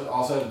Bounty Hunters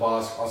also had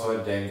Bosk, also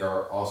had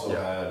Dengar, also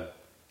had...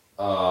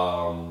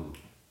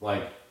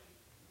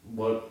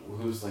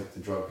 Who's like the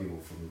drug people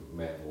from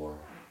Mandalore?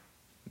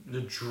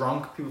 The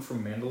drunk people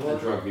from Mandalore? The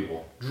drug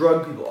people.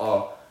 Drug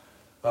people,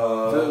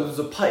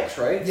 the Pikes,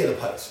 right? Yeah, the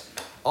Pikes.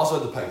 Also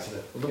had the Pikes in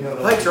it. The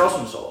Pikes are also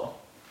in Solo.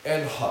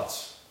 And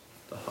Hutts.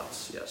 The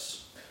Hutts,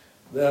 yes.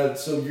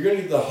 So you're going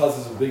to get the Hutts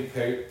as a big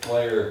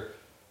player.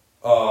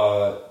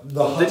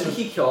 Hutts Didn't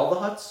he kill all the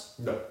Hutts?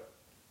 No.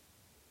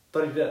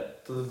 Thought he did.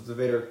 The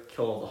Vader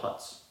killed all the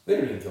Hutts.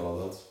 Vader didn't kill all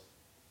the Hutts.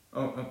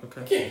 Oh,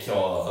 okay. You can't kill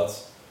all the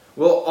Hutts.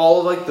 Well,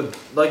 all of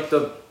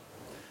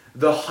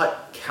the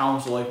Hutt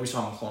Council like we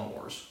saw in Clone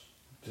Wars.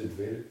 Did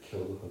Vader kill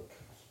the Hutt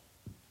Council?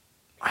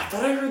 I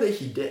thought I heard that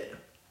he did.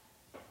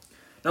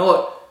 Now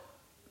look,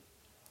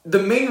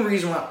 the main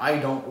reason why I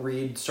don't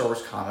read Star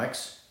Wars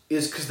comics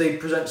is because they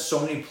present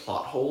so many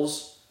plot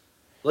holes.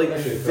 Like,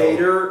 Actually,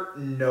 Vader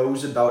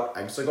knows about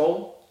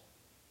Exegol,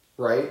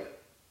 right?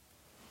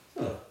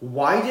 Huh.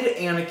 Why did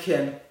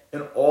Anakin,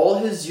 in all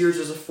his years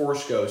as a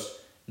Force Ghost,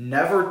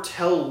 never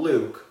tell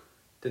Luke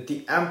that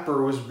the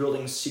Emperor was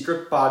building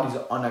secret bodies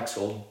on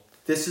Exegol?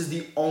 This is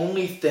the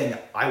only thing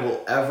I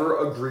will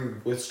ever agree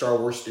with Star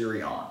Wars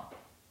Theory on.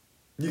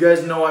 You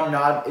guys know I'm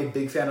not a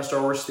big fan of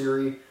Star Wars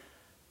Theory.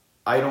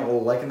 I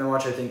don't like him that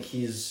much. I think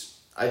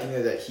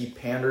that he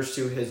panders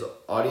to his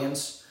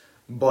audience,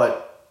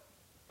 but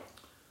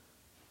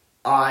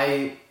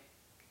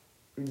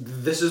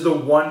this is the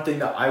one thing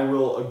that I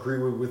will agree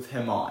with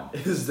him on,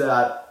 is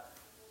that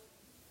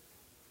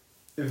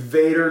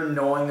Vader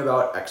knowing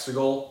about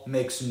Exegol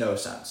makes no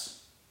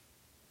sense.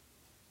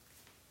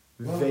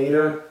 Well,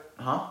 Vader,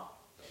 huh?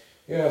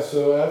 Yeah,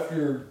 so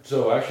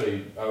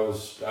actually,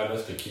 I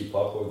missed to keep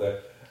up with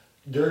that.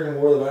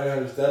 During War of the Bounty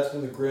Hunters, that's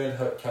when the Grand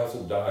Hutt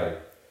Council died,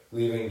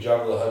 leaving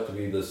Jabba the Hutt to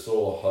be the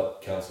sole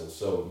Hutt Council.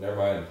 So, never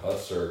mind,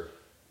 Hutts are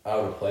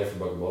out of play for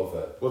Book of Boba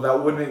Fett. Well,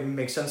 that would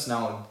make sense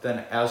now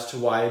then as to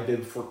why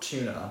Bib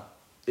Fortuna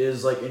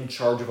is like in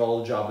charge of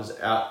all of Jabba's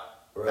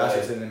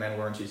assets in the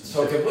Mandalorian season.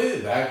 So, 2.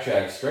 completely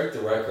backtrack, strike the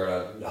record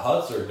on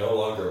Hutts are no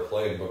longer a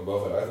play in Book of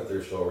Boba Fett. I thought they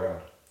were still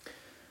around.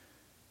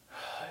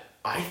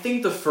 I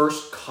think the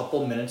first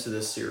couple minutes of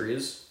this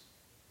series,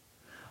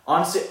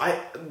 honestly,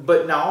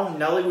 but now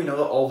that we know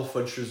that all the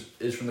footage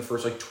is from the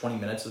first like 20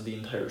 minutes of the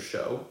entire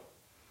show,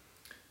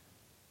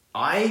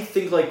 I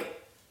think like,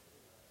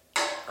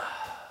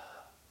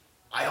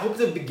 I hope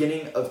the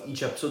beginning of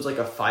each episode is like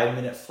a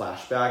 5-minute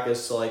flashback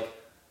as to like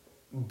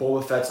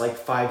Boba Fett's like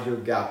 5-year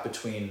gap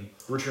between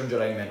Return of the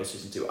Jedi and Mando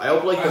Season 2. I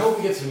hope I hope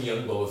we get some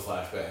young Boba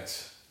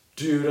flashbacks.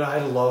 Dude,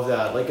 I love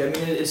that. Like, I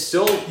mean, it's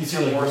still You see,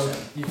 Tim like,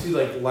 Morrison. you see,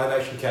 like,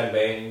 live-action Cad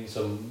Bane,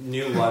 some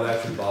new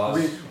live-action boss.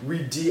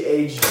 We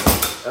de-aged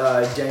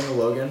Daniel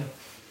Logan.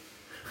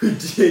 We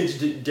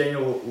de-aged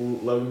Daniel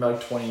Logan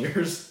about 20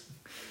 years.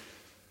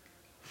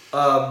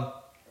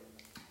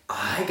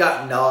 I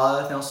got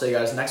nothing else to say,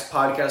 guys. Next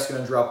podcast is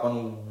going to drop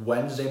on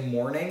Wednesday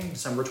morning,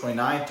 December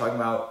 29th, talking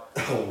about...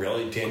 Oh,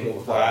 really? Daniel?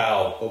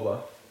 Wow.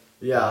 Boba.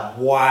 Yeah.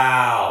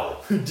 Wow.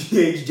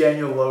 De-aged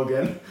Daniel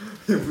Logan.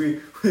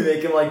 we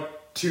make him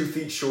like 2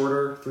 feet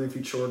shorter, 3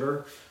 feet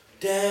shorter.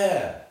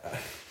 Dad.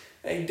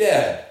 Hey,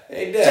 Dad.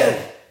 Hey,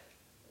 Dad.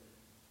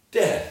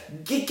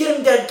 Dad. Get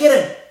him, Dad.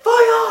 Get him.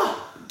 Fire!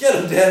 Get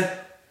him, Dad.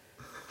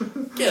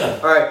 Get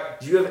him. Alright,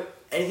 do you have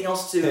anything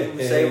else to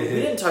say? We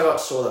didn't talk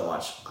about Solo that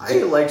much. I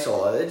like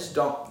Solo. I just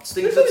don't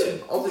think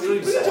that's all there's really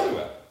to What are you talking say.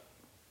 about?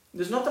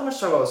 There's not that much to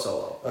talk about with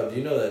Solo. Do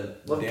you know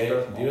that Love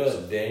Gareth Moss.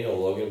 Daniel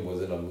Logan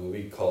was in a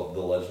movie called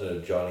The Legend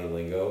of Johnny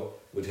Lingo,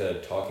 which had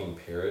a talking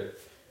parrot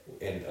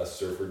and a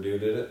surfer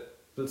dude in it?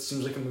 That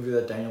seems like a movie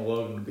that Daniel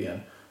Logan would be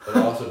in.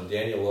 And also,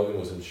 Daniel Logan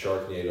was in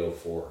Sharknado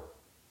 4.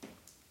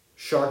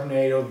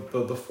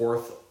 Sharknado, the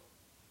Fourth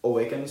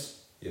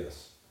Awakens.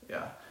 Yes.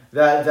 Yeah.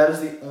 That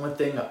is the only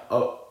thing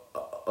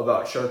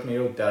about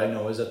Sharknado that I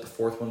know, is that the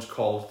fourth one's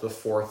called The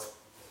Fourth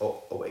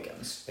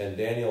Awakens. And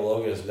Daniel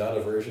Logan is not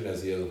a virgin,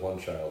 as he has one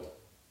child.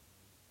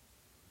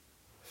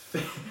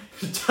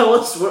 Tell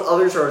us what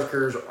other Star Wars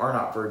characters are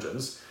not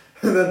virgins.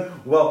 And then,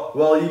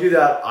 while you do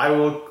that, I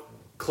will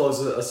close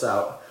us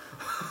out.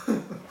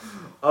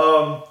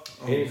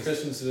 Hayden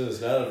Christensen is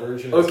not a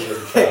virgin, as he has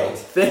a Okay, child.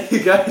 thank you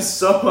guys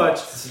so much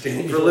for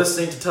Daniel.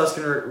 listening to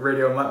Tuscan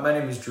Radio. My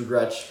name is Drew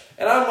Gretsch.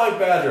 And I'm Mike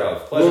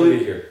Badrov. Pleasure to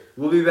be here.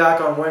 We'll be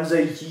back on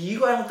Wednesday. I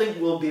don't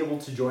think will be able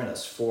to join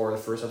us for the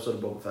first episode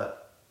of Boba Fett.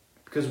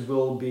 Because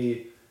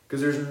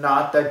there's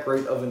not that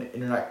great of an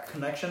internet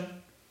connection.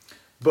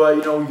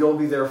 But, you'll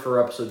be there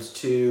for episodes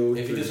 2.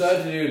 If you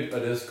decide to do a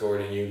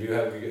Discord and you do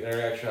have a good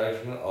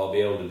interaction, I'll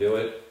be able to do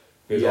it.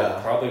 Because Yeah.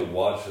 I'll probably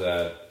watch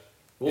that.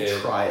 We'll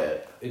try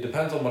it. It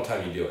depends on what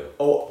time you do it.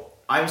 Oh,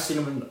 I'm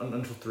seeing them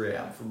until 3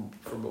 a.m.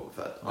 for Boba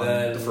Fett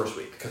on the first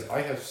week. Because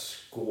I have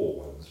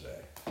school Wednesday.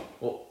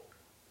 Well,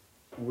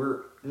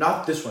 we're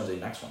not this Wednesday,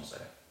 next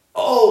Wednesday.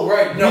 Oh,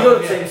 right. We go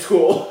to the same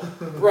school.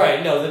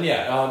 Right, no, then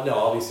yeah. No,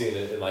 I'll be seeing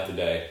it in like the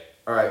day.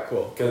 Alright,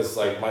 cool. Because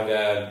like my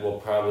dad will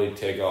probably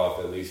take off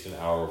at least an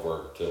hour of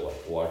work to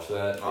like watch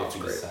that Oh, if that's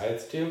he great.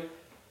 decides to.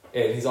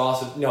 And he's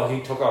also,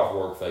 he took off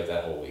work for like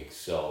that whole week,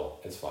 so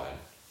it's fine.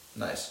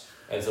 Nice.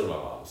 And so did my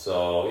mom.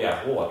 So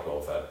yeah, we'll watch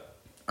Boba Fett.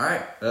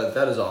 Alright,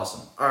 that is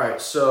awesome.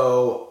 Alright,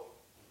 so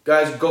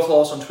guys, go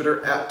follow us on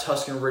Twitter at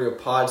Tuscan Radio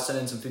Pod. Send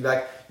in some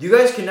feedback. You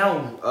guys can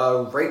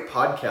now rate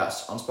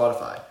podcasts on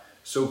Spotify.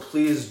 So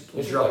please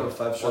drop a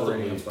 5-star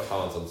rating on Spotify.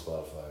 Comments on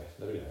Spotify.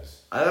 That'd be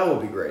nice. That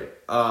would be great.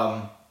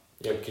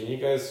 Yeah, can you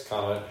guys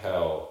comment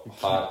how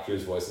hot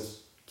Drew's voice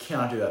is?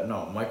 Cannot do that.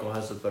 No, Michael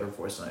has a better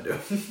voice than I do.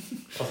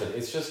 Listen,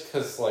 it's just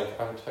because like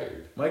I'm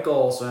tired. Michael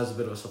also has a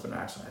bit of a southern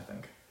accent, I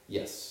think.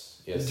 Yes.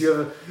 Do you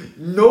have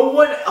no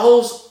one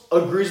else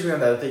agrees with me on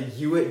that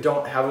you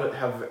don't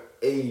have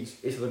a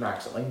southern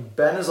accent. Like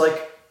Ben is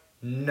like,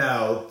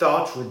 no,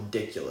 that's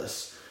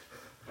ridiculous.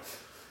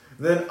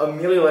 Then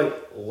Amelia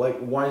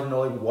like wanted to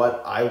know like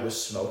what I was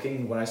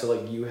smoking when I said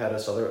like you had a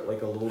southern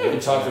like a little I haven't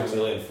bit. talked to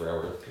Amelia in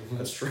forever.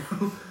 That's true.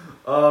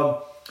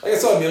 Like I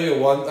saw Amelia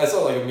once. I saw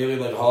like Amelia in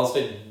like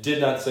Holiday.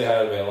 Did not say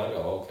hi to me. I'm like,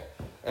 oh okay.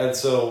 And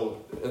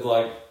so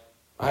like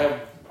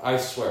I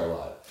swear a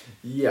lot.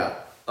 Yeah.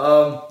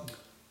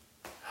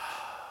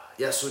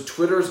 Yeah. So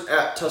Twitter's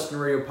at Tuscan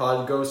Radio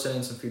Pod. Go send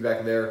in some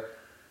feedback there.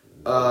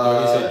 You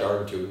say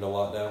darn tootin' a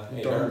lot now.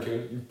 Hey, darn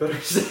tootin'. You better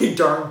say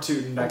darn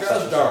tootin' next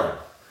Gosh episode. darn.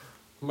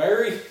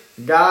 Mary.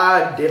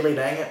 God diddly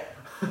dang it.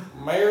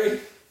 Mary.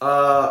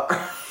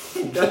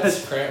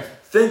 Guys, Cramp.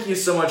 thank you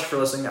so much for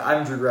listening.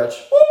 I'm Drew Gretsch.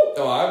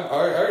 Oh, I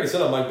already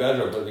said I'm Mike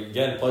Badger, but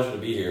again, pleasure to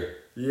be here.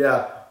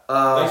 Yeah.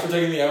 Thanks for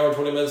taking the hour and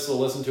 20 minutes to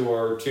listen to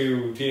our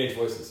two teenage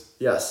voices.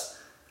 Yes.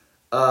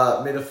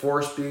 May the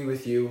force be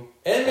with you.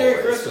 And Merry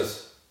always.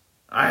 Christmas.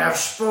 I have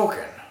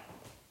spoken.